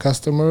show a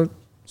customer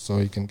so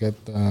he can get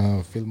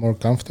feel more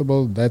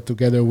comfortable. That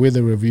together with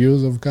the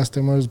reviews of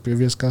customers,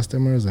 previous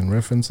customers, and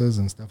references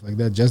and stuff like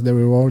that. Just the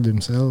reward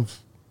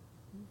himself,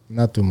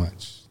 not too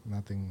much.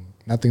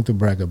 Nothing to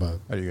brag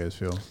about. How do you guys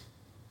feel?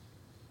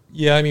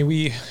 Yeah, I mean,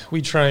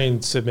 we try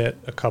and submit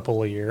a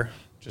couple a year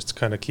just to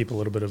kind of keep a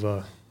little bit of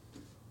a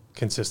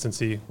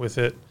consistency with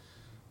it.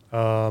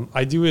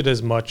 I do it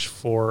as much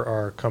for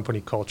our company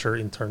culture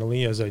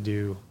internally as I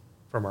do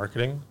for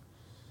marketing.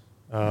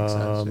 Makes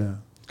sense, yeah.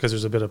 Because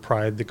there's a bit of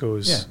pride that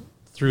goes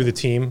through the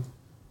team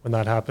when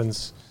that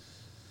happens.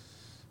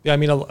 Yeah, I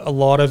mean, a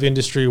lot of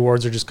industry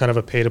awards are just kind of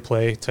a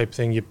pay-to-play type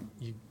thing.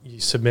 You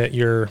submit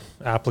your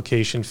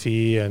application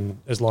fee, and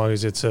as long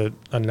as it's a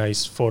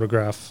nice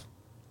photograph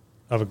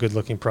of a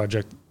good-looking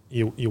project,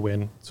 you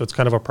win. So it's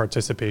kind of a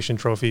participation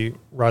trophy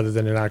rather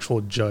than an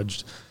actual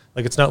judged.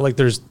 Like, it's not like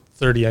there's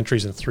 30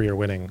 entries and 3 are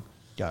winning.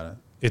 Got it.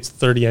 It's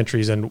 30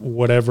 entries, and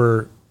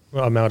whatever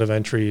amount of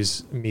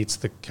entries meets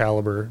the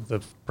caliber,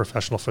 the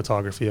professional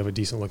photography of a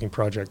decent-looking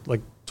project,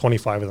 like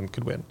 25 of them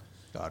could win.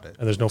 Got it.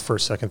 And there's no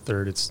first, second,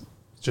 third. It's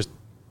just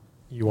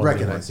you want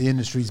recognized. The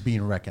industry's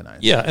being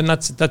recognized. Yeah, and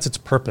that's its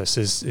purpose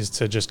is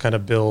to just kind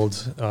of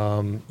build,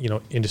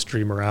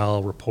 industry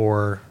morale,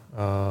 rapport.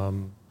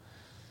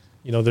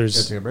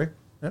 There's Take a break.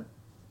 Yep.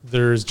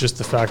 There's just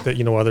the fact that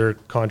other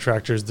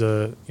contractors,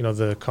 the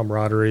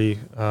camaraderie,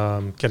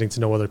 getting to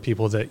know other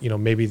people that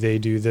maybe they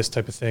do this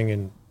type of thing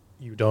and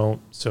you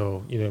don't.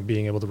 So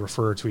being able to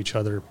refer to each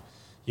other,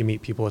 you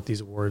meet people at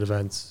these award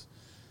events.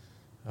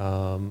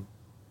 A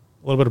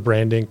little bit of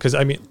branding, because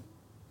I mean,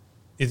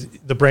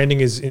 the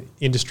branding is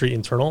industry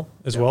internal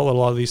as well. A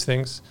lot of these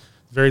things,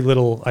 very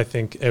little, I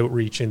think,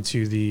 outreach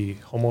into the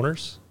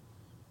homeowners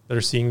that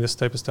are seeing this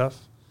type of stuff.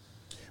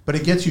 But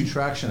it gets you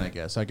traction, I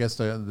guess. I guess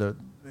the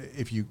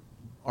if you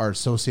are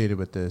associated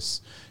with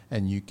this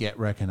and you get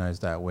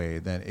recognized that way,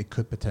 then it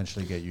could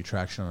potentially get you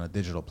traction on a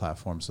digital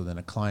platform. So then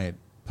a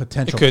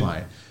potential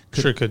client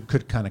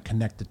could kind of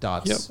connect the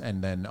dots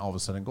and then all of a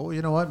sudden go,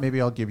 you know what,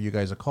 maybe I'll give you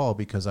guys a call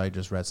because I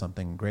just read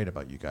something great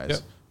about you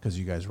guys because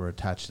you guys were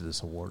attached to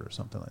this award or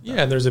something like that.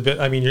 Yeah, and there's a bit,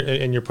 I mean,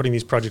 you're putting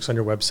these projects on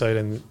your website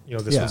and,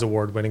 this one's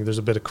award winning. There's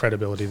a bit of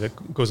credibility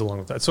that goes along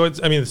with that. So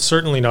it's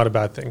certainly not a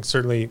bad thing.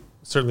 Certainly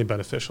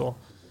beneficial.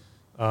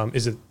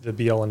 Is it the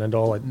be all and end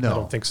all? I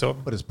don't think so.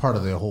 But it's part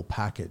of the whole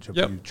package of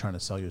you trying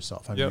to sell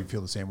yourself. I mean, you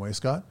feel the same way,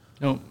 Scott?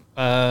 No,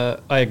 I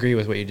agree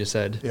with what you just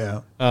said.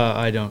 Yeah.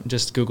 I don't.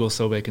 Just Google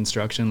Sobey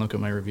Construction, look at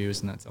my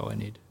reviews, and that's all I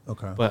need.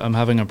 Okay. But I'm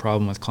having a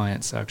problem with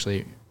clients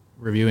actually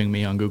reviewing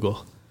me on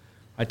Google.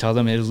 I tell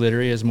them it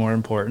literally is more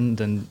important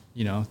than,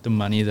 the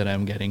money that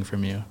I'm getting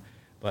from you.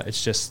 But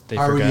it's just they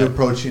forget. How are you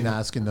approaching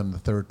asking them the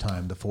third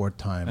time, the fourth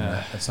time?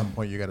 At some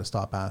point, you got to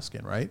stop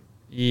asking, right?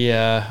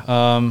 Yeah.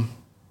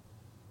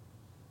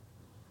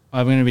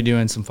 I'm going to be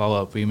doing some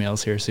follow-up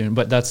emails here soon,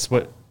 but that's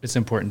what it's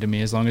important to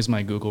me. As long as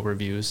my Google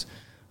reviews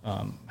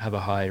have a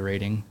high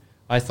rating,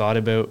 I thought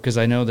about, because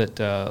I know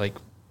that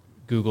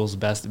Google's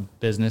best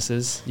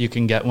businesses, you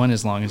can get one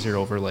as long as you're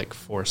over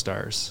 4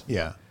 stars.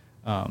 Yeah.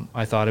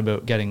 I thought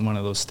about getting one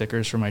of those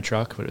stickers for my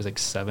truck, but it was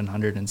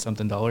 $700 and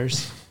something.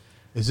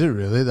 Is it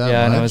really that much?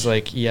 Yeah, and I was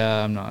like,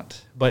 yeah, I'm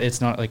not. But it's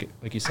not like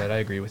you said. I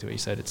agree with what you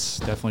said. It's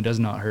definitely does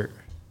not hurt,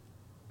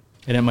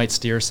 and it might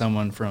steer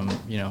someone from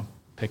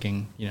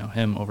picking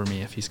him over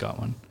me if he's got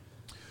one.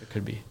 It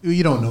could be.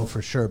 You don't know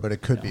for sure, but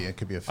it could be. It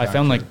could be a factor. I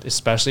found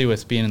especially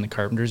with being in the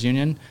Carpenters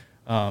Union,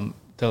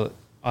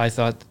 I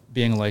thought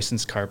being a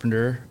licensed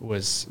carpenter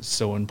was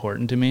so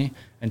important to me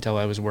until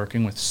I was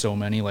working with so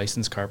many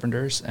licensed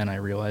carpenters, and I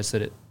realized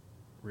that it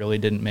really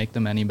didn't make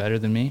them any better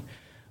than me.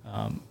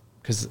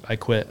 Because I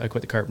quit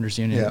the Carpenters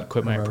Union,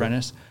 quit my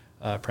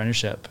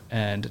apprenticeship,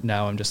 and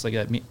now I'm just like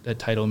that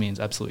title means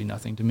absolutely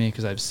nothing to me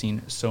because I've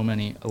seen so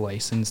many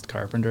licensed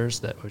carpenters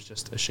that I was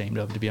just ashamed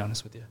of, to be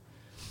honest with you.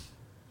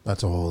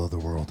 That's a whole other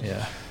world.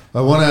 Yeah.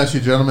 I want to ask you,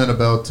 gentlemen,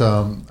 about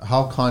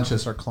how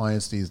conscious are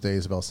clients these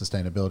days about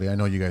sustainability? I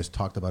know you guys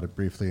talked about it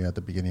briefly at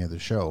the beginning of the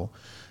show.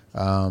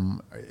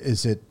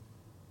 Is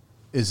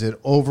it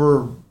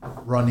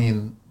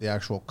overrunning the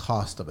actual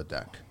cost of a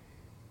deck,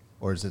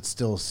 or is it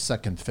still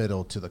second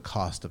fiddle to the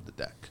cost of the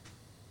deck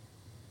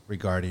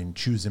regarding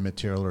choosing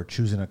material or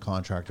choosing a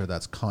contractor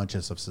that's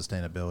conscious of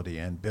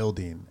sustainability and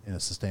building in a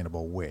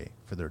sustainable way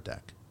for their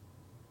deck?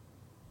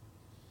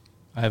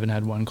 I haven't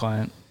had one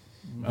client.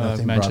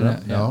 Nothing mention brought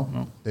up? it. No? Yeah,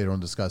 no. They don't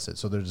discuss it.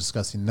 So they're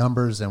discussing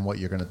numbers and what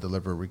you're going to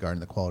deliver regarding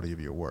the quality of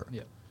your work.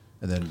 Yeah.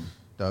 And then,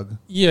 Doug?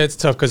 Yeah, it's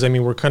tough because, I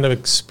mean, we're kind of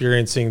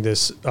experiencing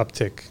this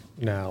uptick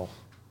now.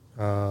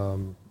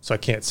 So I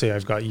can't say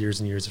I've got years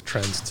and years of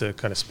trends to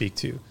kind of speak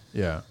to.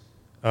 Yeah.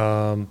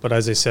 But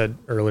as I said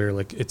earlier,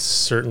 like it's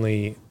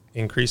certainly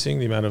increasing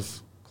the amount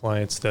of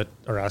clients that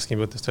are asking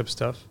about this type of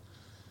stuff.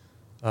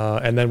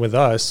 And then with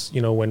us,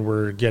 you know, when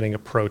we're getting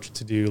approached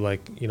to do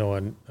like, you know,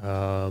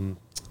 an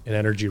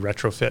energy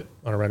retrofit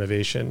on a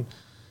renovation,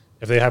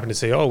 if they happen to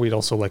say, oh, we'd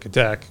also like a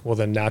deck, well,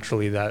 then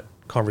naturally that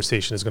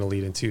conversation is going to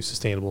lead into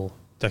sustainable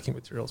decking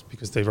materials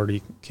because they've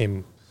already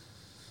came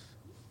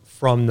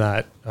from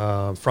that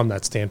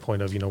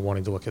standpoint of, you know,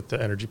 wanting to look at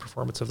the energy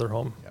performance of their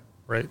home. Yep.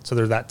 Right. So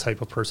they're that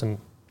type of person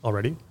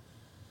already.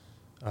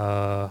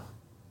 Yeah.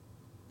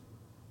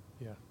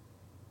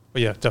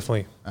 But yeah,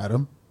 definitely.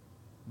 Adam?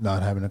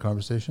 Not having a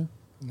conversation?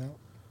 No,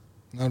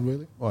 not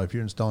really. Well, if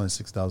you're installing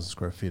 6,000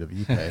 square feet of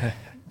ePay.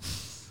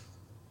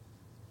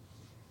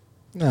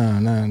 No,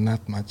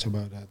 not much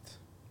about that.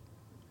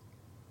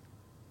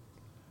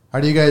 How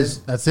do you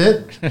guys, that's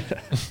it?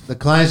 The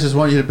clients just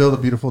want you to build a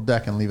beautiful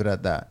deck and leave it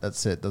at that.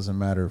 That's it. Doesn't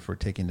matter if we're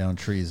taking down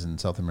trees in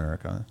South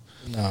America.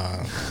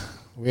 No,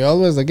 we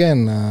always,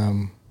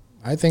 again,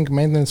 I think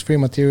maintenance-free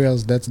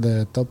materials, that's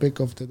the topic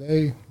of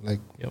today. Like,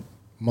 Yep.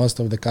 most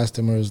of the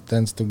customers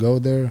tends to go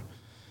there.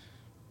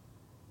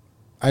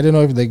 I don't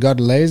know if they got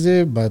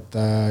lazy, but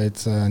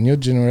it's a new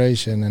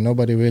generation and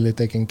nobody really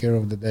taking care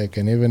of the deck.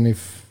 And even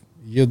if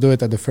you do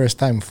it at the first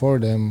time for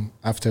them,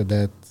 after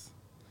that,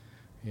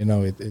 you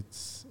know,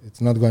 it's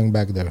not going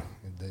back there.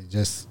 They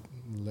just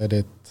let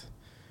it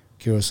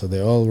cure. So they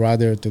all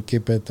rather to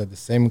keep it at the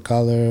same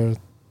color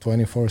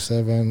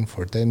 24/7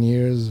 for 10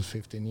 years,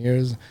 15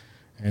 years.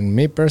 And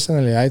me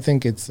personally, I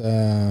think it's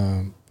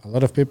a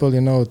lot of people,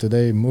 you know,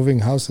 today moving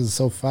houses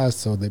so fast.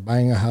 So they're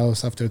buying a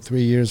house after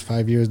 3 years,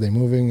 5 years, they're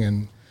moving.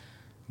 And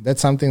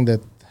that's something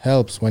that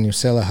helps when you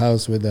sell a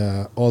house with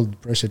an old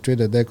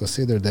pressure-treated deck or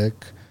cedar deck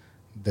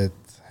that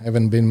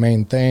haven't been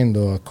maintained,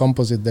 or a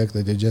composite deck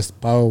that you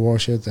just power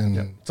wash it. And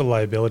Yeah. It's a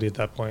liability at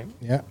that point.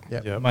 yeah.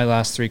 Yeah. My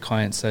last 3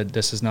 clients said,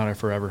 this is not a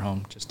forever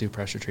home. Just do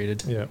pressure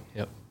treated. Yeah.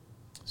 Yep.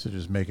 So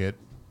just make it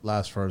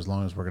last for as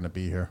long as we're going to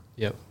be here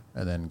Yep.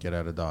 and then get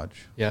out of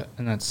Dodge. Yeah.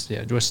 And that's,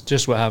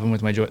 just what happened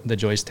with my the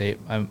joist tape.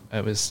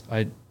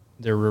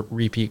 They're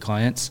repeat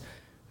clients.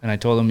 And I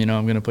told him, you know,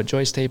 I'm going to put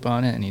joist tape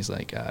on it. And he's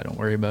like, don't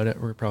worry about it.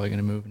 We're probably going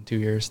to move in 2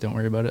 years. Don't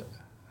worry about it.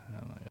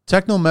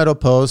 Techno Metal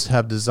Post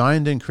have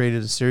designed and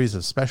created a series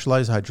of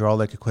specialized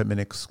hydraulic equipment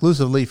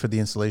exclusively for the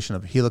installation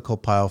of helical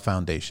pile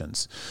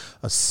foundations.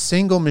 A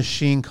single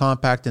machine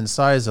compact in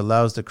size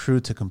allows the crew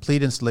to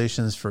complete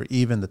installations for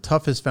even the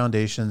toughest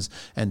foundations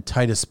and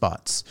tightest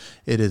spots.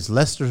 It is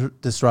less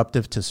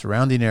disruptive to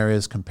surrounding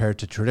areas compared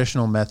to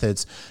traditional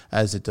methods,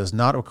 as it does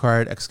not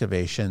require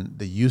excavation,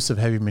 the use of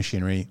heavy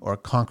machinery, or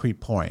concrete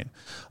pouring.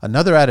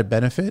 Another added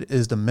benefit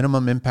is the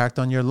minimum impact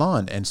on your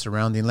lawn and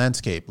surrounding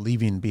landscape,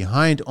 leaving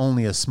behind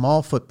only a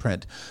small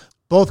footprint.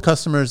 Both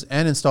customers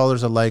and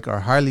installers alike are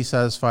highly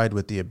satisfied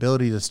with the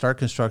ability to start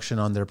construction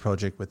on their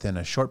project within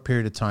a short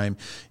period of time,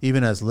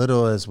 even as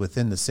little as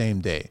within the same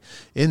day.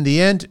 In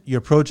the end,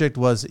 your project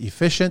was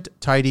efficient,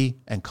 tidy,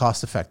 and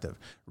cost-effective.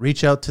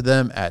 Reach out to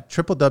them at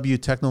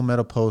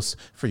www.technometalpost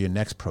for your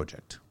next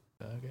project.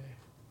 Okay.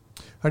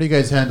 How do you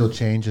guys handle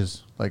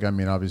changes? Like, I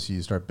mean, obviously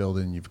you start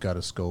building, you've got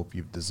a scope,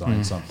 you've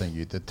designed something,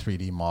 you did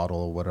 3D model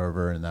or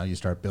whatever, and now you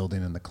start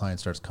building and the client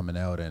starts coming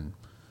out, and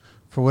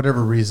for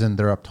whatever reason,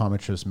 their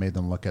optometrist made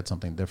them look at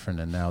something different,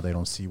 and now they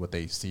don't see what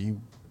they see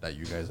that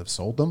you guys have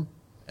sold them,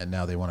 and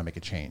now they want to make a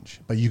change.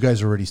 But you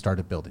guys already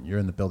started building. You're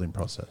in the building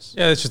process.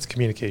 Yeah, it's just a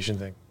communication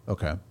thing.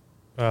 Okay.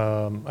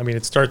 I mean,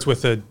 it starts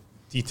with a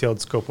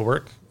detailed scope of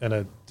work and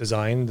a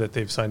design that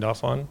they've signed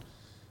off on.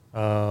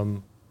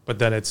 But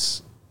then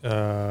it's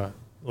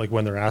like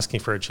when they're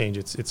asking for a change,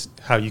 it's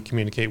how you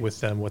communicate with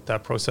them, what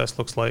that process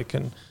looks like,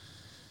 and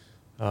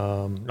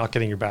not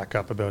getting your back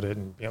up about it,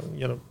 and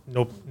no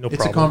problem.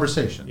 It's a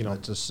conversation. You know,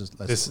 let's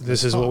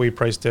this is what we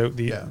priced out.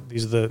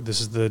 This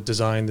is the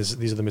design.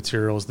 These are the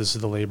materials. This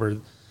is the labor.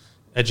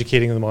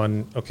 Educating them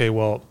on, okay,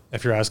 well,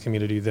 if you're asking me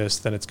to do this,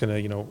 then it's gonna,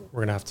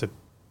 we're gonna have to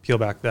peel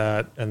back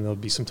that, and there'll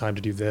be some time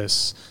to do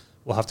this.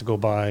 We'll have to go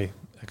buy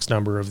X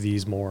number of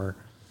these more,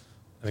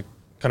 and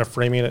kind of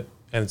framing it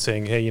and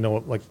saying, hey,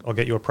 like I'll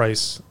get you a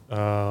price,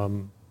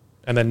 and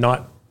then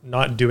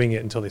not doing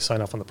it until they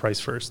sign off on the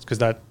price first, because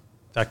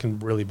that can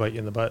really bite you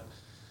in the butt.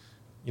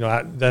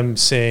 At them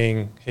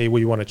saying, hey, well,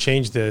 you want to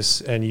change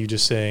this, and you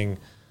just saying,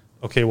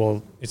 okay,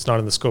 well, it's not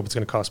in the scope, it's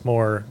going to cost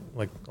more,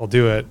 like, I'll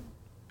do it.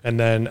 And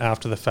then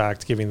after the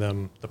fact, giving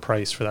them the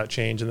price for that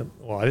change. And then,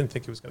 well, I didn't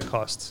think it was going to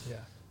cost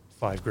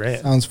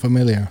 $5,000. Sounds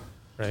familiar.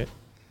 Right?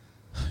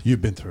 You've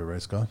been through it,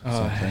 right, Scott?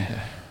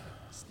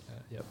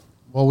 Yep.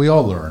 Well, we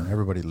all learn.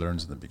 Everybody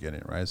learns in the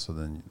beginning, right? So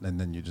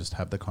then you just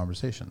have the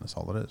conversation. That's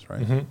all it is,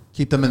 right? Mm-hmm.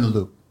 Keep them in the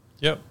loop.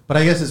 Yep. But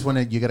I guess it's when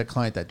you get a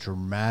client that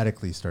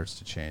dramatically starts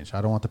to change.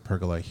 I don't want the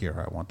pergola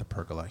here. I want the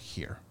pergola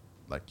here.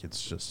 Like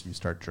it's just you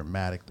start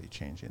dramatically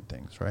changing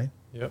things, right?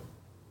 Yep.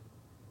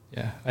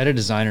 Yeah, I had a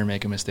designer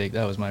make a mistake.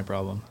 That was my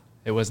problem.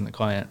 It wasn't the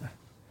client.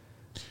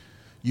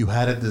 You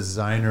had a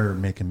designer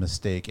make a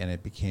mistake, and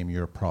it became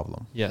your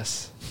problem.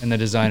 Yes, and the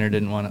designer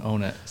didn't want to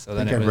own it. So I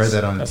then think it I was. read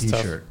that on a that's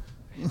tough. T-shirt.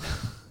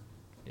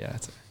 Yeah,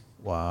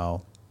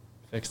 Wow.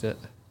 fixed it.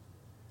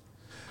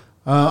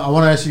 I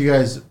want to ask you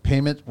guys,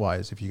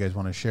 payment-wise, if you guys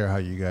want to share how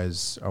you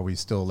guys, are we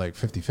still like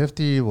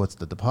 50-50? What's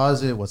the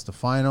deposit? What's the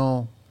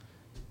final?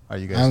 Are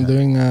you guys? I'm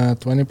doing a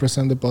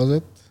 20%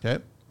 deposit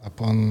Okay.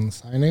 upon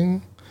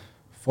signing,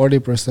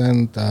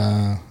 40%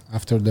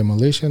 after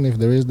demolition, if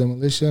there is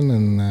demolition,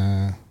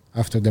 and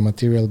after the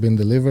material being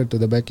delivered to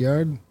the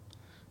backyard,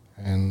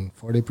 and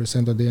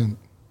 40% at the end.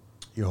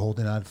 You're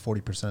holding out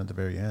 40% at the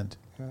very end.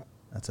 Yeah.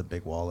 That's a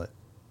big wallet.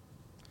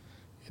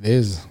 It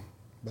is.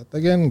 But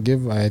again,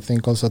 I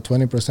think also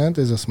 20%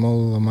 is a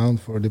small amount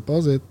for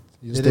deposit.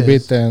 Used It to be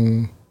is.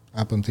 10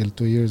 up until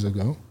 2 years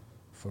ago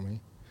for me.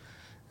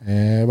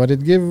 But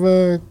it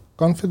gives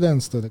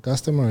confidence to the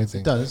customer, I It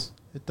think. does.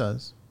 It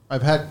does.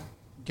 I've had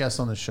guests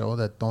on the show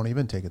that don't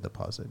even take a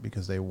deposit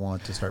because they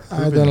want to start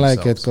proving I don't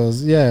like it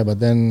themselves. because, but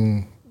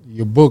then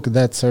you book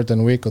that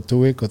certain week or 2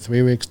 weeks or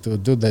 3 weeks to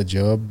do that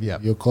job. Yeah.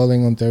 You're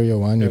calling Ontario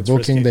One. Yeah, You're it's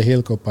booking risky.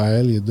 the Hilco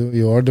pile.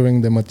 You're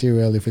ordering the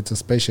material if it's a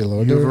special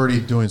order. You're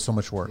already doing so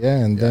much work. Yeah,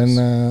 and Yes. then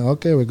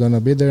okay, we're gonna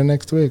be there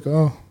next week.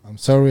 Oh, I'm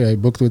sorry, I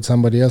booked with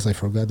somebody else. I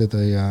forgot that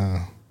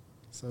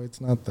so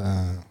it's not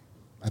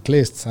at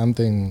least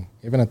something,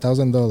 even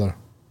 $1,000,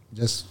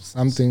 just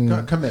something.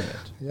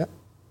 Commitment. Yeah,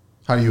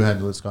 How do you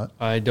handle it, Scott?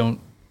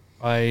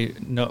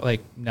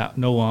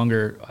 No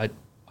longer,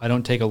 I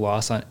don't take a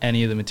loss on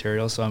any of the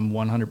materials, so I'm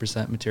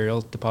 100%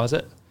 material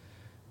deposit.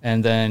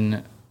 And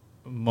then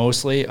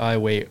mostly I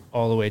wait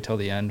all the way till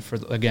the end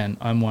again,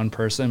 I'm one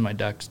person, my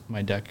decks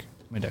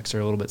are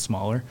a little bit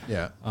smaller.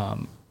 Yeah.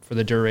 For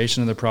the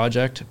duration of the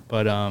project,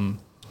 but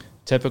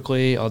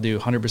typically I'll do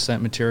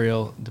 100%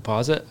 material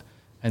deposit,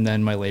 and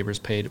then my labor's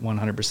paid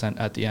 100%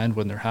 at the end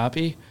when they're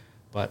happy.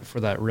 But for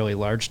that really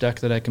large deck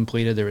that I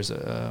completed, there was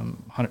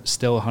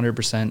still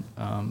 100%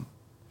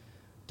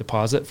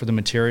 deposit for the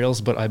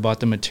materials, but I bought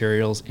the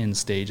materials in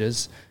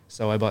stages.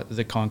 So I bought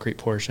the concrete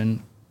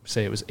portion,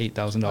 say it was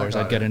 $8,000,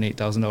 I'd get an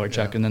 $8,000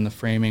 check, Yeah. and then the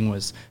framing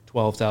was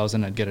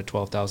 $12,000, I'd get a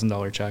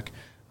 $12,000 check,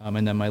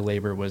 and then my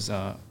labor was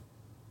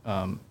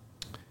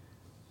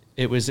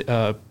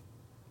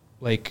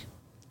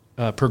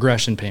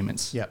progression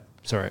payments. Yep.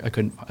 Sorry, I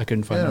couldn't find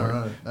Yeah, the word.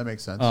 no, that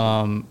makes sense.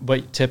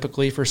 But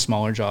typically for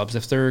smaller jobs,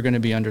 if they're going to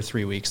be under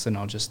 3 weeks, then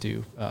I'll just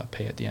do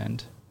pay at the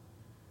end.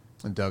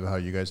 And Doug, how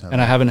you guys handle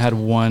And I it? haven't had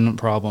one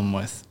problem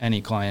with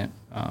any client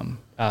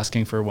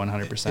asking for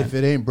 100%. If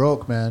it ain't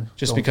broke, man.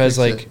 Just don't because, fix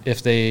like, it.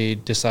 if they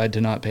decide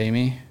to not pay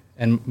me,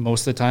 and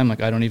most of the time,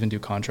 like, I don't even do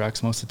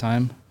contracts most of the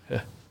time,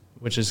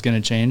 which is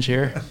going to change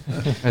here,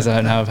 as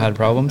I now have had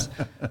problems.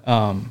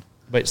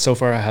 But so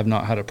far, I have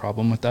not had a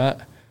problem with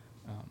that.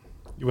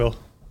 You will.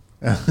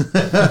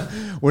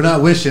 We're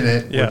not wishing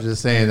it. Yeah. We're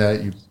just saying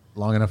that you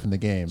long enough in the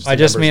game. I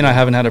just mean I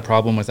haven't had a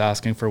problem with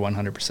asking for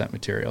 100%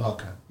 material.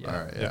 Okay. Yeah.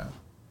 All right. Yeah.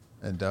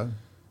 And Doug?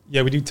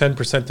 Yeah, we do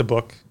 10% to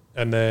book,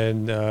 and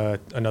then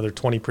another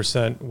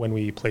 20% when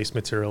we place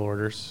material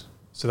orders.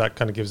 So that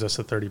kind of gives us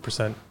a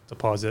 30%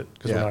 deposit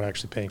because Yeah. we're not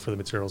actually paying for the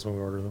materials when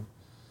we order them.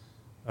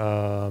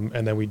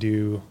 And then we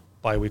do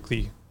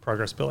biweekly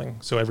progress billing.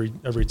 So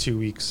every 2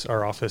 weeks,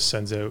 our office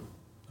sends out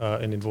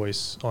an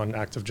invoice on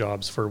active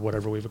jobs for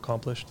whatever we've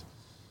accomplished.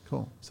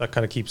 Cool. So that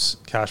kind of keeps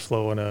cash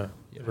flow in a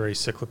very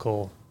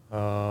cyclical,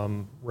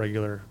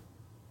 regular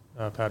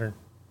pattern.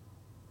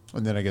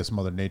 And then I guess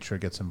Mother Nature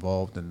gets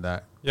involved and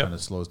that Yep. kind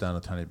of slows down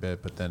a tiny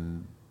bit, but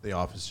then the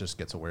office just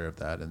gets aware of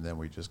that and then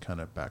we just kind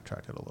of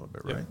backtrack it a little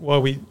bit, Yeah. right?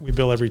 Well, we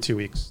bill every 2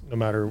 weeks, no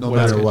matter No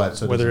whether, matter what,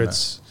 so it whether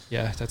doesn't it's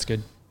Yeah, that's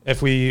good.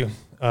 if we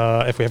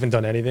haven't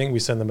done anything, we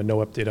send them a no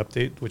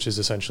update, which is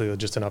essentially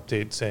just an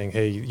update saying,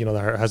 hey,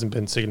 there hasn't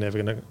been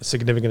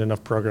significant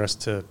enough progress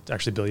to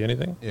actually bill you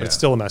anything, Yeah. but it's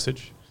still a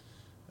message.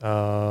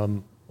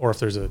 Or if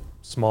there's a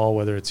small,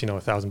 whether it's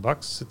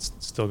 $1,000, it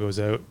still goes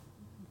out.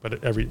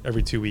 But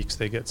every 2 weeks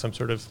they get some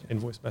sort of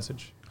invoice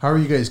message. How are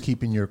you guys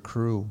keeping your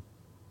crew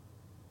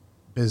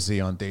busy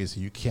on days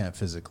that you can't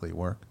physically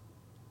work?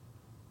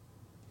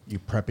 You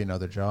prepping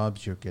other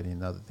jobs, you're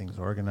getting other things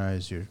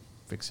organized, you're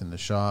fixing the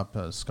shop.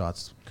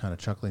 Scott's kind of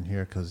chuckling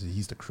here because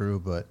he's the crew,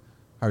 but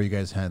how are you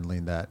guys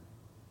handling that?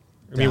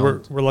 I mean,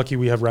 we're lucky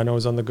we have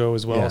renos on the go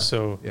as well, Yeah.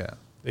 so Yeah.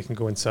 they can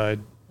go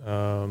inside.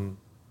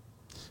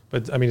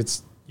 But I mean,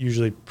 it's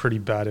usually pretty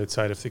bad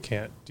outside if they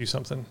can't do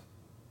something.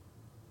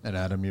 And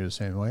Adam, you're the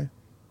same way?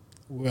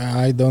 well,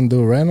 I don't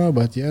do reno,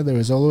 but yeah, there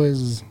is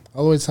always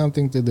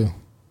something to do.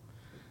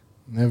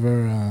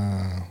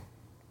 Never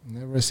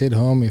sit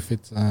home. If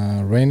it's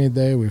a rainy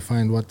day, we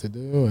find what to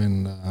do.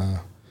 And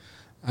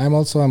I'm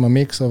a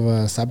mix of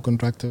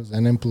subcontractors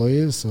and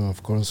employees. So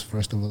of course,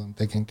 first of all, I'm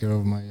taking care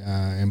of my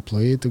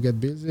employee to get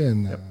busy,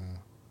 and Yep.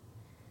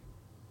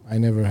 I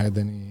never had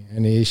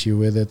any issue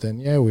with it.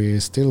 And yeah, we're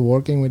still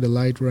working with the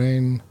light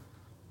rain.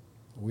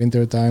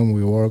 Winter time,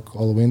 we work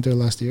all winter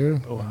last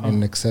year, Oh, wow.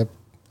 and except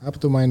up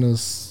to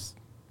minus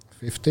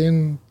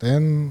 15,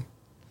 10,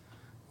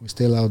 we're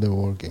still out there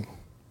working.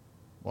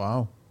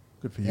 Wow.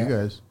 Good for you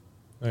guys.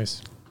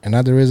 Nice.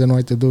 Another reason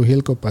why to do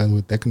Hilcopile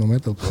with Techno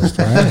Metal Post,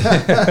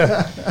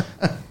 right?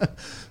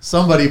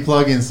 Somebody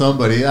plug in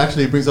somebody.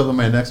 Actually, it brings up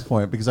my next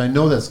point because I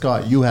know that,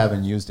 Scott, you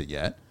haven't used it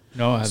yet.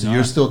 No, I have so not.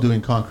 You're still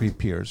doing concrete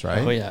piers, right?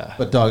 Oh, yeah.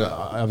 But Doug,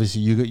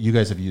 obviously you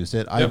guys have used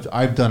it. Yep.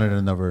 I've done it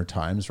a number of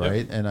times,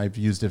 right? Yep. And I've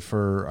used it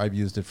for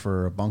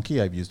a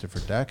bunkie. I've used it for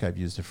deck. I've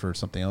used it for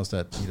something else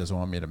that he doesn't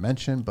want me to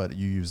mention. But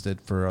you used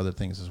it for other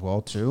things as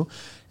well too.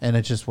 And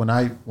it's just when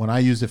I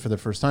used it for the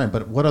first time.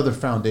 But what other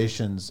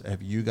foundations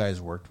have you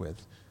guys worked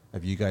with?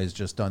 Have you guys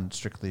just done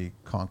strictly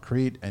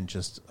concrete and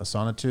just a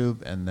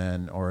sonotube, and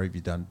then, or have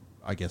you done,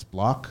 I guess,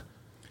 block?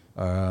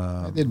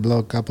 I did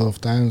block a couple of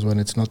times when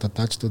it's not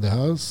attached to the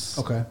house.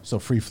 Okay, so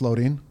free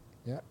floating.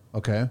 Yeah.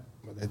 Okay.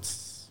 But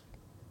it's,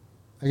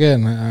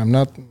 again, I'm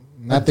not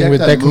nothing deck with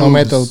that Techno moves.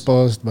 Metal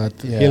Post,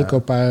 but Yeah.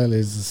 Hilcopile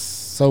is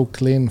so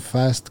clean,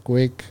 fast,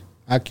 quick,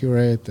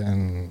 accurate,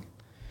 and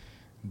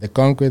the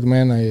concrete,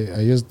 man, I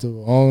used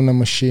to own a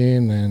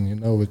machine,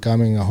 and we're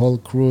coming a whole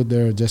crew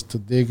there just to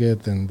dig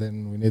it, and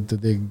then we need to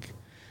dig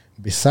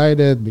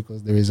beside it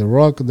because there is a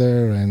rock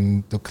there,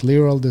 and to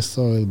clear all the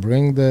soil,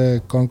 bring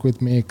the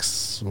concrete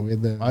mix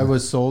with the. I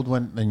was sold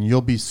and you'll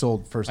be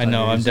sold first. I time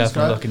know, you're I'm using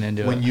definitely Scott, looking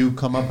into when it. you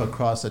come up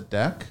across a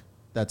deck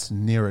that's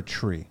near a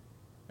tree,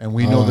 and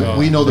we Oh, know yeah.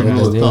 we know the Yeah,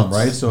 rule of the thumb, roots.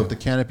 right? So if the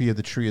canopy of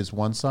the tree is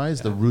one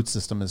size, the root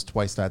system is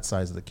twice that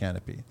size of the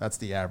canopy. That's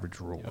the average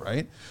rule,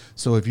 right?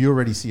 So if you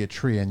already see a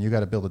tree and you got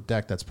to build a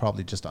deck that's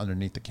probably just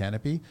underneath the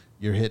canopy,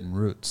 you're hitting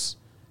roots,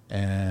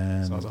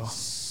 and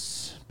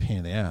it's a pain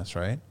in the ass,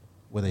 right?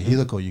 With a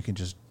helical, you can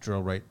just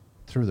drill right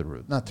through the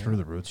root, not through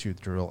the roots. You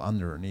drill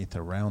underneath,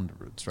 around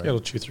the roots, right? Yeah,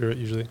 it'll chew through it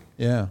usually.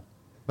 Yeah.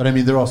 But I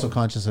mean, they're also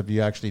conscious of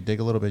you actually dig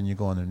a little bit and you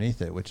go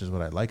underneath it, which is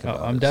what I like about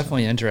it. I'm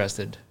definitely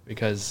interested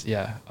because,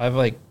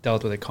 I've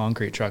dealt with a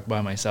concrete truck by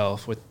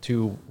myself with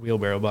 2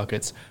 wheelbarrow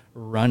buckets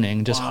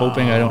running, just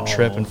hoping I don't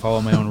trip and follow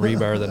my own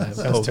rebar that I've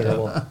That's poked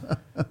terrible. up.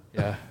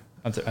 Yeah.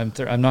 I'm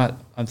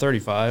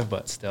 35,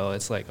 but still,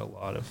 it's like a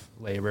lot of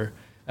labor.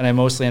 And I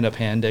mostly end up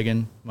hand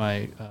digging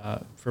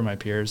for my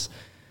piers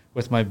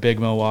with my big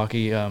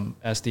Milwaukee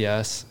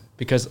SDS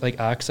because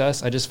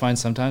access, I just find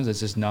sometimes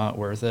it's just not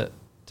worth it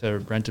to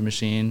rent a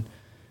machine.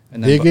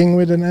 And then digging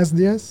with an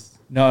SDS?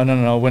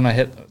 No. When I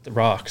hit the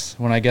rocks,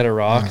 when I get a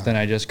rock, then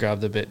I just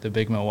grab the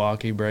big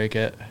Milwaukee, break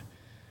it.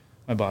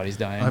 My body's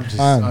dying.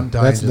 I'm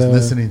dying just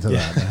listening to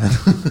that,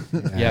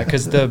 man. Yeah,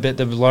 because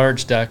the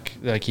large deck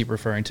that I keep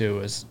referring to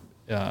was,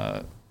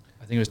 I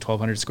think it was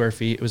 1,200 square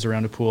feet. It was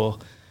around a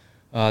pool.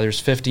 There's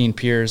 15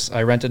 piers.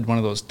 I rented one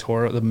of those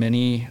Toro, the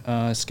mini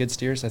skid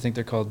steers. I think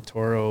they're called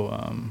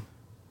Toro.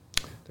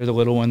 They're the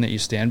little one that you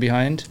stand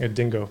behind. Yeah,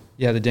 dingo.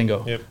 Yeah, the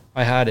dingo. Yep.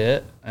 I had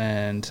it,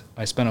 and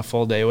I spent a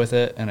full day with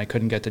it, and I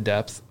couldn't get to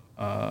depth.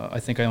 I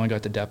think I only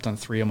got to depth on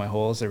 3 of my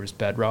holes. There was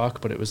bedrock,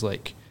 but there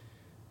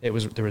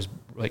was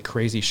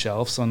crazy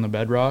shelves on the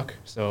bedrock.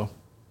 So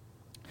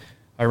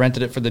I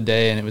rented it for the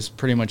day, and it was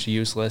pretty much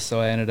useless. So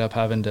I ended up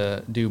having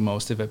to do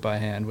most of it by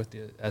hand with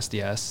the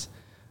SDS,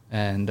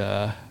 and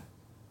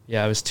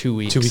it was 2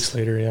 weeks. 2 weeks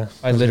later, yeah.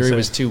 I literally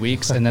was 2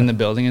 weeks, and then the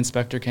building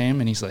inspector came,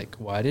 and he's like,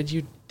 "Why did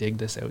you dig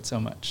this out so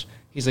much?"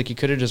 He's like, "You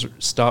could have just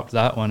stopped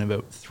that one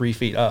about 3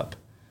 feet up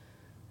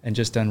and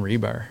just done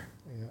rebar."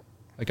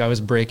 Yeah. I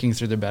was breaking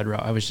through the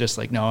bedrock. I was just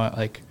like, no,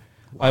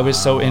 I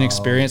was so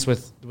inexperienced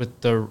with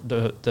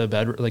the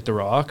bed, the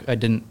rock. I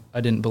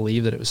didn't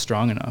believe that it was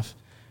strong enough.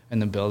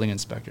 And the building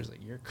inspector's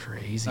like, "You're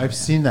crazy." I've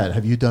seen that.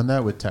 Have you done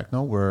that with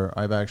Techno, where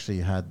I've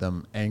actually had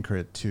them anchor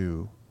it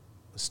to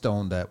a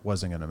stone that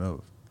wasn't going to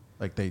move?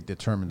 Like they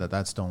determined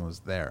that stone was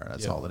there.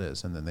 That's all it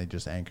is, and then they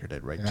just anchored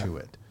it right to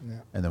it. Yeah.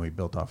 And then we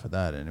built off of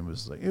that, and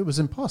it was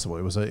impossible.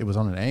 It was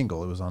on an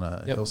angle. It was on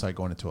a hillside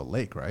going into a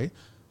lake, right?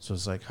 So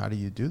it's like, how do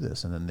you do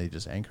this? And then they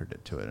just anchored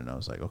it to it, and I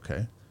was like,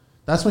 okay.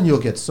 That's when you'll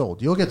get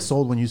sold. You'll get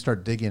sold when you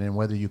start digging, and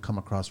whether you come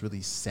across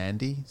really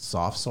sandy,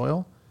 soft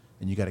soil,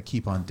 and you got to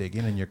keep on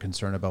digging, and you're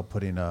concerned about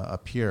putting a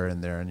pier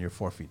in there, and you're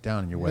 4 feet down,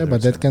 and you're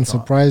but that can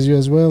surprise you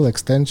as well.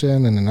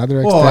 Extension and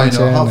another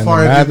extension. I know. How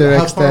far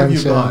have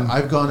you gone?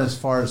 I've gone as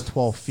far as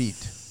 12 feet.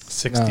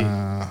 60.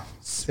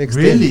 60.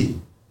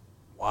 Really?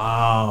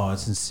 Wow,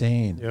 that's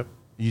insane. Yep.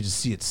 You just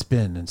see it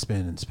spin and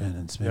spin and spin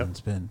and spin and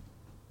spin.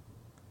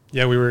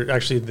 Yeah, we were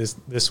actually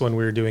this one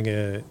we were doing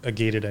a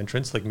gated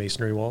entrance, like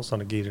masonry walls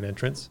on a gated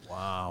entrance.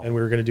 Wow. And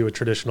we were going to do a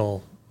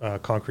traditional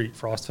concrete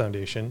frost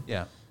foundation.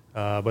 Yeah.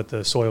 But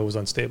the soil was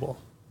unstable,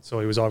 so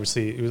it was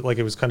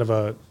kind of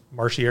a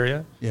marshy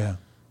area. Yeah.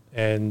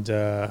 And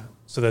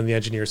so then the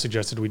engineer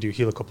suggested we do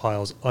helical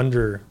piles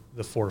under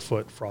the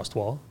 4-foot frost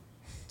wall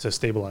to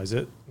stabilize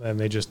it, and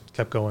they just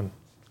kept going,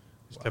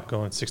 kept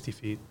going 60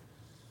 feet.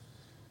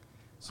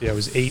 So yeah, it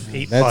was eight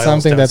That's piles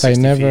something down that I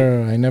 60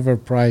 I never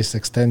price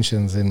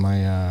extensions in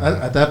my.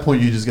 At that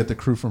point, you just get the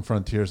crew from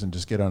Frontiers and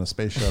just get on a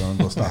space shuttle and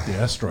go stop the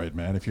asteroid,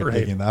 man. If you're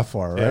digging that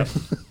far, right?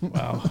 Yeah.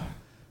 Wow,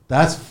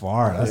 that's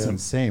far. That's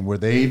insane. Were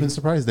they even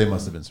surprised? They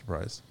must have been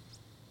surprised.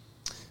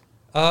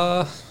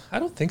 I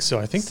don't think so.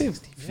 I think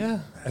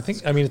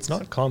I mean, it's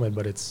not common,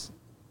 but it's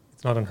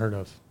not unheard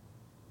of.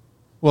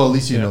 Well, at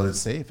least you know it's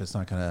safe. It's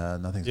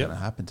nothing's gonna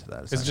happen to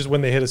that. It's just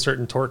when they hit a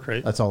certain torque,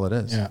 right? That's all it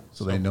is. Yeah.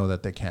 So they know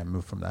that they can't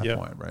move from that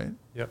point, right?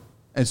 Yep.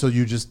 And so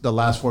you just the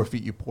last 4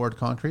 feet you poured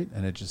concrete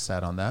and it just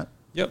sat on that.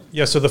 Yep.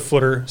 Yeah. So the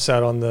footer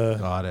sat on the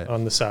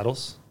on the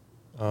saddles,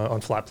 on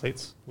flat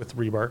plates with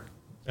rebar,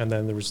 and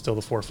then there was still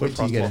the 4 foot. Wait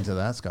till you get into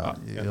that, Scott.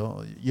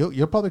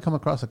 You'll probably come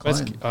across a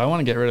client. I want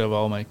to get rid of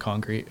all my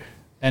concrete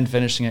and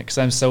finishing it because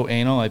I'm so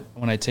anal.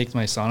 When I take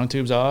my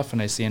sonotubes off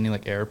and I see any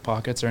like air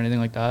pockets or anything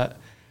like that,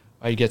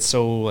 I get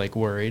so like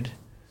worried.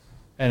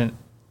 And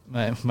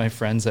my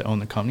friends that own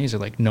the companies are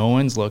like, no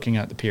one's looking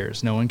at the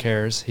piers. No one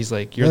cares. He's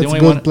like, you're the only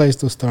one. That's a good place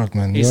to start,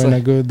 man. You're in a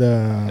good...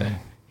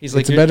 He's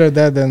like, it's better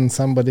that than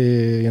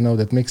somebody,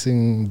 that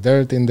mixing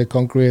dirt in the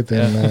concrete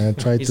and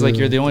try to... He's like,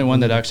 you're the only one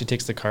that actually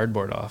takes the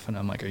cardboard off. And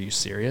I'm like, are you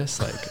serious?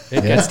 Like,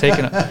 it gets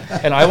taken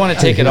off. And I want to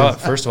take it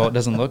off. First of all, it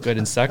doesn't look good.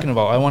 And second of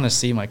all, I want to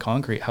see my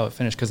concrete, how it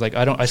finished. Because like,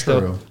 I don't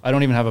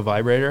even have a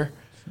vibrator.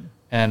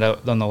 And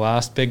on the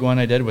last big one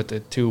I did with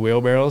the 2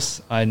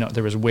 wheelbarrows, I know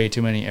there was way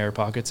too many air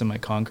pockets in my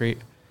concrete.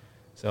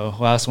 So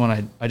last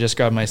one, I just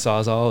grabbed my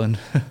Sawzall and...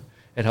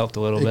 It helped a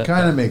little bit. It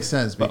kind of makes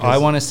sense. But I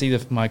want to see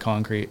my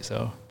concrete.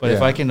 But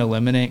if I can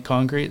eliminate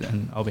concrete,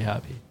 then I'll be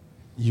happy.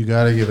 You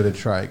got to give it a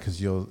try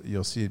because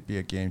you'll see it be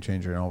a game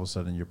changer, and all of a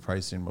sudden your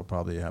pricing will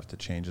probably have to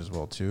change as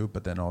well too.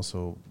 But then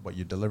also what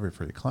you deliver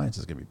for your clients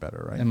is going to be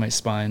better, right? And my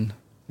spine.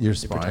 Your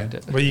spine.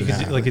 Well, you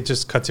can like it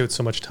just cuts out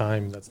so much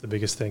time. That's the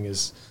biggest thing.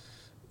 Is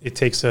it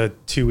takes a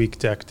 2-week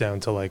deck down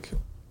to like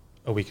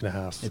a week and a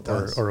half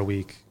or a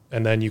week,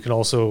 and then you can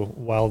also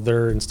while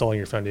they're installing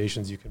your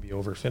foundations, you can be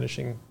over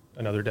finishing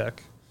another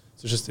deck.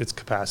 So it's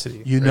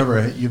capacity. You've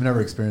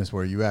never experienced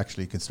where you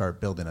actually could start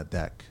building a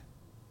deck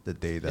the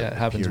day that it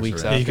happens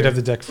weeks after. You could have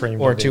the deck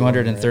framed or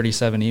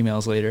 237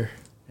 emails later.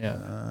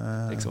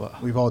 Yeah, takes a while.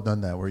 We've all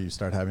done that where you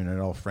start having it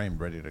all framed,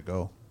 ready to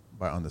go,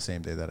 on the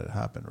same day that it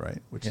happened,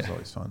 right? Which is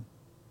always fun.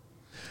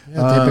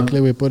 Yeah, typically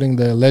we're putting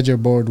the ledger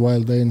board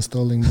while they're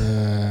installing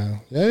the...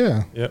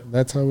 Yep.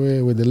 That's how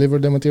we deliver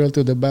the material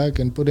to the back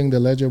and putting the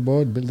ledger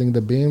board, building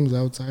the beams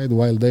outside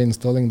while they're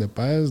installing the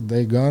piles.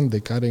 They're gone. They're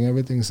cutting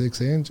everything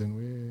 6 inch and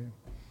we...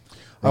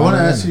 I want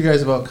to ask you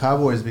guys about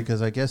Cowboys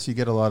because I guess you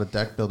get a lot of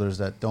deck builders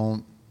that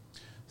don't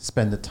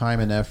spend the time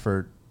and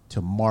effort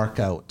to mark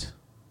out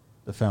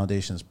the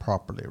foundations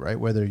properly, right?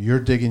 Whether you're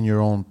digging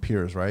your own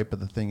piers, right? But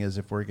the thing is,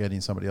 if we're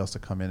getting somebody else to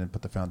come in and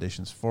put the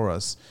foundations for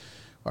us,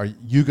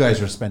 you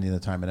guys are spending the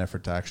time and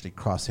effort to actually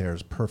cross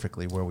hairs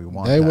perfectly where we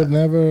want. They would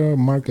never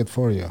mark it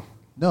for you.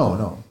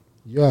 No.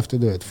 You have to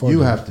do it for you.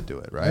 them. Have to do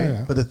it, right?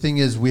 Yeah. But the thing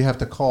is, we have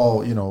to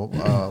call,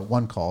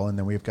 one call, and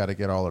then we've got to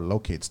get all our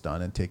locates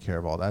done and take care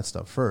of all that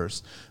stuff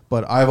first.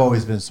 But I've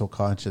always been so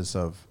conscious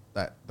of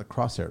that the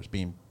crosshairs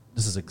being,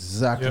 this is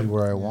exactly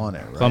where I want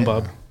it, right? Thumb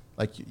bob.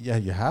 Like,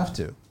 you have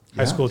to.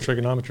 High school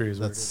trigonometry is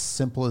that's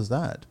simple as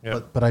that.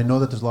 Yep. But I know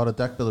that there's a lot of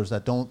deck builders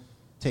that don't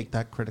take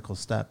that critical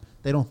step.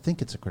 They don't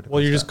think it's a critical step.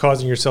 Well, you're just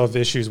causing yourself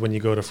issues when you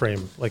go to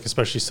frame, like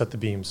especially set the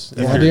beams.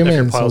 What do you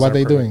mean? So what are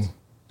they doing?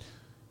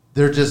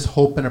 They're just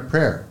hope and a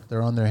prayer.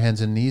 They're on their hands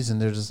and knees, and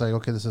they're just like,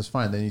 okay, this is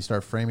fine. Then you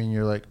start framing,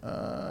 you're like,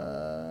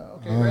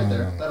 okay, right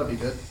there. That'll be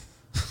good.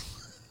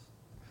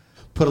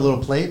 Put a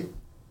little plate,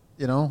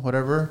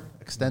 whatever.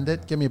 Extend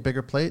it. Give me a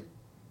bigger plate.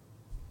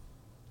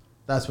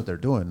 That's what they're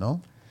doing,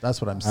 no? That's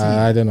what I'm seeing.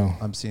 I don't know.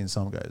 I'm seeing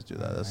some guys do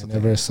that. That's I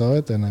never saw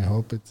it, and I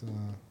hope it's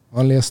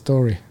only a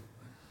story.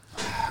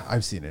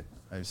 I've seen it.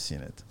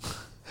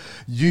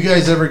 You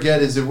guys ever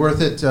is it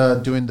worth it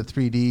doing the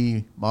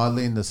 3D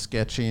modeling, the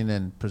sketching,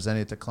 and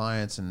presenting it to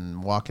clients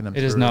and walking them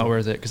through? It is not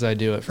worth it because I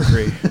do it for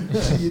free.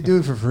 You do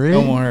it for free?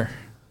 No more.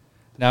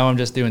 Now I'm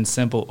just doing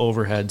simple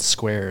overhead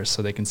squares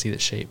so they can see the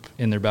shape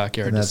in their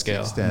backyard to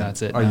scale. And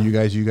that's it.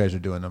 You guys are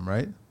doing them,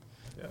 right?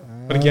 Yeah.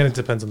 But again, it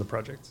depends on the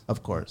project.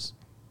 Of course.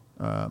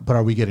 But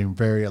are we getting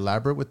very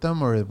elaborate with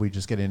them, or are we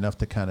just getting enough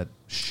to kind of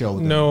show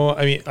them? No,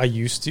 I mean, I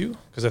used to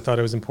because I thought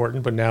it was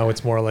important, but now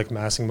it's more like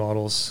massing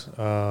models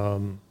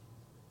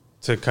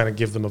to kind of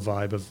give them a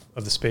vibe of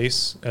the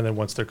space. And then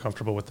once they're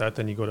comfortable with that,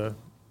 then you go to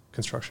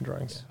construction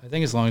drawings. Yeah, I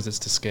think as long as it's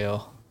to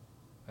scale,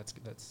 that's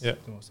the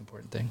most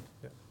important thing.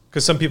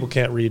 Because some people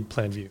can't read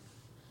plan view,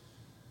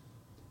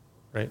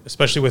 right?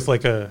 Especially with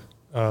like a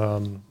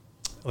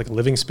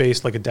living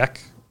space, like a deck,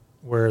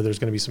 where there's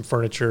going to be some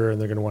furniture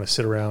and they're going to want to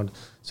sit around.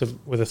 So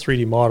with a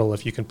 3D model,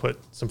 if you can put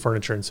some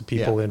furniture and some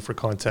people in for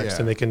context,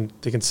 and they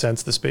can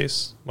sense the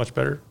space much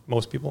better,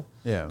 most people.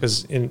 Yeah.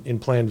 Because in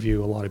plan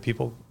view, a lot of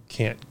people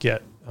can't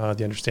get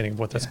the understanding of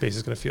what that space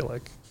is going to feel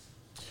like.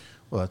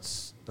 Well,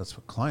 that's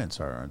what clients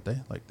are, aren't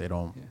they? Like they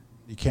don't.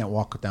 You can't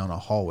walk down a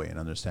hallway and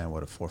understand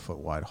what a 4-foot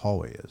wide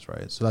hallway is,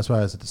 right? So that's why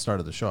I was at the start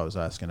of the show. I was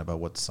asking about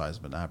what the size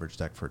of an average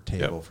deck for a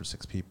table for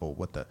 6 people.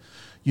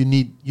 You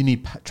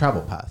need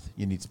travel path.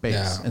 You need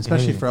space, and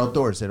especially for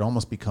outdoors. It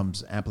almost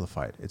becomes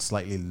amplified. It's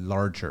slightly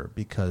larger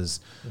because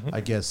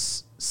I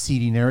guess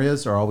seating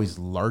areas are always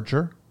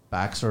larger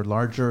backs are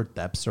larger,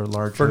 depths are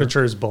larger.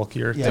 Furniture is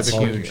bulkier. Yeah, it's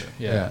typically. huge.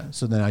 Yeah.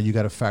 So then you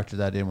got to factor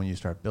that in when you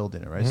start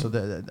building it, right? So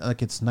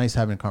like it's nice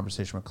having a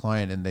conversation with a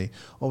client, and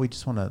we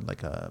just want an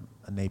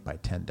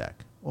 8x10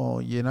 deck.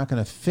 Well, you're not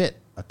going to fit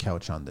a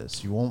couch on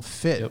this. You won't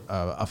fit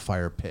a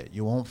fire pit.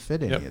 You won't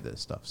fit any of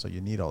this stuff. So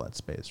you need all that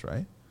space,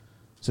 right?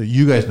 So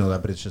you guys know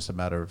that, but it's just a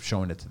matter of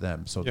showing it to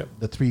them. So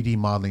the 3D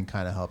modeling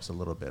kind of helps a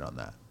little bit on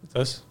that. It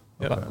does.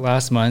 Yep.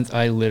 Last month,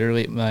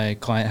 my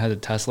client had a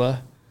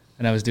Tesla,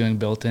 and I was doing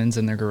built-ins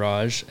in their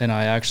garage, and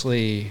I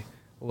actually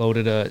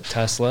loaded a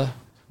Tesla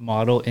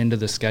model into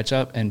the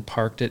SketchUp and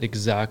parked it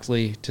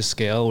exactly to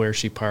scale where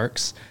she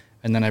parks.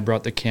 And then I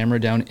brought the camera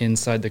down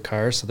inside the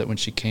car so that when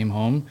she came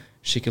home,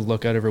 she could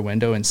look out of her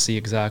window and see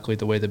exactly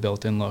the way the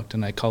built-in looked.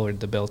 And I colored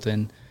the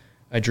built-in.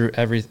 I drew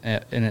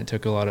everything, and it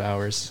took a lot of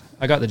hours.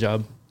 I got the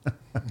job.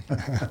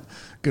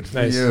 Good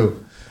for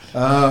you.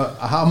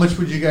 How much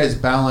would you guys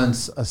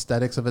balance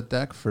aesthetics of a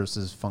deck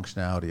versus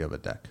functionality of a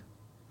deck?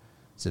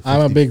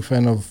 I'm a big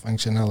fan of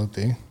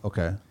functionality.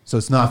 Okay. So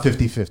it's not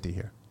 50-50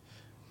 here.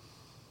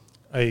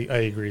 I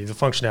agree. The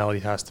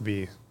functionality has to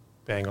be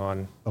bang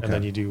on, and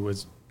then you do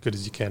as good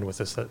as you can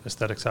with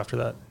aesthetics after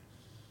that.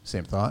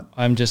 Same thought.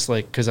 I'm just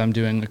because I'm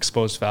doing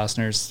exposed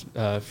fasteners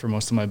for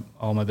most of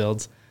all my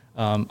builds.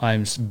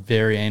 I'm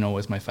very anal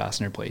with my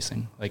fastener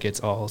placing. Like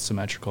it's all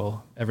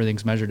symmetrical.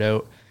 Everything's measured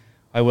out.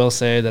 I will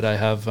say that I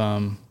have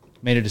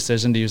made a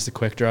decision to use the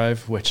quick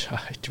drive, which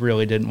I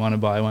really didn't want to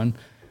buy one.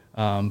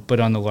 But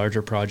on the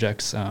larger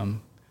projects,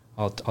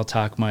 I'll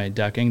tack my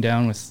decking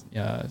down with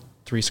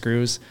 3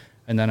 screws,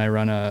 and then I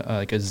run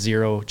a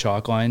zero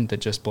chalk line that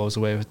just blows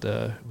away with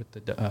the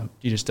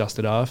you just dust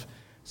it off.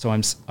 So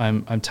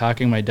I'm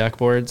tacking my deck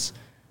boards,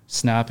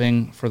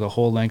 snapping for the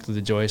whole length of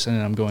the joist, and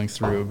then I'm going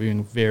through,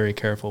 being very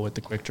careful with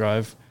the quick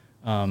drive.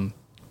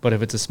 But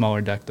if it's a smaller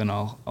deck, then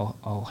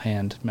I'll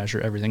hand measure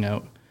everything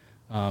out.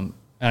 And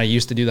I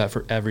used to do that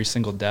for every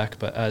single deck,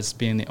 but as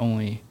being the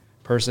only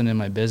person in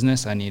my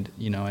business, I need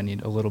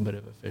a little bit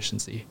of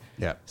efficiency.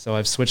 Yeah. So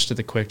I've switched to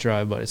the quick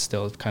drive, but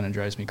it kind of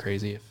drives me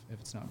crazy if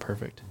it's not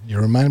perfect. You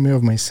remind me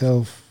of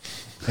myself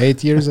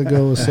 8 years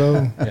ago or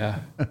so. Yeah.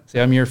 See,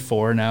 I'm year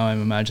 4 now. I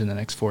imagine the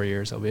next 4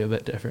 years I'll be a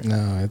bit different.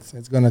 No,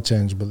 it's gonna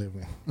change. Believe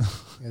me,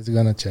 it's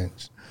gonna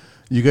change.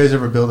 You guys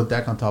ever build a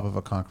deck on top of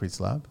a concrete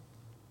slab?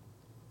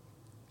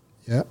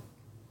 Yeah.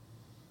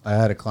 I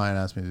had a client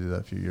ask me to do that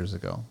a few years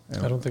ago.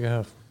 I don't think I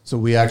have. So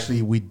we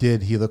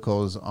did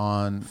helicos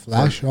on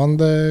Flash on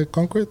the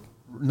concrete.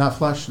 Not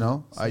flush,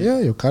 no.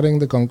 You're cutting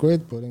the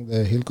concrete, putting the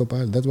helico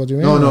pile. That's what you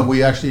mean? No,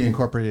 we actually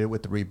incorporated it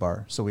with the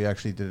rebar. So we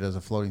actually did it as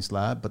a floating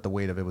slab, but the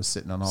weight of it was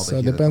sitting on all the So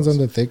it depends on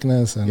the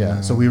thickness.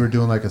 And so we were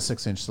doing like a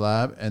 6-inch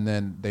slab, and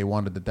then they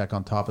wanted the deck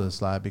on top of the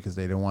slab because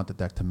they didn't want the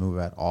deck to move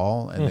at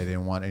all, and they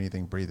didn't want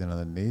anything breathing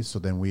underneath. So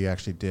then we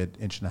actually did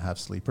 1.5-inch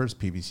sleepers,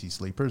 PVC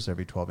sleepers,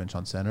 every 12-inch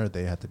on center.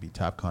 They had to be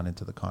Tapcon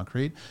into the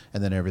concrete,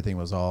 and then everything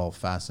was all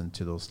fastened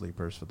to those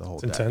sleepers for the whole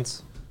deck.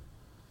 Intense.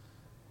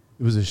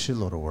 It was a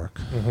shitload of work.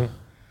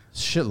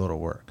 Shitload of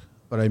work.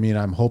 But I mean,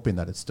 I'm hoping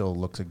that it still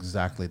looks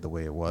exactly the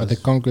way it was. But the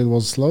concrete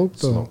was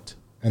sloped?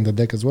 And the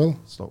deck as well?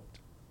 Sloped.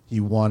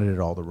 He wanted it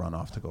all to run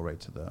off to go right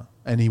to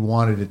and he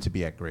wanted it to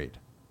be at grade.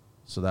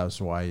 So that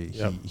was why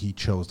he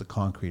chose the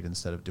concrete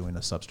instead of doing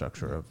a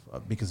substructure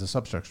because the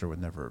substructure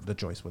the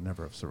joist would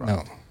never have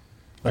survived.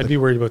 No. I'd be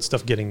worried about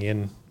stuff getting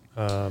in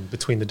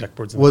between the deck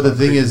boards. And the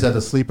thing is that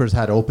the sleepers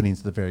had openings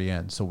at the very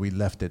end, so we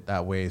left it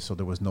that way, so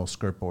there was no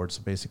skirt board.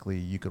 So basically,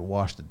 you could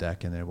wash the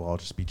deck, and it will all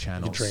just be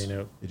channels. You drain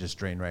out. It just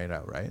drained right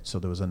out, right? So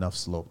there was enough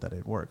slope that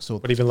it worked. So,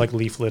 but even like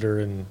leaf litter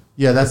and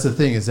that's the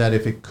thing is that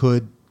if it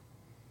could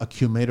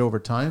accumulate over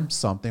time,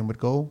 something would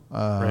go.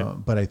 Right.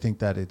 But I think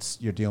that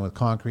you're dealing with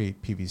concrete,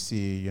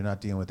 PVC. You're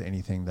not dealing with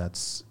anything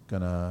that's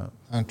gonna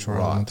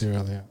natural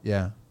material.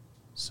 Yeah.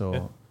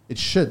 So. It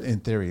should,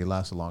 in theory,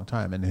 last a long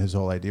time. And his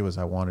whole idea was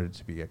I wanted it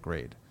to be at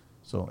grade.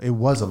 So it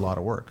was a lot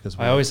of work.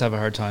 I always have a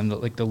hard time,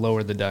 the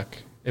lower the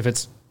deck. If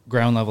it's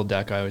ground level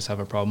deck, I always have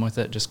a problem with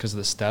it just because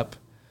the step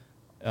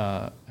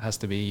has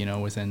to be,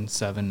 within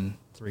 7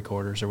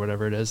 3/4 or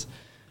whatever it is.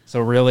 So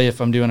really,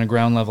 if I'm doing a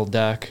ground level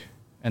deck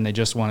and they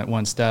just want it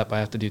one step, I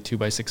have to do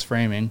 2x6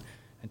 framing.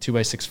 And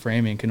 2x6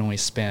 framing can only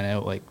span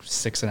out like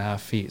 6.5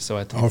 feet. So I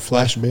have to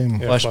flush beam.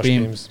 Flush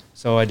beams.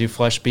 So I do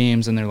flush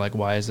beams, and they're like,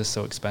 "Why is this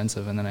so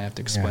expensive?" And then I have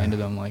to explain to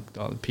them like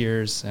all the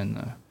piers and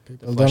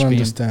people don't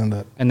understand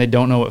that, and they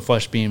don't know what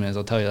flush beam is.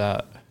 I'll tell you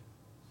that,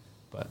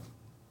 but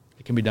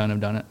it can be done.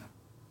 I've done it.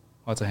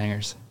 Lots of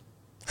hangers.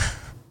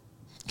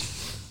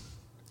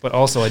 But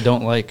also, I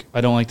don't like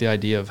the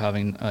idea of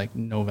having like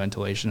no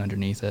ventilation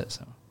underneath it.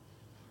 So.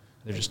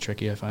 They're just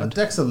tricky, I find. A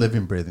deck's a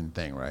living, breathing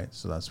thing, right?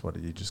 So that's what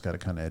you just got to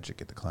kind of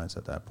educate the clients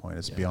at that point.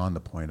 It's beyond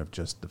the point of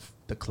just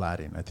the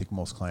cladding. I think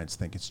most clients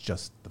think it's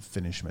just the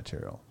finished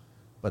material.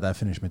 But that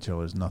finished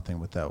material is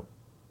nothing without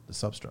the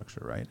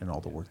substructure, right? And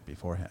all the work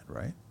beforehand,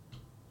 right?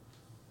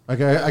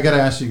 Okay, I got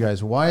to ask you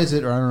guys, why is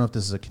it, or I don't know if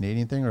this is a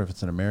Canadian thing or if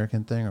it's an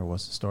American thing or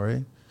what's the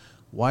story?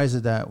 Why is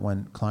it that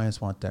when clients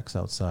want decks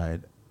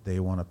outside, they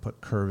want to put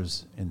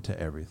curves into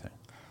everything?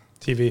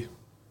 TV.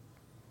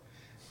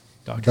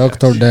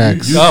 Dr.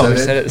 Dex. You Oh, said we it.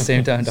 said it at the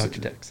same time, Dr.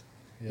 Dex.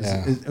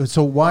 Yeah.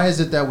 So why is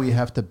it that we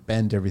have to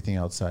bend everything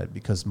outside?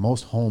 Because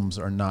most homes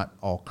are not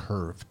all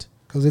curved.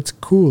 Because it's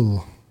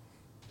cool.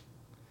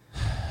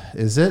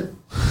 Is it?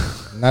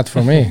 Not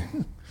for me,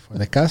 for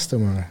the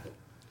customer.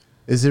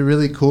 Is it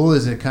really cool?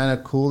 Is it kind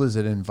of cool? Is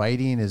it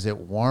inviting? Is it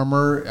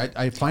warmer?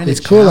 I find It's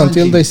it cool until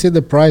challenging. they see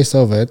the price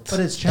of it But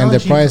it's and the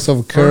challenging price for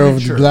of curved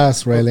furniture.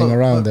 glass railing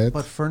around it.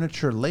 But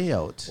furniture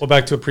layout. Well,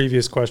 back to a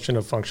previous question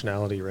of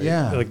functionality, right?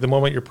 Yeah. Like the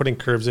moment you're putting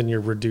curves in,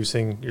 you're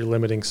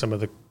limiting some of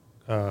the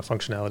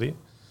functionality.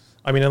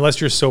 I mean,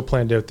 unless you're so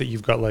planned out that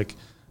you've got like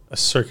a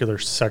circular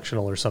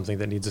sectional or something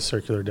that needs a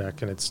circular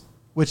deck, and it's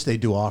Which they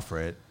do offer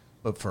it,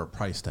 but for a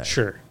price tag.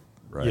 sure,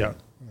 Right. yeah.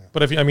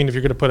 But if you're going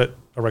to put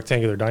a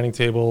rectangular dining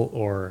table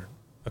or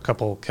a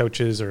couple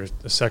couches or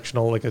a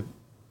sectional, like a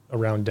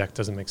round deck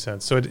doesn't make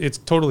sense. So it's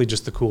totally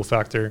just the cool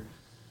factor.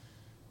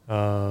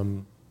 I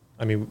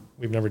mean,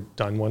 we've never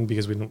done one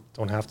because we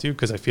don't have to,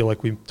 because I feel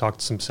like we've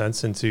talked some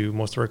sense into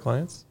most of our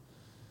clients.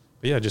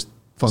 But yeah, just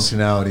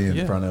Functionality in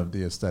Yeah. front of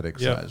the aesthetic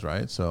Yeah. size,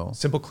 right? So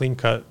simple, clean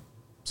cut.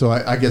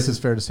 I guess it's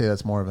fair to say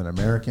that's more of an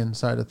American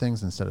side of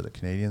things instead of the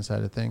Canadian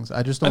side of things.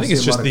 I just don't I think see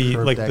it's a just lot of the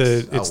curved like decks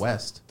the out it's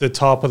west. the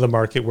top of the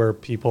market where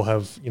people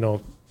have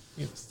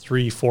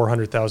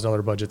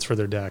 $300,000-$400,000 budgets for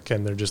their deck,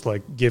 and they're just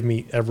like, give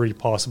me every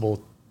possible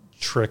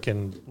trick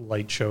and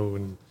light show,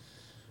 and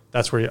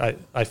that's where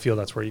I feel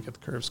that's where you get the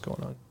curves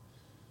going on.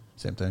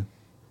 Same thing.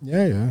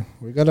 Yeah.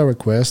 We got our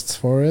requests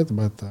for it,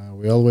 but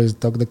we always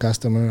talk the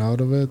customer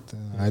out of it.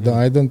 I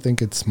don't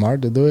think it's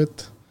smart to do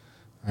it.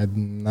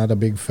 I'm not a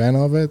big fan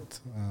of it.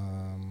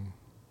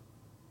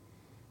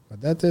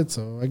 But that's it.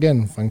 So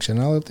again,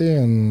 functionality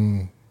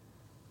and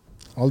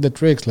all the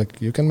tricks.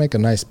 Like you can make a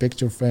nice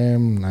picture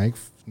frame,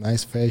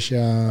 nice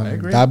fascia,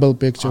 agree. double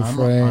picture I'm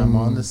frame.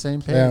 on the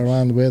same Play page.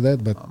 around with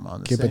it, but I'm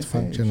on the keep it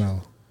same page.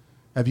 functional.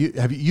 Have you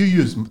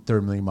used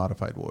thermally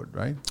modified wood,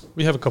 right?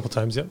 We have a couple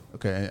times, yeah.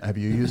 Okay. Have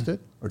you used it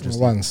or just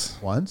Once.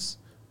 Once.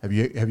 Have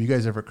you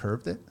guys ever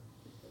curved it?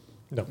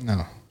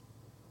 No.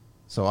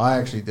 So I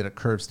actually did a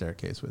curved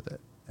staircase with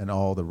it, and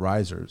all the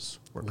risers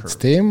were With curved.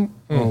 steam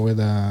or with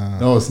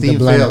No, the steam failed.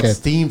 blanket?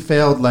 Steam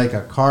failed like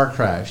a car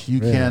crash. You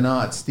Really?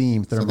 cannot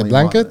steam thermally. the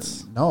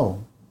blankets?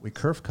 No, we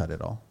curve cut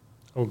it all.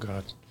 Oh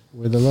God.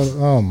 With a lot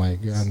of, oh my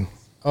God.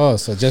 Oh,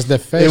 so just the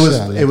fascia.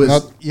 It was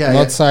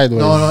not sideways.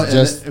 No,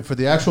 just and for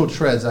the actual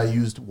treads, I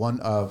used one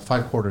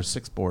 5/4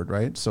 6 board,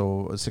 right?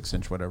 So a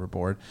 6-inch whatever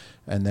board,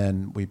 and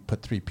then we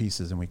put 3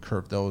 pieces and we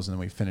curved those, and then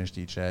we finished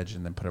each edge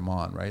and then put them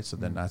on, right? So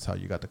then that's how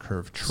you got the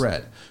curved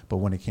tread. But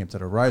when it came to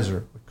the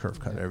riser, we curve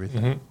cut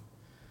everything. Mm-hmm.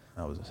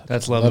 That was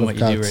That's lot loving of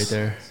what you do cuts. right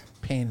there.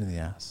 a pain in the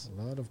ass.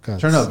 a lot of cuts.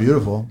 Turned out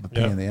beautiful, but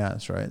pain Yeah. in the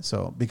ass, right?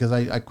 So because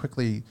I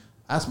quickly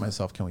asked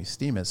myself, can we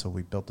steam it? So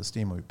we built the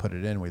steam and we put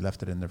it in. We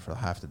left it in there for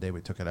half the day.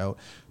 We took it out,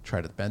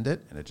 tried to bend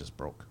it, and it just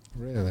broke.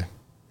 Really?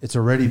 It's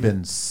already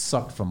been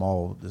sucked from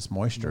all this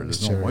moisture.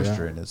 There's no Moisture,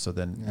 moisture yeah. in it, so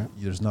then Yeah.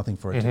 there's nothing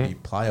for it to be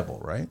pliable,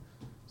 right?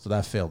 So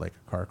that failed like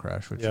a car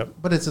crash. Which, Yep.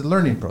 but it's a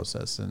learning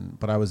process,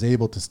 but I was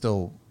able to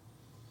still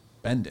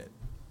bend it,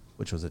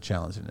 which was a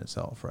challenge in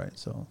itself, right?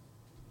 So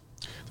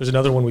There's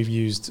another one we've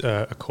used,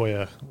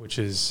 Akoya, which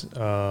is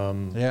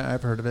yeah,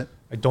 I've heard of it.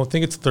 I don't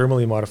think it's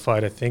thermally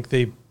modified. I think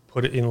they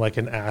put it in like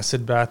an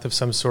acid bath of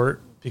some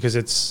sort,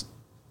 because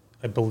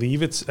I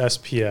believe it's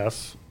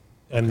SPF,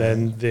 and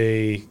then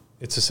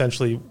it's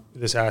essentially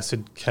this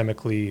acid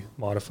chemically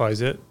modifies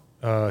it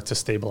to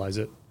stabilize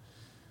it.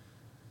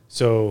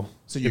 So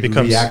You it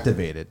becomes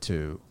reactivate it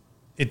to.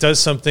 It does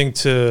something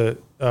to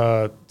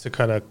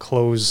kind of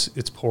close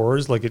its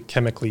pores, like it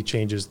chemically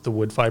changes the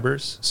wood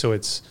fibers, so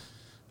it's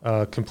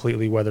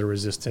completely weather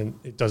resistant.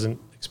 It doesn't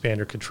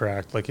expand or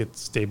contract, like it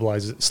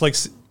stabilizes. It's like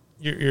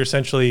you're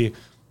essentially,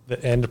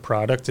 the end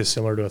product is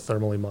similar to a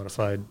thermally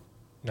modified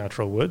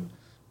natural wood,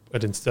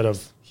 but instead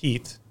of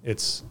heat,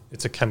 it's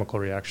a chemical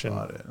reaction.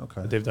 Got it.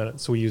 Okay. They've done it.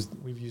 So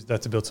we've used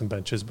that to build some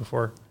benches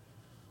before.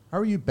 How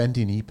are you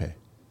bending Ipe?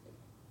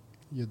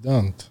 You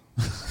don't.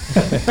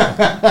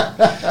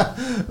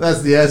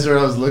 That's the answer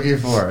I was looking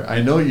for.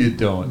 I know you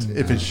don't.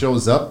 If it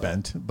shows up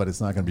bent, but it's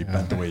not going to be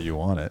bent the way you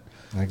want it.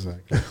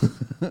 Exactly.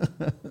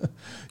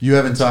 You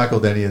haven't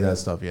tackled any of that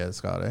stuff yet,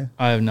 Scott, eh?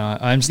 I have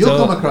not. You'll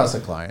come across a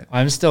client.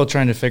 I'm still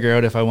trying to figure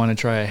out if I want to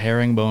try a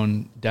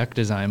herringbone deck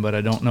design, but I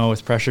don't know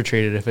with pressure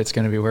treated if it's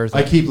going to be worth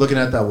I it. keep looking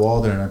at that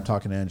wall there, and I'm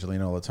talking to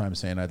Angelina all the time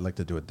saying I'd like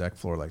to do a deck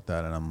floor like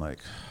that, and I'm like,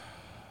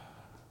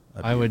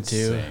 that'd I be would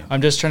too. insane.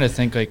 I'm just trying to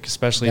think, like,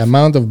 especially The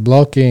amount of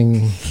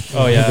blocking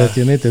Oh, yeah. that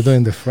you need to do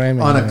in the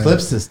framing. On a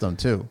clip system,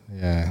 too.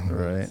 Yeah.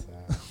 Right.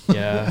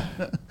 yeah.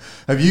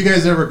 Have you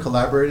guys ever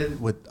collaborated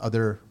with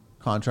other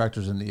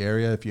contractors in the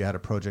area if you had a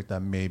project that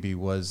maybe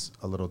was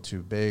a little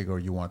too big, or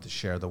you want to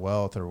share the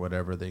wealth or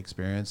whatever the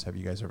experience? Have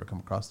you guys ever come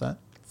across that?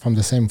 From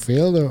the same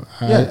field? Or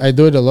Yeah. I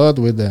do it a lot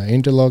with the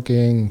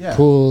interlocking,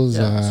 pools.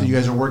 So you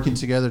guys are working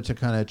together to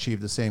kind of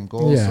achieve the same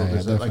goals. Yeah, so yeah,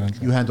 there's like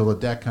definitely. you handle a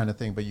deck kind of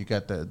thing, but you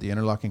got the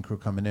interlocking crew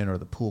coming in, or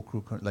the pool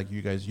crew, like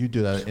you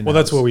do that. Well,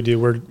 that's what we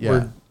do.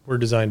 Yeah. We're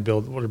design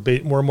build.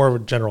 We're more of a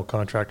general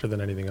contractor than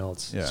anything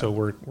else. Yeah. So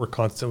we're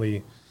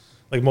constantly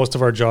like most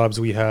of our jobs,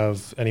 we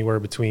have anywhere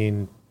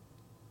between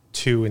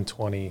 2 and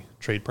 20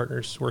 trade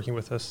partners working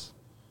with us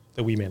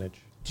that we manage.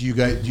 Do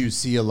you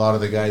see a lot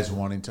of the guys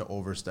wanting to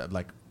overstep,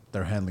 like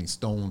they're handling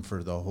stone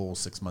for the whole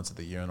 6 months of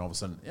the year, and all of a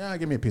sudden, yeah,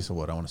 give me a piece of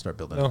wood, I want to start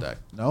building a deck?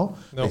 No,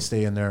 they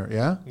stay in there.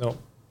 Yeah, no,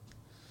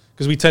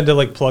 because we tend to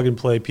like plug and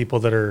play people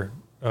that are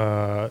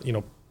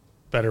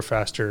better,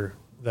 faster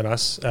than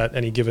us at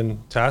any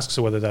given task.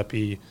 So whether that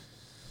be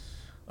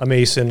a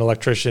mason,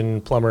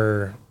 electrician,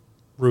 plumber,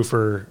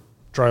 roofer,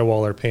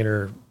 drywaller,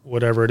 painter,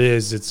 whatever it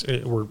is,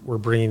 we're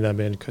bringing them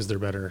in because they're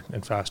better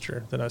and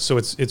faster than us. So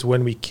it's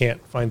when we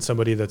can't find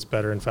somebody that's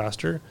better and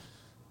faster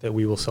that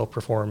we will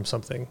self-perform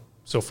something.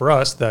 So for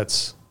us,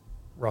 that's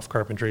rough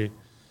carpentry,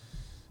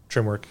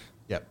 trim work.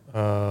 Yep.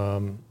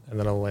 And then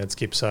on the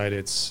landscape side,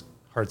 it's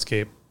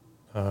hardscape.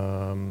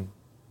 Kind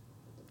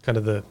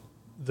of the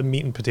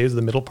meat and potatoes,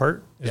 the middle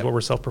part is what we're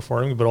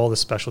self-performing, but all the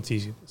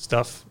specialty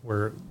stuff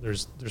where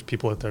there's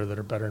people out there that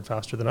are better and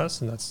faster than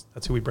us, and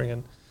that's who we bring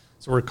in.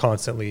 So we're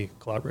constantly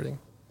collaborating.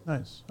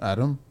 Nice.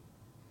 Adam?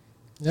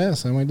 Yeah,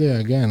 same idea.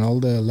 Again, all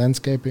the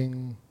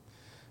landscaping,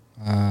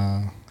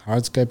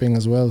 hardscaping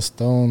as well,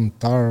 stone,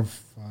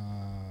 turf.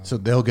 So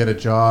they'll get a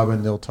job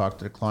and they'll talk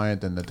to the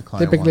client, and that the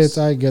client typically wants, it's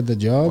I get the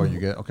job. or you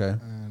get, okay.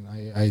 And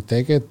I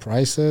take it,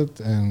 price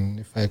it, and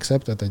if I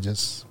accept it, I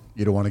just...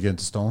 You don't want to get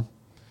into stone?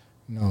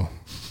 No.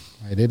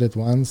 I did it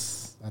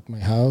once at my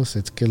house.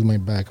 It's killed my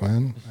back,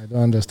 man. I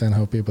don't understand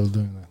how people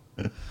doing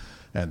that.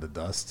 And the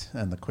dust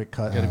and the quick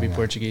cut. Got to be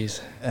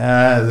Portuguese.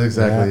 That's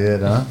exactly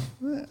it, huh?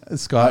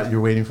 Scott,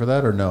 you're waiting for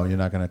that, or no? You're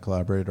not going to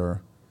collaborate,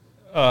 or?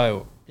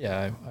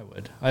 Yeah, I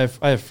would. I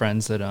have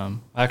friends that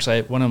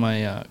actually one of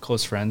my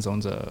close friends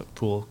owns a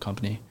pool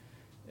company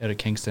out of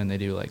Kingston. They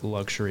do like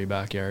luxury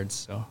backyards,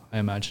 so I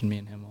imagine me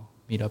and him will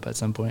meet up at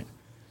some point.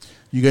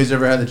 You guys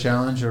ever had the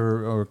challenge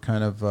or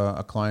kind of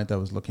a client that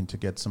was looking to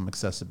get some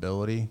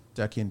accessibility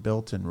decking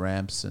built and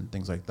ramps and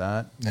things like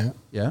that? Yeah.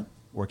 Yeah,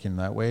 working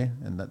that way,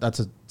 and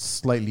that's a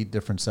slightly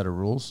different set of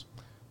rules.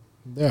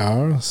 There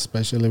are,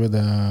 especially with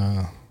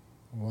the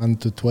 1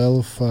 to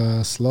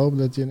 12 slope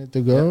that you need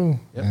to go,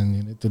 and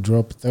you need to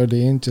drop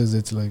 30 inches.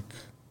 It's like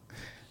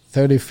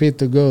 30 feet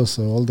to go,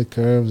 so all the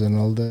curves and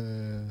all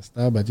the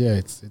stuff. But yeah,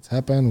 it's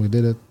happened. We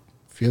did it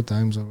a few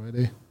times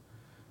already.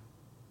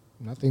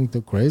 Nothing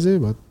too crazy,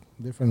 but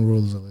different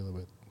rules a little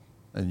bit.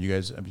 And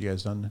have you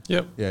guys done?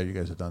 Yep. Yeah, you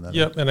guys have done that.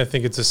 Yep, and I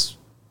think it's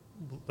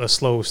a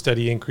slow,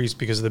 steady increase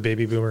because of the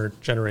baby boomer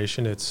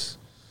generation. It's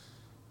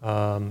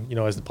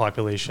as the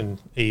population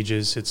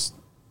ages, it's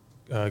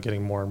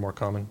getting more and more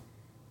common.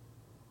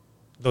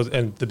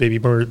 And the baby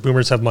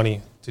boomers have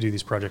money to do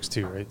these projects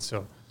too, right?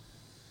 So,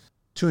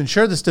 to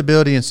ensure the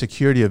stability and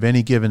security of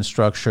any given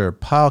structure,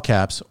 pile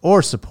caps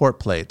or support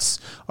plates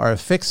are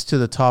affixed to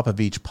the top of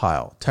each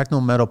pile. Techno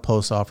Metal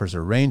Post offers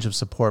a range of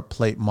support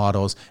plate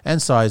models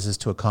and sizes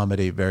to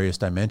accommodate various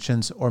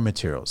dimensions or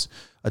materials.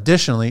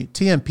 Additionally,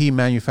 TMP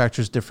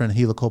manufactures different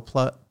helical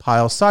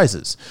pile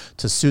sizes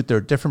to suit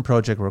their different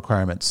project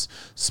requirements.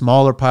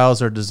 Smaller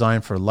piles are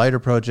designed for lighter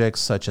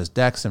projects such as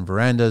decks and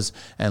verandas,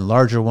 and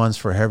larger ones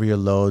for heavier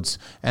loads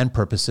and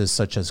purposes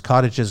such as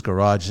cottages,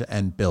 garages,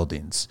 and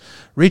buildings.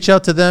 Reach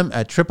out to them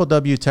at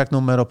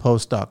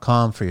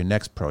www.technometalpost.com for your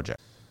next project.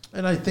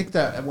 And I think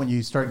that when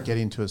you start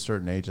getting to a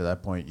certain age at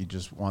that point, you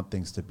just want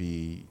things to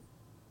be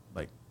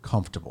like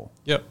comfortable.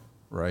 yep.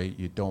 Right?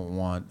 You don't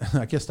want,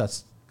 I guess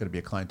that's going to be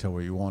a clientele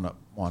where you want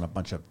a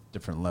bunch of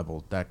different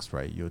level decks,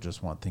 right? You'll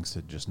just want things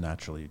to just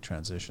naturally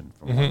transition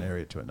from one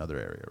area to another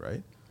area,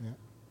 right? Yeah.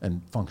 And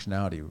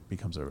functionality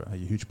becomes a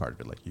huge part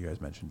of it, like you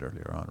guys mentioned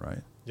earlier on, right?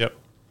 Yep.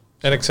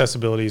 And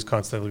accessibility is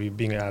constantly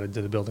being added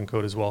to the building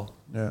code as well.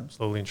 Yeah.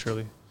 Slowly and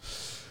surely.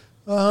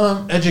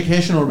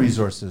 Educational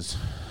resources.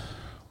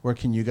 Where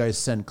can you guys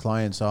send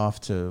clients off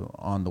to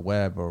on the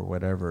web or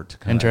whatever to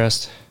kind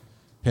Pinterest.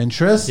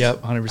 Pinterest?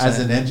 Yep, 100%. As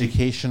an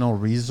educational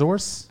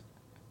resource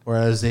or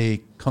as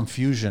a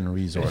confusion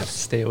resource?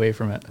 Stay away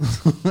from it.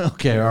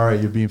 Okay, all right.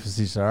 You're being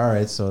facetious. All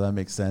right, so that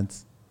makes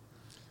sense.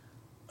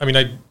 I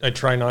mean, I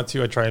try not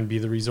to. I try and be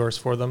the resource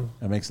for them.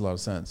 That makes a lot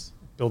of sense.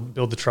 Build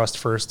the trust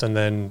first, and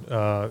then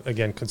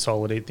again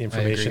consolidate the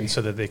information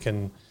so that they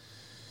can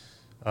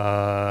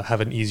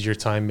have an easier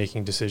time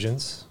making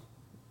decisions.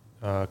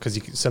 Because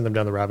you can send them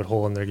down the rabbit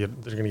hole, and they're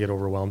going to get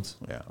overwhelmed.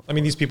 Yeah. I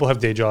mean, these people have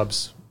day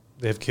jobs.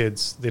 They have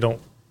kids. They don't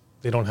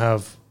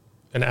have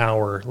an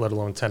hour, let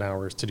alone 10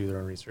 hours, to do their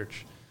own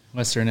research.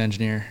 Unless they're an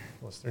engineer.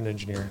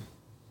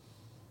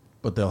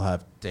 But they'll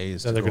have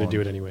days. Then they're going to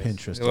do it anyways.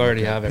 Pinterest. They'll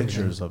already have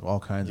pictures of all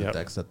kinds of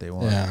decks that they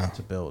want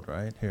to build.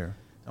 Right here,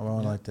 I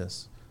want like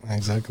this.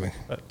 Exactly.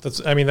 But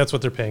that's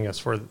what they're paying us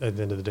for at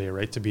the end of the day,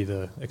 right? To be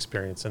the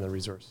experience and the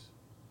resource.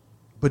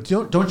 But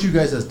don't you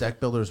guys as deck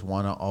builders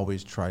want to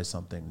always try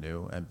something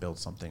new and build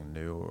something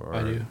new? Or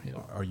I do. Yeah.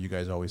 Are you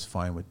guys always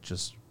fine with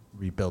just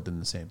rebuilding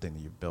the same thing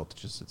that you've built?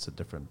 Just it's a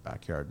different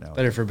backyard now.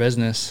 Better for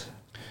business.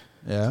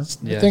 Yeah.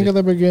 I think at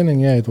the beginning,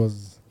 it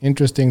was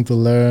interesting to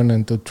learn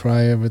and to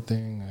try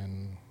everything.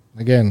 And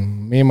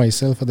again, me,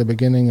 myself, at the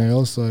beginning, I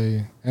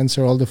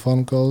answer all the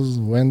phone calls,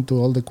 went to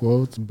all the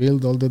quotes,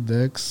 build all the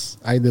decks.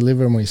 I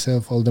deliver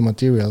myself all the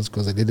materials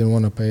because I didn't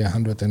want to pay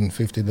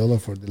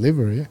 $150 for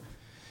delivery.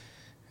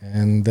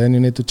 And then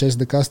you need to chase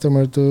the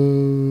customer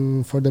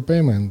for the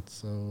payment.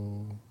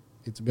 So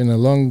it's been a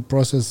long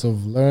process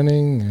of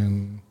learning.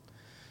 And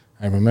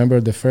I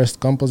remember the first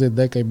composite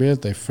deck I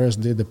built, I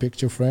first did the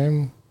picture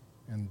frame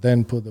and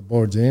then put the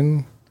boards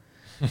in.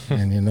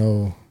 And,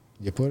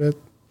 you put it,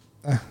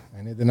 I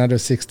need another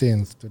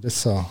 16th to the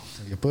saw.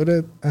 So you put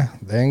it,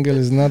 the angle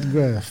is not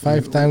good.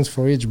 5 times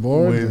for each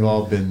board. We've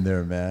all been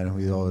there, man.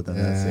 We've all done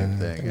that same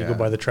thing. You go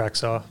buy the track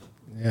saw.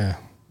 Yeah.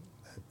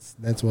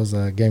 That was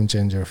a game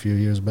changer a few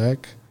years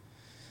back.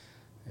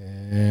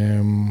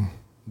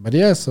 But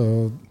yeah,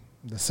 so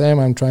the same,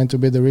 I'm trying to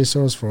be the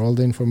resource for all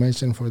the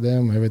information for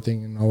them,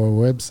 everything in our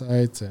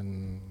website.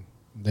 And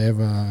they have,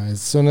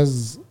 as soon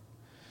as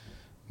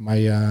my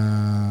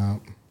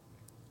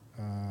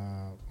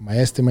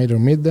estimator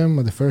meet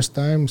them the first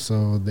time,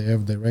 so they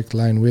have direct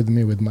line with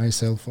me with my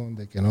cell phone.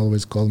 They can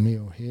always call me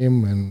or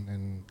him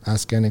and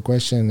ask any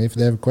question. If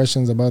they have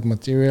questions about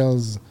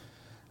materials,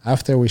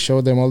 after we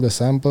show them all the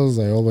samples,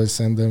 I always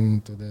send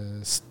them to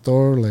the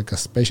store, like a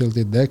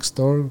specialty deck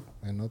store,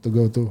 and not to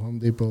go to Home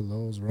Depot,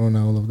 Lowe's,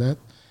 Rona, all of that.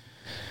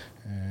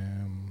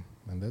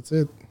 And that's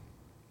it.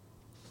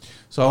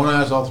 So I want to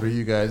ask all three of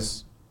you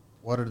guys,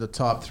 what are the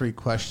top 3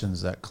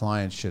 questions that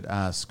clients should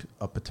ask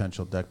a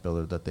potential deck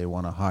builder that they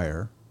want to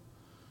hire?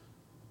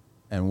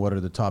 And what are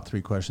the top 3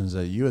 questions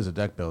that you as a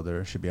deck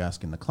builder should be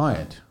asking the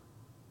client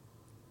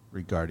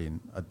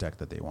regarding a deck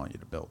that they want you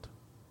to build?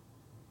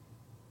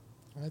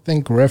 I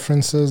think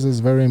references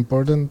is very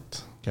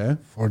important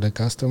for the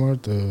customer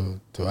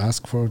to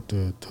ask for,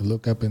 to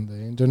look up in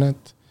the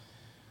internet.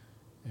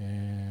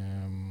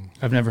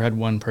 I've never had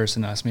one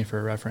person ask me for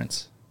a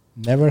reference.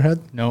 Never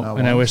had? No, Not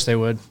and I once. wish they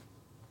would.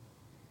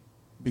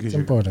 Because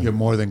important. you're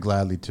more than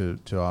gladly to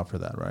offer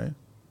that, right?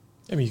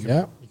 I mean,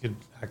 you could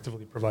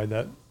actively provide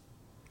that.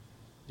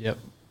 Yep.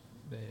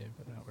 They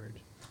put that word.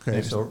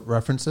 Okay, so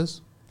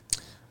references?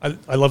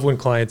 I love when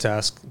clients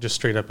just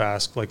straight up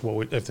ask, like,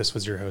 if this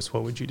was your house,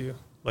 what would you do?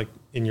 Like,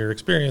 in your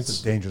experience. It's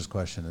a dangerous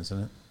question,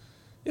 isn't it?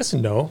 Yes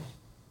and no.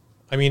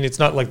 I mean, it's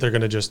not like they're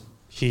going to just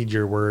heed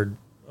your word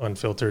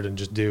unfiltered and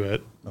just do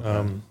it.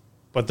 Okay.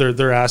 But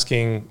they're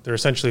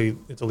essentially,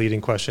 it's a leading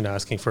question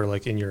asking for,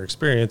 like, in your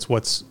experience,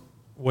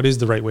 what is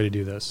the right way to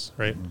do this,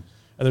 right? Mm-hmm.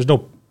 And there's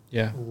no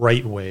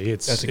right way.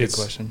 That's a good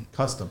question.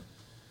 Custom.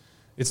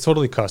 It's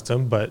totally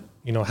custom, but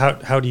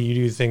how do you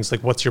do things?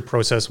 Like, what's your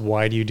process?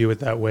 Why do you do it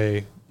that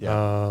way?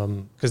 Yeah.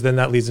 Because then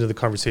that leads into the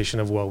conversation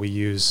of, well, we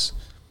use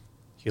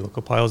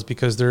helical piles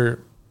because they're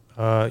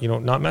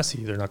not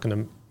messy. They're not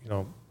going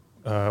to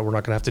we're not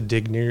going to have to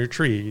dig near your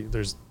tree.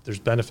 There's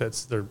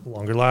benefits. They're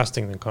longer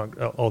lasting than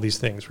all these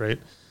things, right?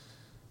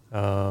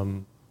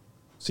 So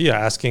yeah,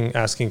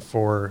 asking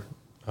for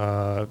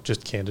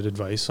just candid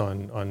advice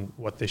on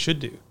what they should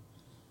do,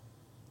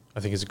 I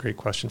think is a great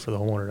question for the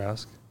homeowner to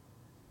ask.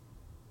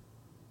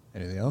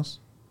 Anything else?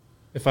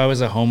 If I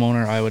was a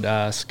homeowner, I would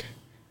ask,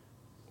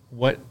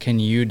 what can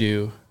you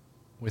do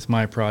with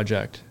my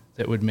project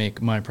that would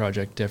make my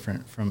project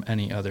different from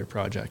any other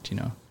project,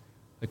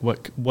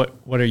 Like what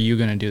are you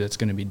going to do that's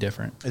going to be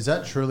different? Is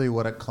that truly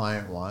what a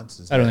client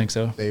wants? I don't think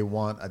so. They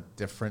want a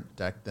different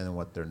deck than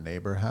what their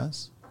neighbor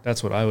has?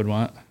 That's what I would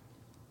want.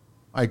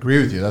 I agree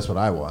with you. That's what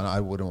I want. I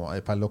wouldn't want,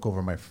 if I look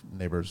over my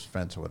neighbor's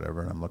fence or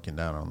whatever and I'm looking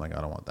down and I'm like,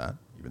 I don't want that,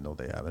 even though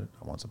they have it.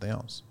 I want something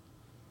else.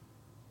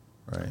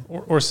 Right.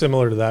 Or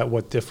similar to that,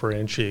 what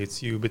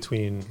differentiates you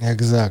between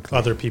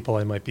other people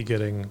I might be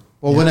getting?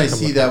 Well, when I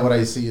see that, what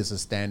I see is a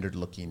standard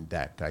looking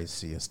deck. I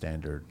see a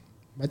standard.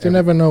 But you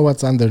never know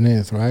what's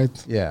underneath, right?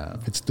 Yeah.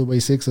 If it's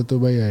 2x6 or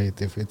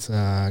 2x8, if it's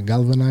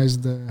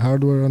galvanized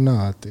hardware or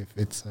not, if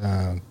it's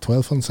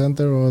 12 on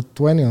center or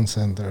 20 on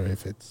center,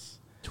 if it's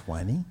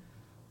 20.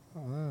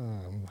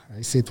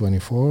 I see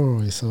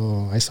 24. I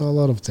saw a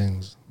lot of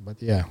things, but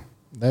yeah.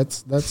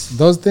 That's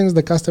those things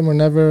the customer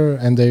never,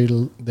 and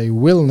they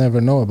will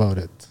never know about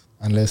it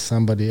unless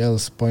somebody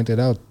else pointed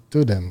out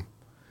to them.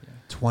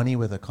 20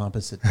 with a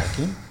composite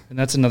decking? And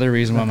that's another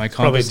reason why my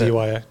composite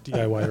probably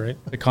DIY,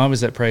 right? The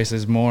composite price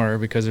is more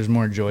because there's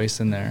more joists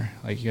in there.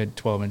 Like you had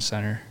 12-inch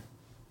center,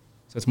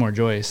 so it's more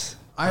joists.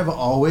 I've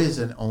always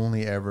and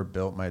only ever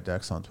built my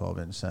decks on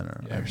 12-inch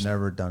center. Yeah, I've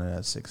never done it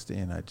at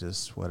 16. I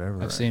just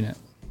whatever. I've seen it.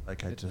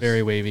 Like it's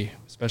very wavy,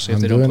 especially if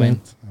they don't doing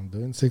plane. I'm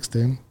doing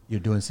 16. You're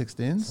doing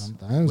 16s?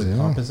 Sometimes, with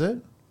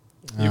composite?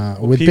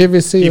 With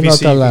PVC, you're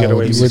not allowed.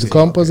 With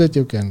composite, okay.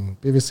 You can.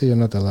 PVC, you're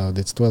not allowed.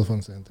 It's 12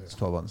 on center. It's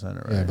 12 on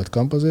center, right? Yeah, but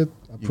composite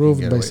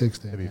approved by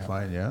 16. It'd be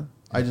fine, yeah.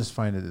 I just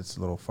find it's a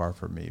little far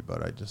for me,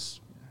 but I just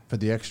for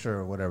the extra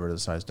or whatever the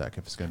size deck,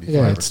 if it's going to be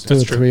 5 or it's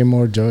 6. 2 or 3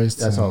 more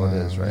joists. That's all it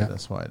is, right? Yeah.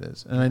 That's why it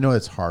is. And I know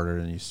it's harder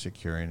and you're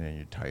securing and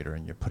you're tighter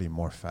and you're putting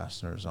more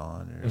fasteners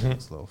on. And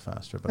It's a little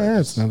faster, but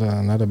it's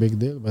not a big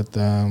deal. But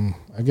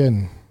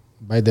again,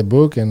 by the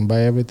book and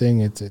by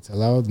everything, it's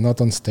allowed. Not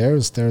on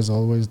stairs. Stairs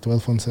always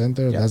 12 on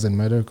center. Yeah. Doesn't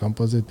matter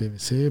composite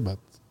PVC, but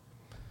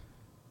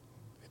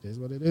it is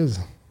what it is.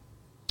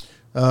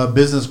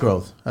 Business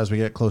growth. As we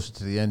get closer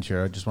to the end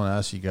here, I just want to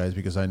ask you guys,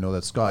 because I know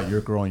that Scott,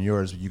 you're growing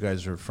yours. You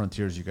guys are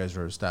frontiers. You guys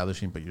are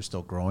establishing, but you're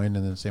still growing.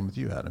 And then same with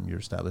you, Adam. You're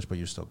established, but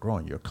you're still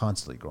growing. You're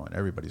constantly growing.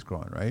 Everybody's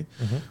growing, right?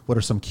 Mm-hmm. What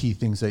are some key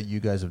things that you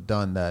guys have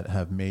done that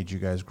have made you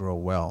guys grow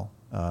well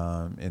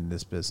in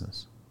this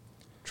business?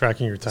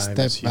 Tracking your time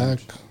is Step back.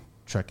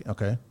 huge.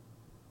 Okay.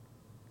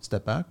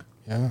 Step back.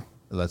 Yeah,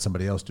 Let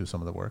somebody else do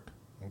some of the work.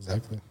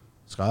 exactly.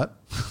 Scott?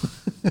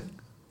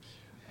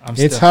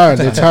 It's hard.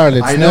 It's hard.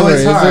 It's I know never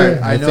it's easy. hard.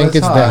 I I know think it's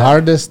it's the hard.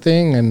 hardest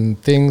thing, and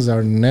things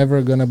are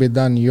never going to be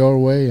done your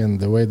way and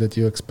the way that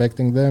you're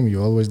expecting them.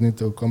 You always need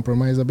to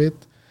compromise a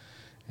bit,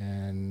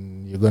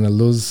 and you're going to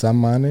lose some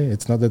money.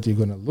 It's not that you're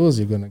going to lose.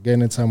 You're going to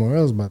gain it somewhere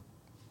else, but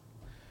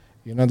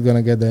you're not going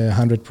to get the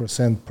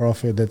 100%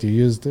 profit that you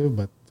used to,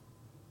 but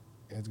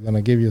it's going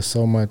to give you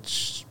so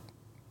much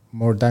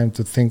more time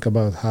to think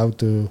about how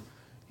to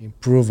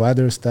improve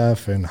other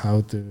stuff and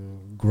how to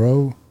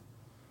grow.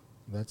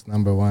 That's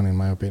number one, in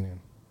my opinion.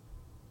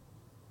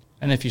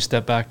 And if you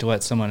step back to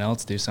let someone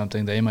else do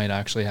something, they might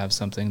actually have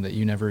something that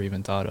you never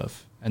even thought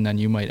of. And then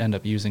you might end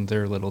up using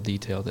their little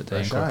detail that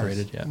they Fresh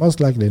incorporated. eyes. Yeah. Most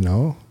likely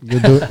no.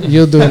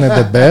 You're doing it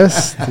the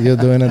best. You're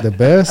doing it the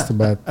best,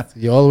 but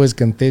you always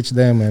can teach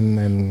them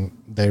and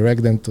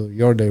direct them to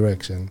your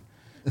direction.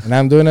 And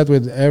I'm doing it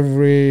with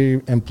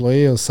every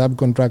employee or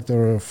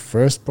subcontractor or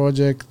first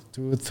project,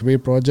 2, 3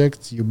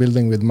 projects. You're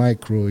building with my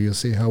crew. You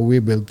see how we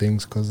build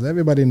things, because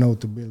everybody knows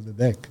to build a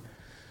deck.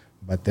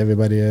 But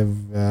everybody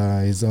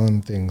have his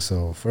own thing.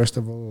 So first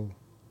of all,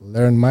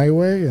 learn my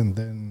way, and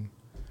then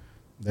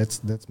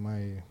that's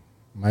my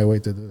way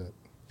to do that.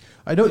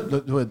 I know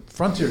with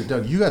Frontier,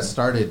 Doug, you got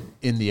started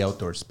in the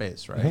outdoor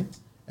space, right? Mm-hmm.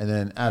 And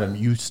then Adam,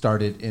 you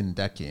started in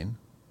decking,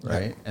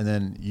 right? Yep. And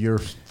then you're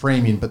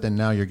framing, but then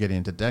now you're getting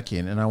into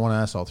decking. And I want to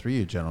ask all three of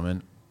you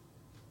gentlemen,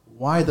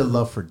 why the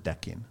love for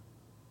decking?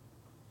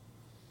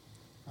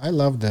 I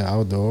love the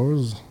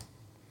outdoors.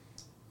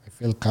 I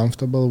feel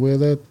comfortable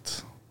with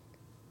it.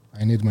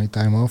 I need my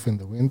time off in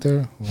the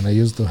winter when I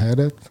used to have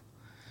it.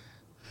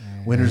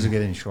 Winters are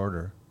getting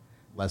shorter,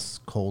 less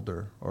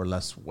colder or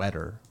less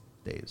wetter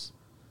days.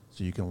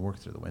 So you can work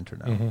through the winter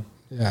now. Mm-hmm.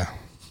 Yeah.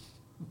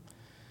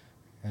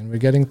 And we're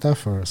getting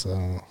tougher,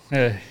 so.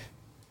 Hey.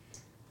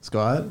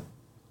 Scott?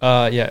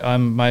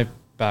 My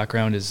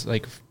background is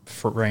like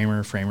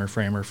framer.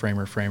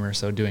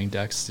 So doing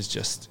decks is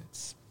just,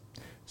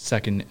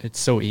 it's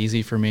so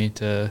easy for me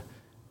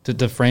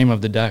the frame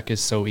of the deck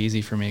is so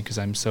easy for me because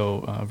I'm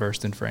so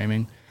versed in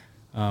framing.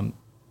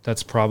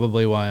 That's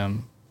probably why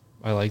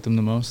I like them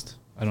the most.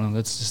 I don't know.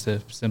 That's just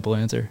a simple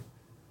answer.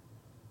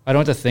 I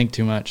don't have to think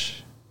too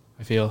much,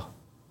 I feel.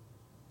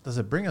 Does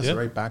it bring us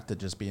right back to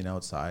just being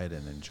outside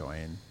and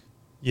enjoying?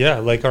 Yeah,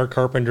 like our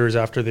carpenters,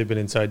 after they've been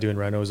inside doing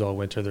renos all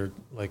winter, they're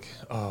like,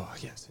 oh,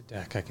 yes, a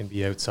deck. I can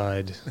be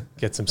outside,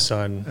 get some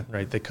sun,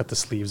 right? They cut the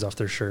sleeves off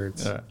their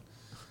shirts. Yeah.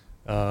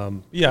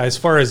 As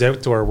far as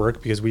outdoor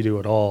work, because we do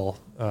it all,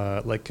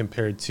 like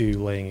compared to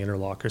laying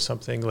interlock or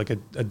something, like a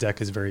deck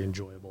is very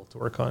enjoyable to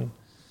work on.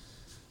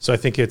 So I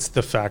think it's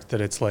the fact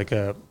that it's like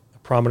a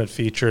prominent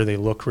feature. They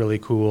look really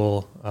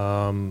cool.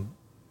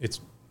 It's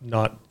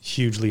not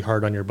hugely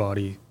hard on your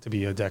body to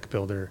be a deck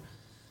builder.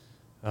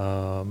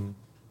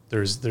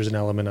 There's an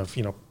element of,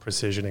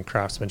 precision and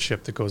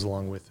craftsmanship that goes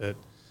along with it.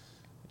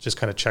 It just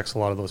kind of checks a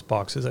lot of those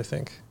boxes, I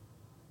think.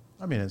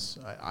 I mean,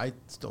 I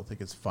still think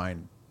it's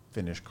fine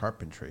finished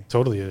carpentry.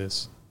 Totally it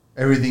is.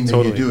 Everything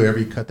that you do,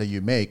 every cut that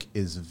you make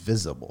is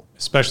visible.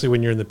 Especially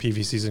when you're in the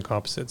PVCs and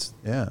composites.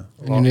 Yeah.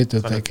 And you need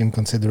to take in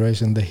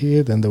consideration the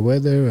heat and the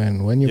weather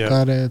and when you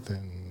cut it,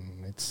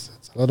 and it's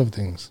a lot of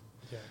things.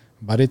 Yeah.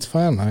 But it's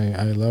fun.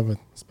 I love it.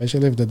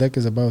 Especially if the deck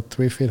is about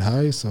 3 feet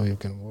high, so you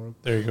can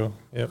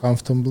work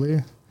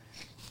comfortably.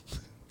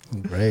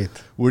 Great.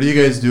 What are you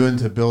guys doing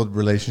to build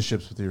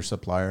relationships with your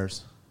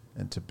suppliers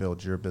and to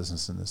build your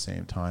business in the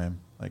same time?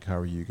 Like, how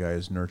are you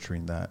guys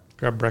nurturing that?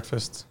 Grab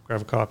breakfast,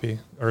 grab a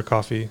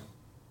coffee,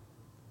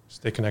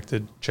 stay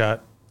connected,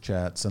 chat,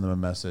 send them a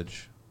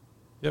message.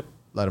 Yep.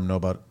 Let them know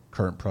about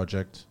current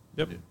project,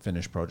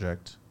 finished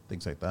project,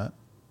 things like that.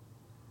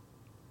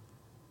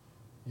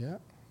 Yeah.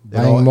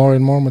 Buying more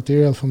and more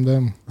material from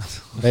them.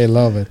 They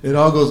love it. It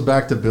all goes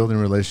back to building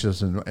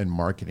relationships and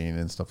marketing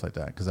and stuff like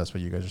that, because that's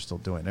what you guys are still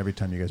doing. Every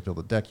time you guys build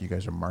a deck, you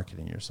guys are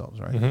marketing yourselves,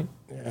 right?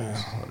 Mm-hmm. Yeah.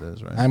 That's what it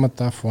is, right? I'm a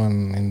tough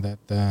one in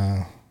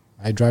that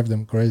I drive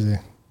them crazy.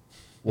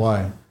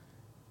 Why?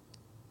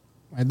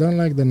 I don't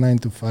like the 9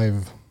 to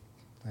 5.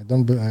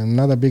 I'm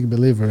not a big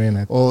believer in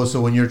it. Oh,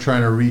 so when you're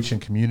trying to reach and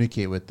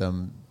communicate with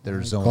them,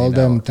 they're zoning out. Call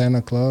them 10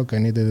 o'clock. I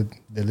need a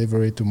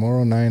delivery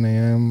tomorrow, 9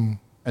 a.m.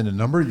 And the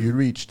number you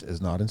reached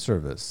is not in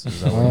service.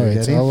 Is that what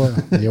it's all.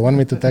 You want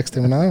me to text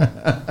him now?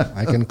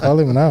 I can call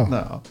him now.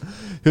 No.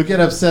 He'll get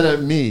upset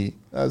at me.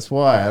 That's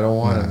why I don't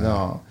want to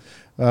know.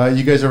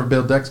 You guys ever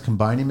build decks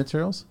combining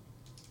materials?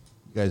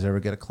 You guys ever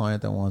get a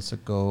client that wants to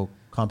go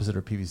composite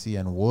or PVC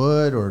and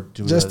wood, or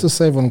do just to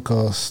save on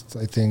cost?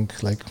 I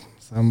think like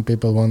Some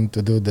people want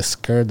to do the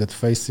skirt that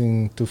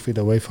facing 2 feet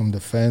away from the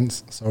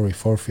fence. Sorry,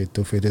 4 feet.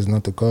 2 feet is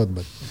not a code,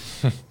 but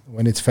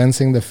when it's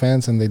fencing the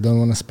fence and they don't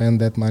want to spend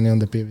that money on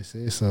the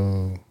PVC,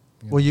 so.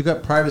 Well, you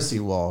got privacy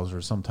walls,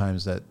 or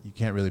sometimes that you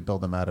can't really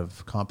build them out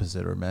of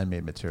composite or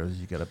man-made materials.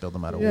 You got to build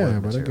them out of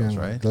wood materials,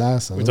 right?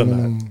 Glass, We've done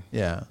aluminum.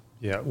 Yeah.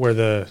 Yeah, where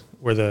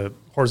the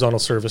horizontal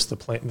surface,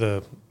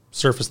 the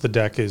surface, the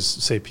deck is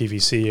say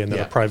PVC, and then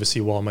a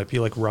privacy wall might be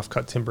like rough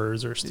cut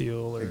timbers or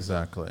steel. Or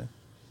Exactly.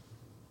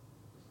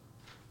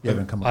 You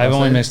haven't come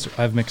across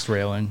I've mixed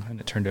railing, and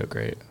it turned out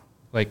great,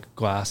 like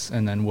glass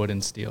and then wood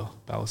and steel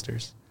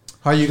balusters.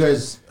 How are you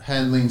guys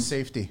handling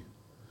safety?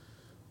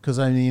 Because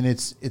I mean,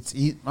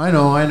 I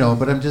know,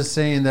 but I'm just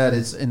saying that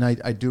and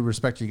I do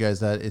respect you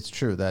guys that it's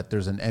true that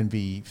there's an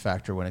envy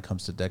factor when it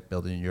comes to deck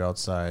building. You're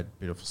outside,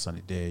 beautiful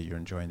sunny day, you're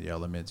enjoying the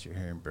elements, you're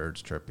hearing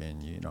birds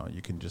chirping,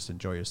 you can just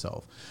enjoy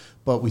yourself.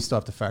 But we still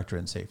have to factor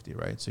in safety,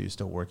 right? So you're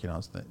still working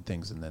on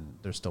things, and then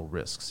there's still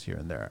risks here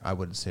and there. I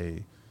wouldn't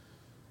say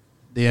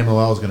the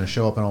MOL is going to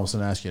show up and all of a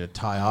sudden ask you to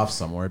tie off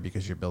somewhere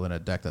because you're building a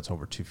deck that's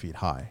over 2 feet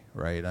high,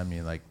 right? I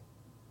mean, like,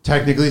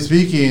 technically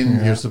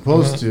speaking, you're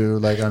supposed to,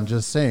 like, I'm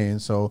just saying.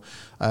 So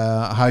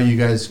how you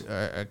guys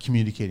are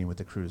communicating with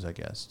the crews, I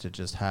guess, to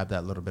just have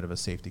that little bit of a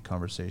safety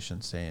conversation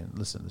saying,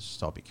 listen, let's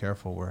just all be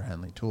careful. We're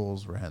handling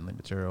tools. We're handling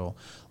material,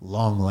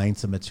 long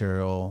lengths of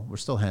material. We're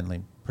still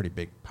handling pretty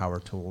big power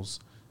tools.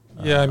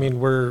 Yeah, I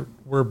mean, we're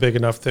big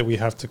enough that we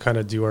have to kind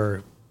of do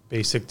our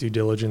basic due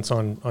diligence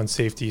on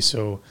safety.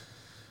 So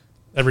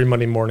every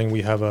Monday morning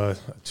we have a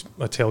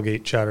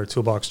tailgate chat or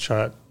toolbox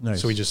chat.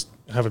 Nice. So we just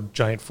have a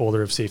giant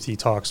folder of safety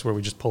talks where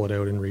we just pull it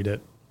out and read it.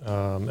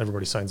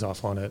 Everybody signs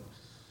off on it.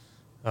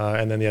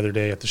 And then the other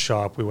day at the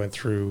shop, we went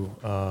through,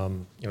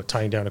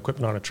 tying down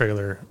equipment on a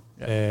trailer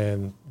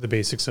and the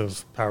basics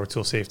of power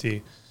tool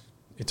safety.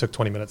 It took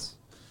 20 minutes.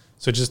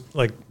 So just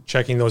like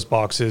checking those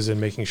boxes and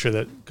making sure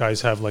that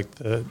guys have like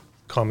the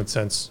common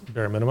sense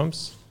bare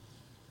minimums.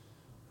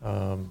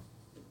 I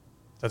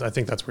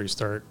think that's where you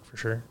start for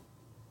sure.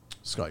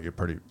 Scott, you're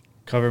pretty...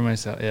 Cover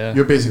myself, yeah.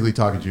 You're basically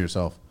talking to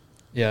yourself.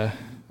 Yeah,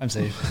 I'm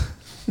safe.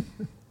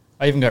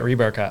 I even got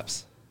rebar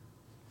caps.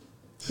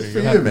 Good for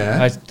you,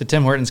 man. The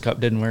Tim Hortons cup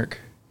didn't work.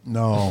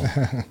 No.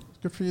 It's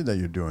good for you that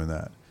you're doing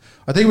that.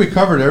 I think we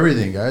covered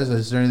everything, guys.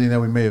 Is there anything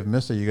that we may have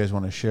missed that you guys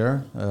want to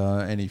share?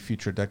 Any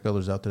future deck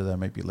builders out there that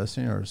might be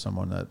listening, or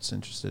someone that's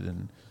interested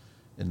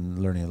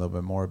in learning a little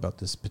bit more about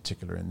this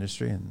particular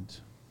industry? And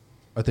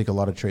I think a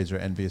lot of trades are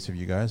envious of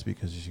you guys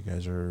because you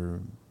guys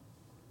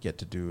get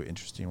to do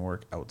interesting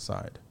work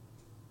outside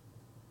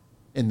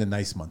in the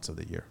nice months of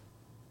the year.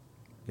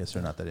 I guess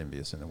they're not that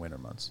envious in the winter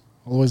months.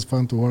 Always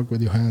fun to work with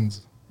your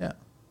hands. Yeah.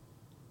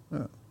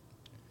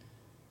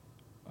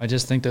 I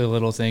just think the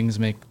little things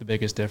make the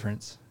biggest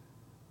difference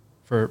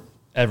for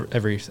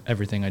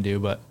everything I do.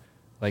 But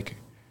like,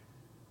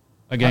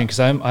 again,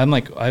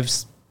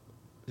 because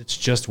it's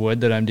just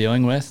wood that I'm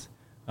dealing with.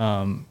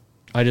 I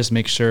just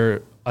make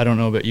sure, I don't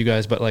know about you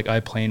guys, but like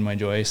I plane my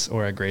joists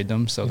or I grade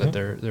them so that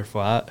they're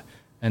flat.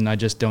 And I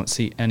just don't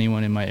see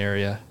anyone in my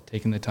area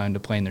taking the time to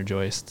plane their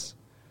joists.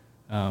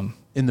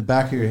 In the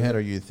back of your head,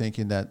 are you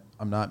thinking that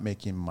I'm not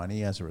making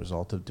money as a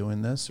result of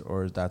doing this,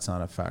 or that's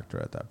not a factor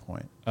at that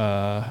point?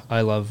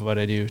 I love what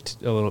I do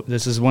a little.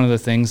 This is one of the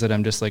things that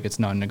I'm just like, it's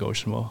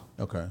non-negotiable.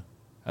 Okay.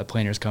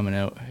 Planer's coming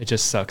out. It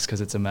just sucks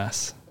because it's a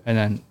mess. And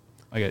then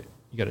you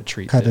got to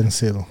treat Cut it. and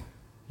seal.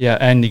 Yeah,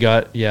 and you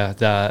got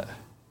that.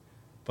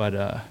 But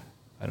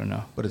I don't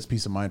know. But it's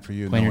peace of mind for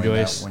you Planer knowing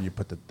joists. that when you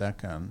put the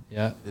deck on,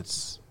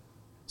 it's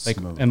like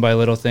smooth. And by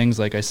little things,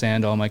 like I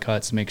sand all my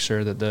cuts, make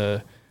sure that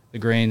the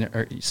grain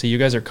so you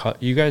guys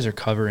are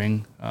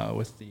covering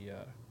with the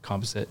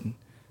composite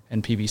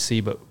and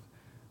PVC, but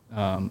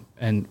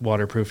and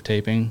waterproof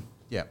taping.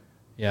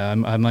 Yeah,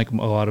 I'm like, a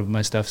lot of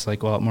my stuff's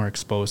like a lot more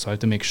exposed, so I have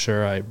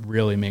to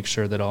really make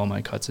sure that all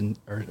my cuts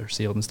are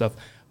sealed and stuff.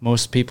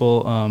 Most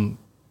people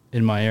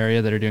in my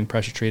area that are doing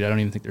pressure treat, I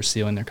don't even think they're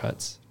sealing their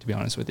cuts, to be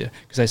honest with you,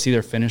 because I see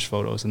their finished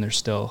photos and they're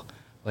still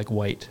like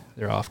white.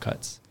 They're off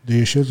cuts. Do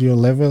you shoot your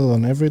level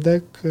on every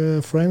deck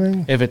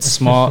framing? If it's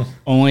small,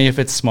 only if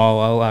it's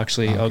small, I got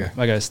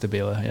a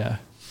Stabila, yeah.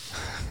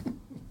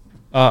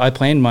 I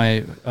planed my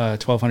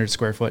 1,200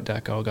 square foot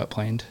deck. All got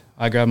planed.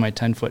 I grabbed my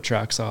 10-foot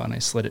track saw and I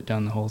slid it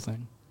down the whole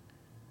thing.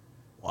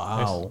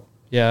 Wow.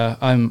 Yeah,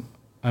 I'm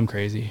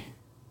crazy.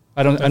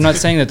 I'm not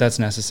saying that that's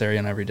necessary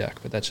on every deck,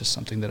 but that's just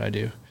something that I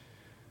do.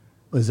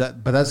 But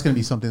that's going to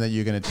be something that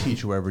you're going to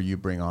teach whoever you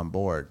bring on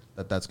board.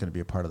 That's going to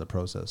be a part of the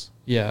process.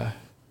 Yeah.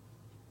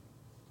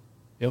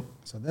 Yep.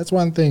 So that's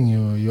one thing.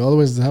 You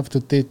always have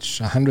to teach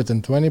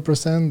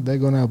 120%. They're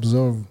going to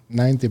absorb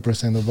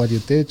 90% of what you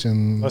teach,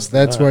 and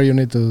that's where you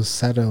need to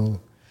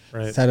settle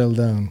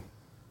down.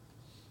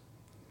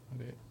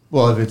 Okay.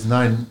 Well, if it's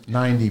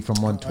 90 from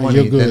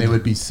 120, then it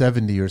would be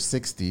 70 or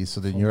 60.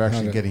 So then you're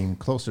actually getting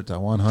closer to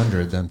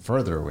 100 than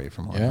further away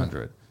from 100.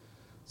 Yeah.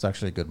 It's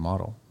actually a good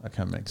model. That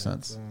kind of makes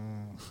sense.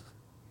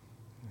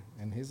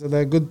 And he's at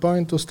a good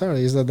point to start.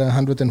 He's at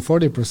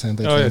 140%.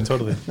 Yeah,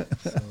 totally.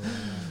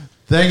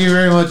 Thank you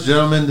very much,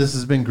 gentlemen. This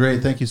has been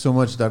great. Thank you so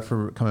much, Doug,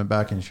 for coming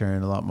back and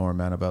sharing a lot more,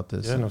 man, about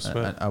this. Yeah, no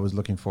sweat. I was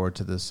looking forward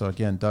to this. So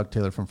again, Doug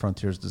Taylor from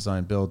Frontiers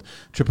Design Build,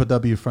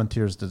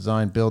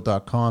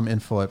 www.frontiersdesignbuild.com,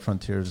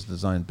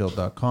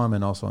 info@frontiersdesignbuild.com,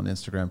 and also on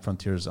Instagram,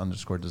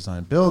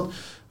 frontiers_design build.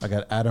 I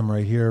got Adam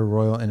right here,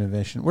 Royal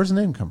Innovation. Where's the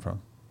name come from?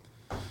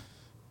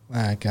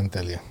 I can't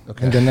tell you.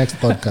 Okay. In the next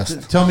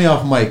podcast. Tell me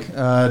off mic.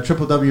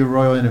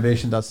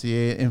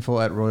 www.royalinnovation.ca,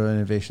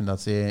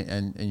 info@royalinnovation.ca,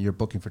 and you're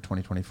booking for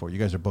 2024. You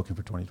guys are booking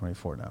for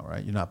 2024 now,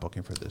 right? You're not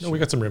booking for this No, year. we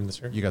got some room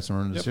this year. You got some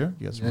room this year?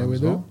 You got some Yeah, room we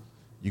as do. well?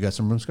 You got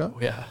some room, Scott? Oh,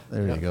 yeah.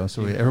 There you go.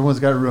 So everyone's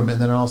got room. And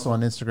then also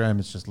on Instagram,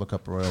 it's just look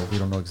up Royal. We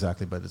don't know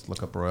exactly, but it's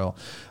look up Royal.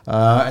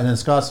 And then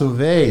Scott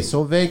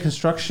Sauvé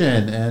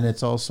Construction. And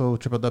it's also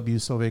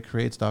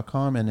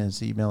www.sauvécreates.com. And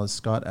his email is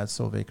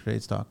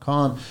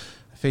scott@sauvécreates.com.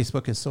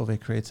 Facebook is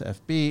Sauvé Creates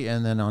FB.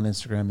 And then on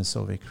Instagram is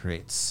Sauvé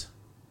Creates.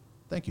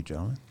 Thank you,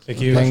 gentlemen. Thank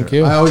you. Thank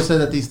you. I always say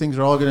that these things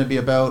are all going to be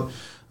about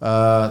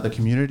the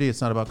community. It's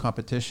not about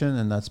competition,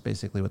 and that's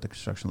basically what the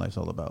construction life's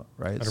all about,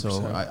 right? 100%.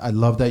 So I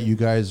love that you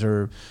guys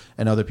are,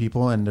 and other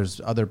people, and there's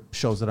other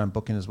shows that I'm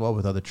booking as well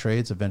with other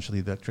trades.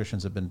 Eventually, the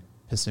electricians have been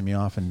pissing me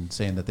off and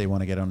saying that they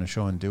want to get on the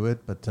show and do it,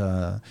 but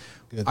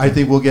I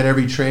think we'll get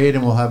every trade,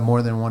 and we'll have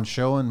more than one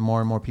show, and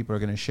more people are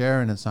going to share,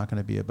 and it's not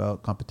going to be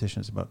about competition.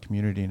 It's about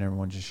community, and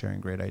everyone just sharing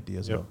great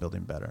ideas about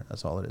building better.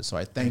 That's all it is. So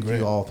I thank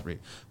you all three.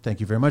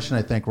 Thank you very much, and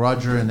I thank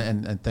Roger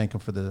and thank him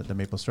for the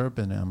maple syrup,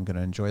 and I'm going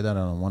to enjoy that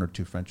on one or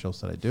two French shows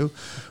that I do.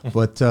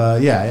 But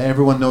yeah,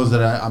 everyone knows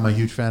that I'm a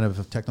huge fan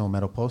of Techno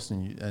Metal Post,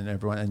 and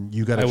everyone, and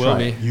you got to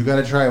try it. You got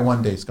to try it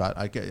one day, Scott.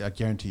 I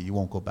guarantee you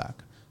won't go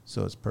back.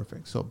 So it's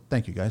perfect. So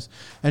thank you guys.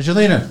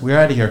 Angelina, we're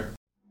out of here.